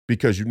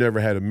 because you never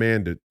had a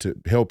man to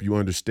help you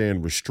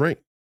understand restraint.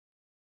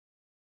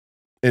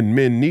 And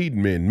men need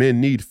men. Men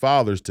need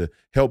fathers to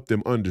help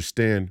them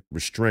understand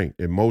restraint,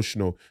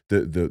 emotional,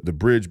 the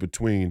bridge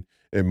between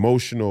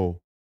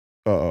emotional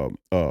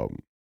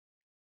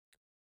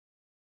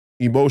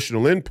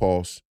emotional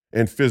impulse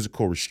and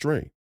physical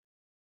restraint.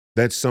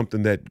 That's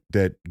something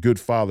that good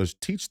fathers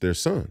teach their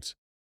sons,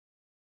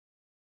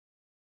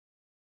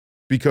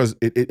 because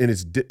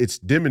it's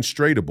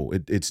demonstratable.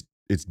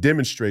 It's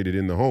demonstrated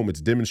in the home.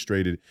 It's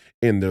demonstrated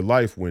in their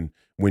life when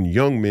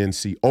young men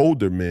see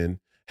older men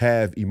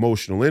have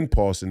emotional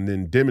impulse and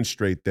then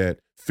demonstrate that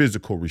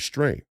physical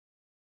restraint.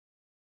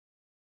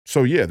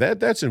 So yeah,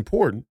 that's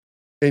important.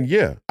 And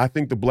yeah, I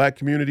think the Black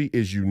community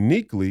is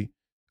uniquely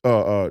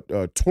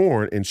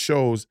torn and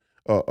shows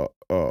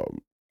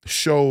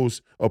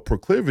a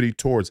proclivity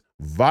towards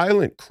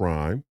violent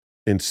crime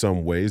in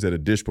some ways at a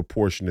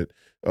disproportionate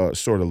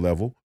sort of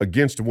level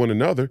against one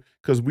another,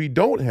 because we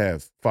don't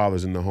have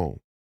fathers in the home.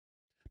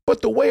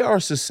 But the way our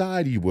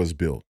society was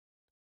built,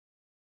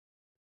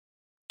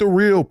 the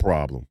real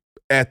problem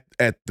at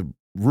the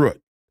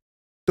root,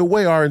 the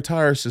way our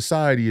entire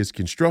society is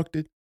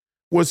constructed,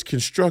 was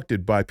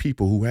constructed by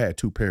people who had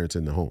two parents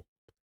in the home.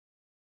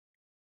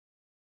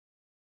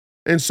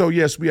 And so,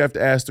 yes, we have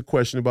to ask the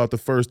question about the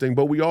first thing,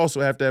 but we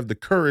also have to have the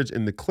courage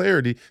and the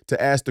clarity to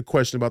ask the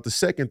question about the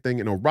second thing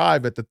and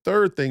arrive at the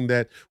third thing,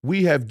 that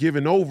we have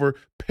given over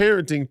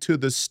parenting to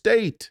the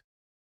state.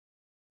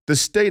 The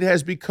state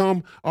has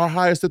become our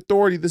highest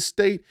authority. The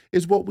state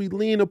is what we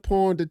lean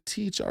upon to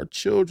teach our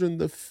children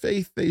the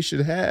faith they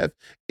should have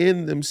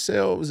in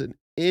themselves and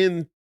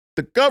in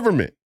the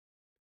government.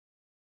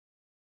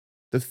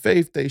 The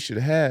faith they should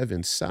have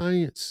in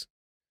science.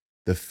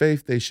 The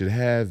faith they should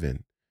have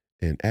in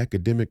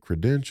academic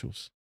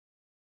credentials.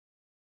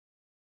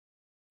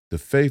 The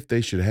faith they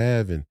should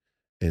have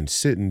in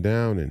sitting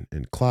down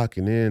and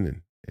clocking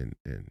in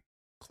and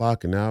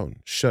clocking out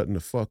and shutting the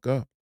fuck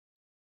up,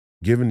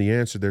 giving the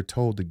answer they're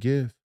told to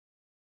give.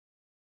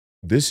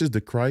 This is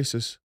the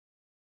crisis.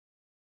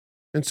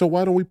 And so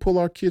why don't we pull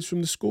our kids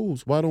from the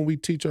schools? Why don't we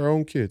teach our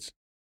own kids?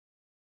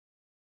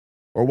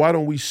 Or why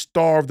don't we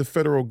starve the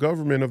federal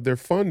government of their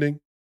funding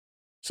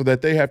so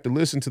that they have to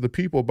listen to the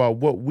people about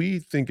what we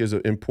think is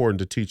important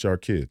to teach our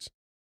kids?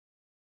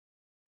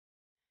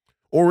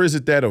 Or is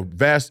it that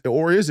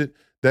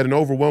an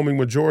overwhelming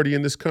majority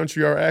in this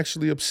country are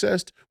actually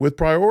obsessed with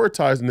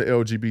prioritizing the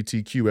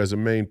LGBTQ as a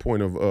main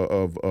point of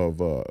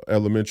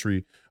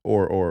elementary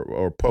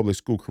or public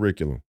school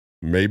curriculum?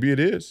 Maybe it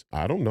is.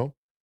 I don't know.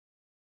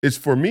 It's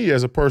for me,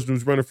 as a person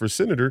who's running for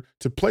senator,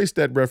 to place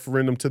that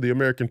referendum to the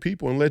American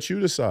people and let you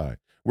decide.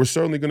 We're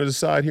certainly going to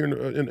decide here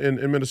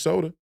in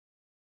Minnesota.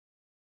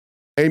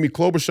 Amy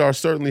Klobuchar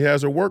certainly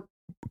has her work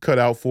cut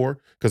out for,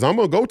 because I'm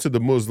going to go to the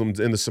Muslims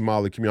in the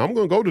Somali community. I'm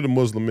going to go to the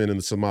Muslim men in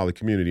the Somali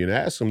community and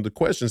ask them the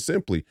question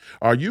simply: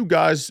 are you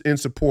guys in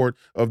support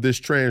of this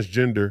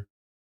transgender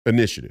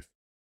initiative?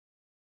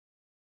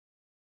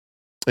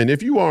 And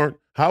if you aren't,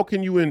 how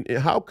can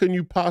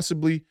you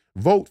possibly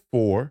vote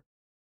for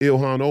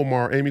Ilhan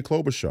Omar, Amy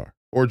Klobuchar,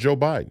 or Joe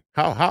Biden?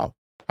 How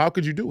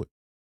could you do it?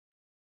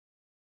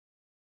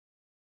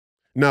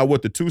 Now,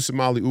 what the two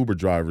Somali Uber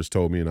drivers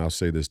told me, and I'll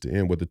say this to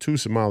end, what the two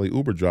Somali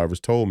Uber drivers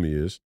told me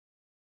is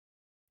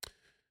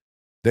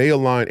they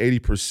align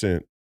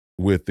 80%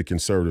 with the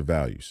conservative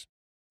values.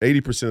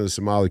 80% of the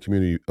Somali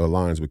community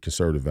aligns with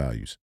conservative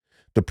values.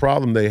 The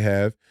problem they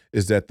have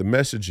is that the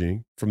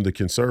messaging from the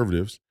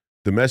conservatives,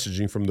 the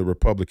messaging from the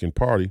Republican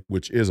Party,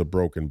 which is a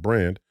broken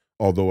brand,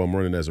 although I'm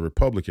running as a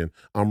Republican,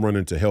 I'm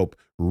running to help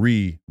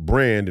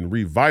rebrand and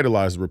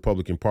revitalize the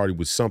Republican Party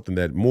with something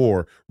that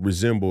more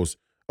resembles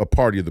a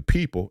party of the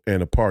people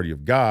and a party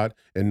of God,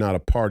 and not a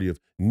party of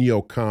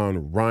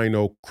neocon,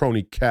 rhino,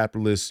 crony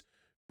capitalists,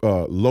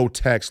 low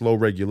tax, low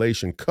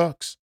regulation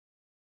cucks.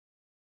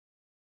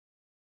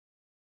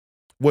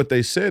 what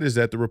they said is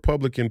that the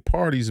Republican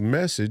Party's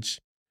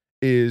message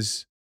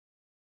is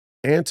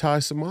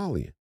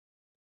anti-Somalian.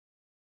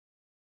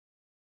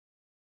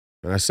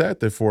 And I sat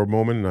there for a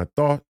moment and I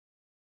thought,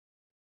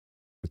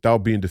 without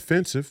being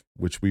defensive,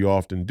 which we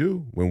often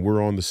do when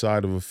we're on the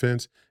side of a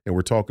fence and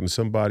we're talking to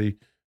somebody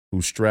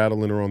who's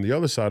straddling or on the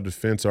other side of the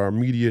fence, our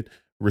immediate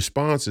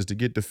response is to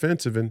get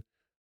defensive. And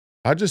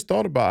I just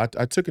thought about it.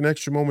 I took an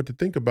extra moment to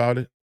think about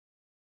it.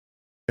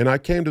 And I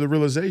came to the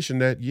realization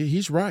that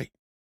he's right.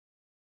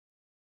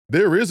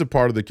 There is a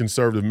part of the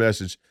conservative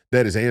message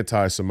that is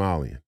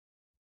anti-Somalian.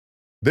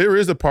 There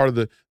is a part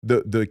of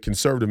the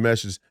conservative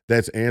message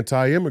that's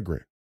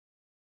anti-immigrant,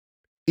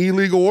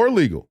 illegal or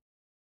legal.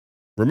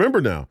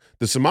 Remember now,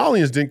 the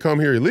Somalians didn't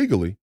come here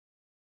illegally.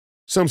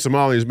 Some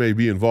Somalians may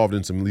be involved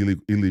in some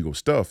illegal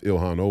stuff.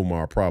 Ilhan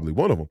Omar, probably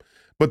one of them.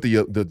 But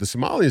the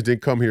Somalians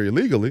didn't come here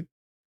illegally.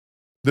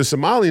 The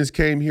Somalians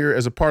came here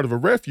as a part of a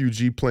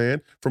refugee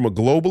plan from a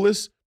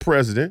globalist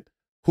president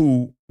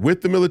who,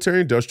 with the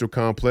military-industrial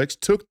complex,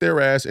 took their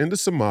ass into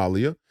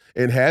Somalia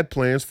and had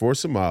plans for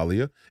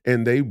Somalia,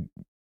 and they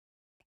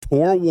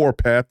tore a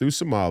warpath through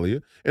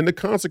Somalia, and the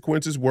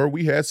consequences were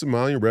we had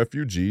Somalian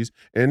refugees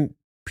and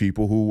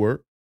people who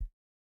were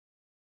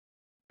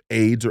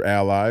aides or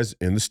allies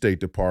in the State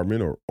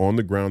Department or on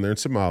the ground there in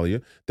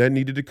Somalia that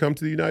needed to come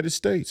to the United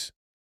States.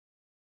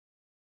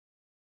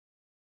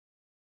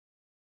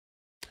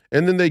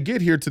 And then they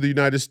get here to the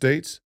United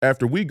States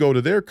after we go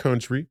to their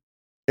country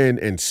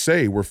and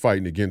say we're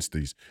fighting against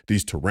these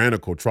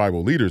tyrannical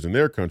tribal leaders in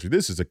their country.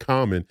 This is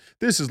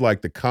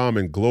like the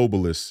common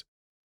globalist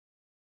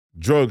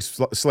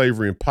drugs,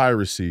 slavery, and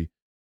piracy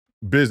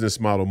business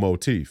model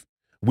motif.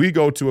 We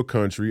go to a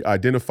country,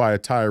 identify a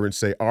tyrant,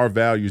 say our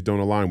values don't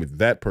align with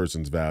that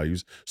person's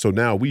values, so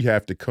now we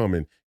have to come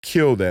and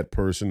kill that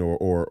person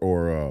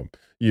or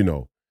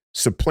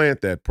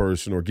supplant that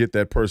person or get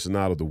that person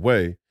out of the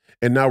way.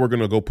 And now we're going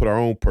to go put our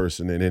own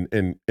person in.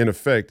 And in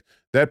effect,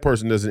 that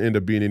person doesn't end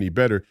up being any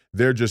better.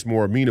 They're just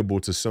more amenable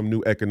to some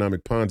new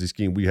economic Ponzi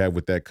scheme we have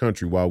with that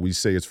country while we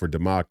say it's for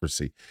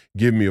democracy.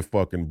 Give me a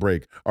fucking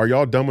break. Are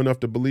y'all dumb enough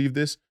to believe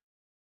this?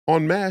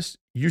 En masse,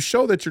 you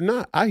show that you're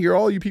not. I hear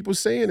all you people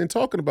saying and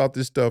talking about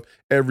this stuff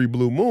every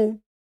blue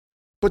moon,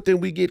 but then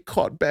we get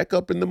caught back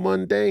up in the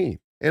mundane.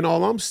 And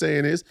all I'm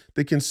saying is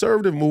the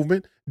conservative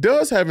movement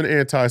does have an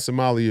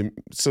anti-Somali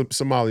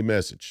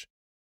message.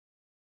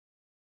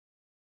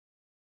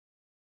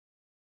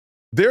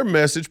 Their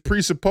message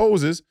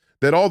presupposes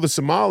that all the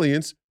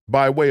Somalians,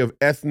 by way of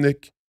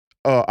ethnic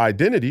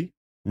identity,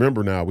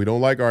 remember now, we don't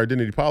like our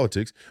identity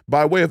politics,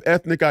 by way of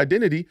ethnic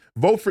identity,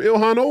 vote for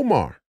Ilhan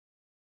Omar.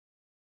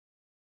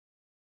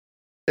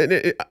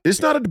 And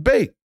it's not a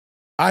debate.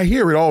 I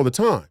hear it all the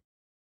time.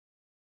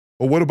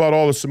 Well, what about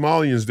all the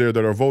Somalians there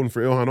that are voting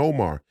for Ilhan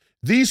Omar?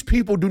 These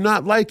people do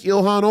not like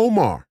Ilhan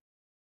Omar.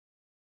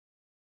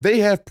 They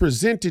have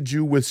presented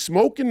you with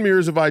smoke and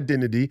mirrors of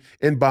identity,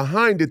 and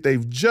behind it,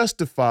 they've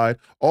justified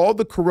all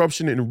the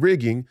corruption and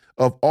rigging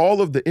of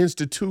all of the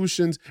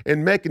institutions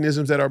and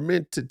mechanisms that are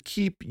meant to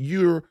keep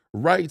your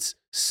rights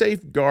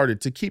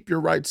safeguarded, to keep your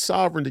rights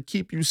sovereign, to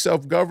keep you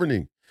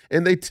self-governing.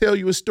 And they tell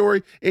you a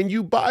story, and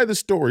you buy the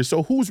story.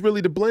 So who's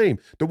really to blame?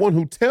 The one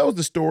who tells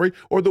the story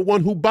or the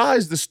one who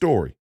buys the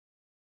story?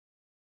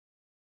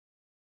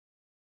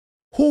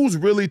 Who's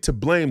really to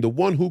blame? The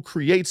one who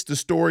creates the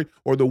story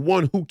or the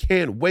one who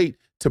can't wait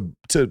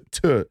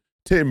to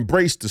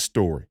embrace the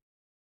story?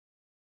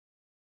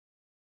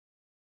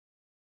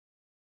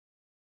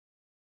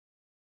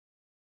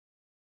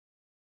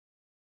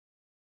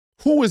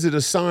 Who is it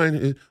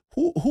assigned?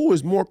 Who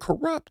is more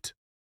corrupt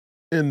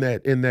in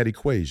that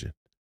equation?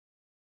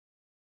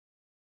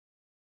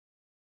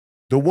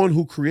 The one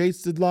who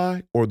creates the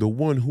lie or the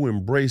one who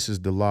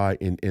embraces the lie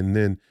and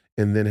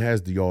then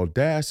has the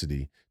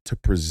audacity to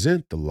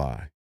present the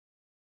lie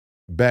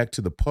back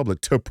to the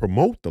public, to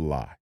promote the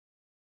lie?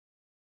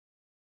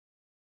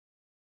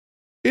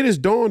 It has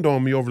dawned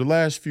on me over the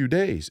last few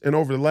days and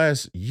over the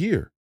last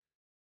year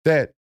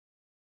that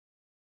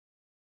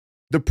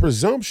the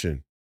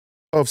presumption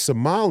of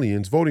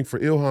Somalians voting for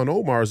Ilhan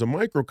Omar is a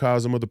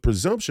microcosm of the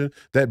presumption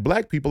that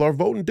black people are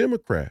voting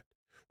Democrat.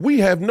 We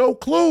have no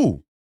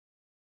clue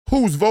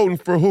who's voting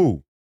for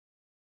who.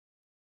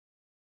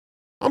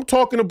 I'm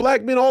talking to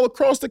black men all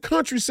across the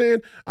country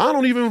saying, I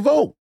don't even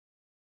vote.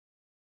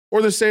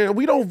 Or they're saying,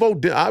 we don't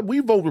vote, we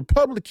vote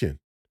Republican.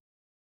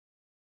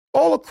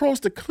 All across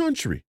the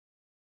country.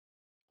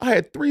 I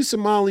had 3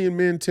 Somalian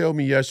men tell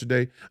me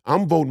yesterday,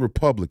 I'm voting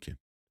Republican.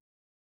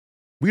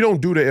 We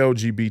don't do the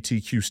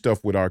LGBTQ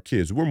stuff with our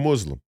kids. We're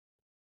Muslim.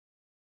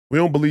 We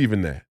don't believe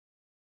in that.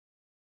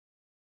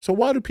 So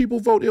why do people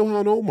vote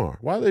Ilhan Omar?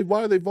 Why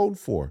are they voting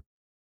for her?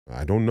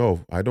 I don't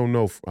know. I don't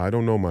know,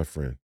 my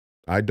friend.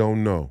 I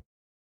don't know.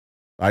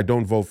 I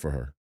don't vote for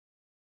her.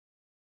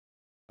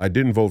 I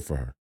didn't vote for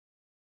her.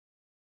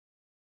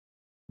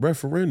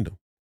 Referendum.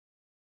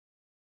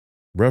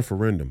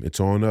 It's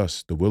on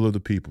us, the will of the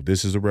people.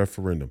 This is a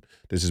referendum.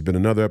 This has been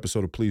another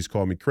episode of Please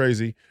Call Me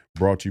Crazy,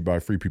 brought to you by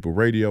Free People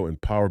Radio and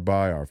powered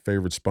by our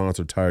favorite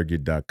sponsor,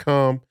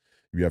 TireGet.com.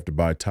 You have to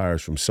buy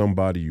tires from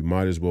somebody. You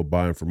might as well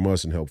buy them from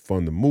us and help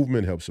fund the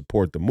movement, help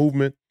support the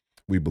movement.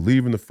 We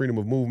believe in the freedom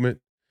of movement,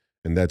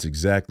 and that's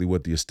exactly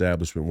what the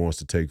establishment wants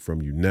to take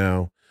from you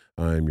now.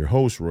 I am your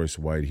host, Royce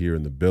White, here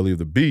in the belly of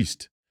the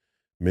beast,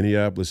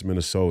 Minneapolis,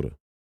 Minnesota.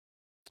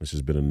 This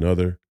has been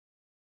another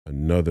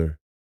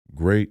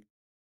great,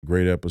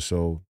 great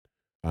episode.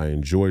 I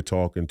enjoy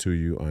talking to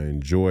you. I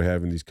enjoy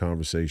having these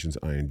conversations.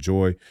 I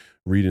enjoy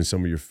reading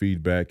some of your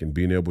feedback and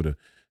being able to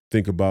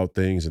think about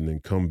things and then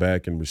come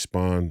back and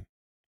respond.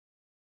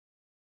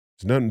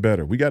 It's nothing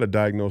better. We got to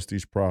diagnose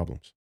these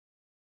problems.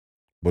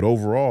 But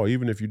overall,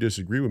 even if you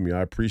disagree with me,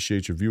 I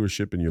appreciate your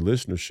viewership and your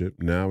listenership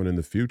now and in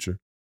the future.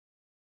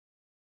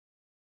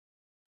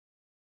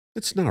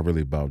 It's not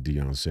really about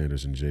Deion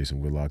Sanders and Jason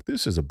Whitlock.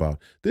 This is about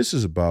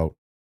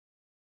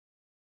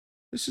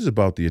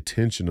the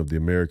attention of the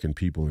American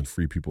people and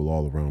free people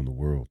all around the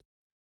world.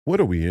 What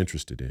are we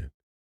interested in?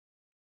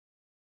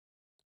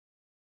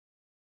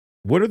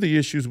 What are the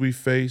issues we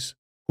face?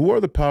 Who are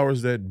the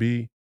powers that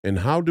be? And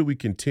how do we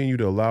continue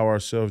to allow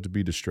ourselves to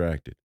be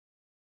distracted?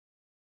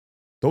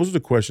 Those are the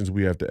questions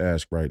we have to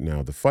ask right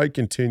now. The fight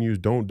continues.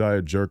 Don't die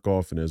a jerk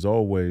off. And as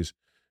always,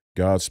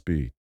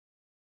 Godspeed.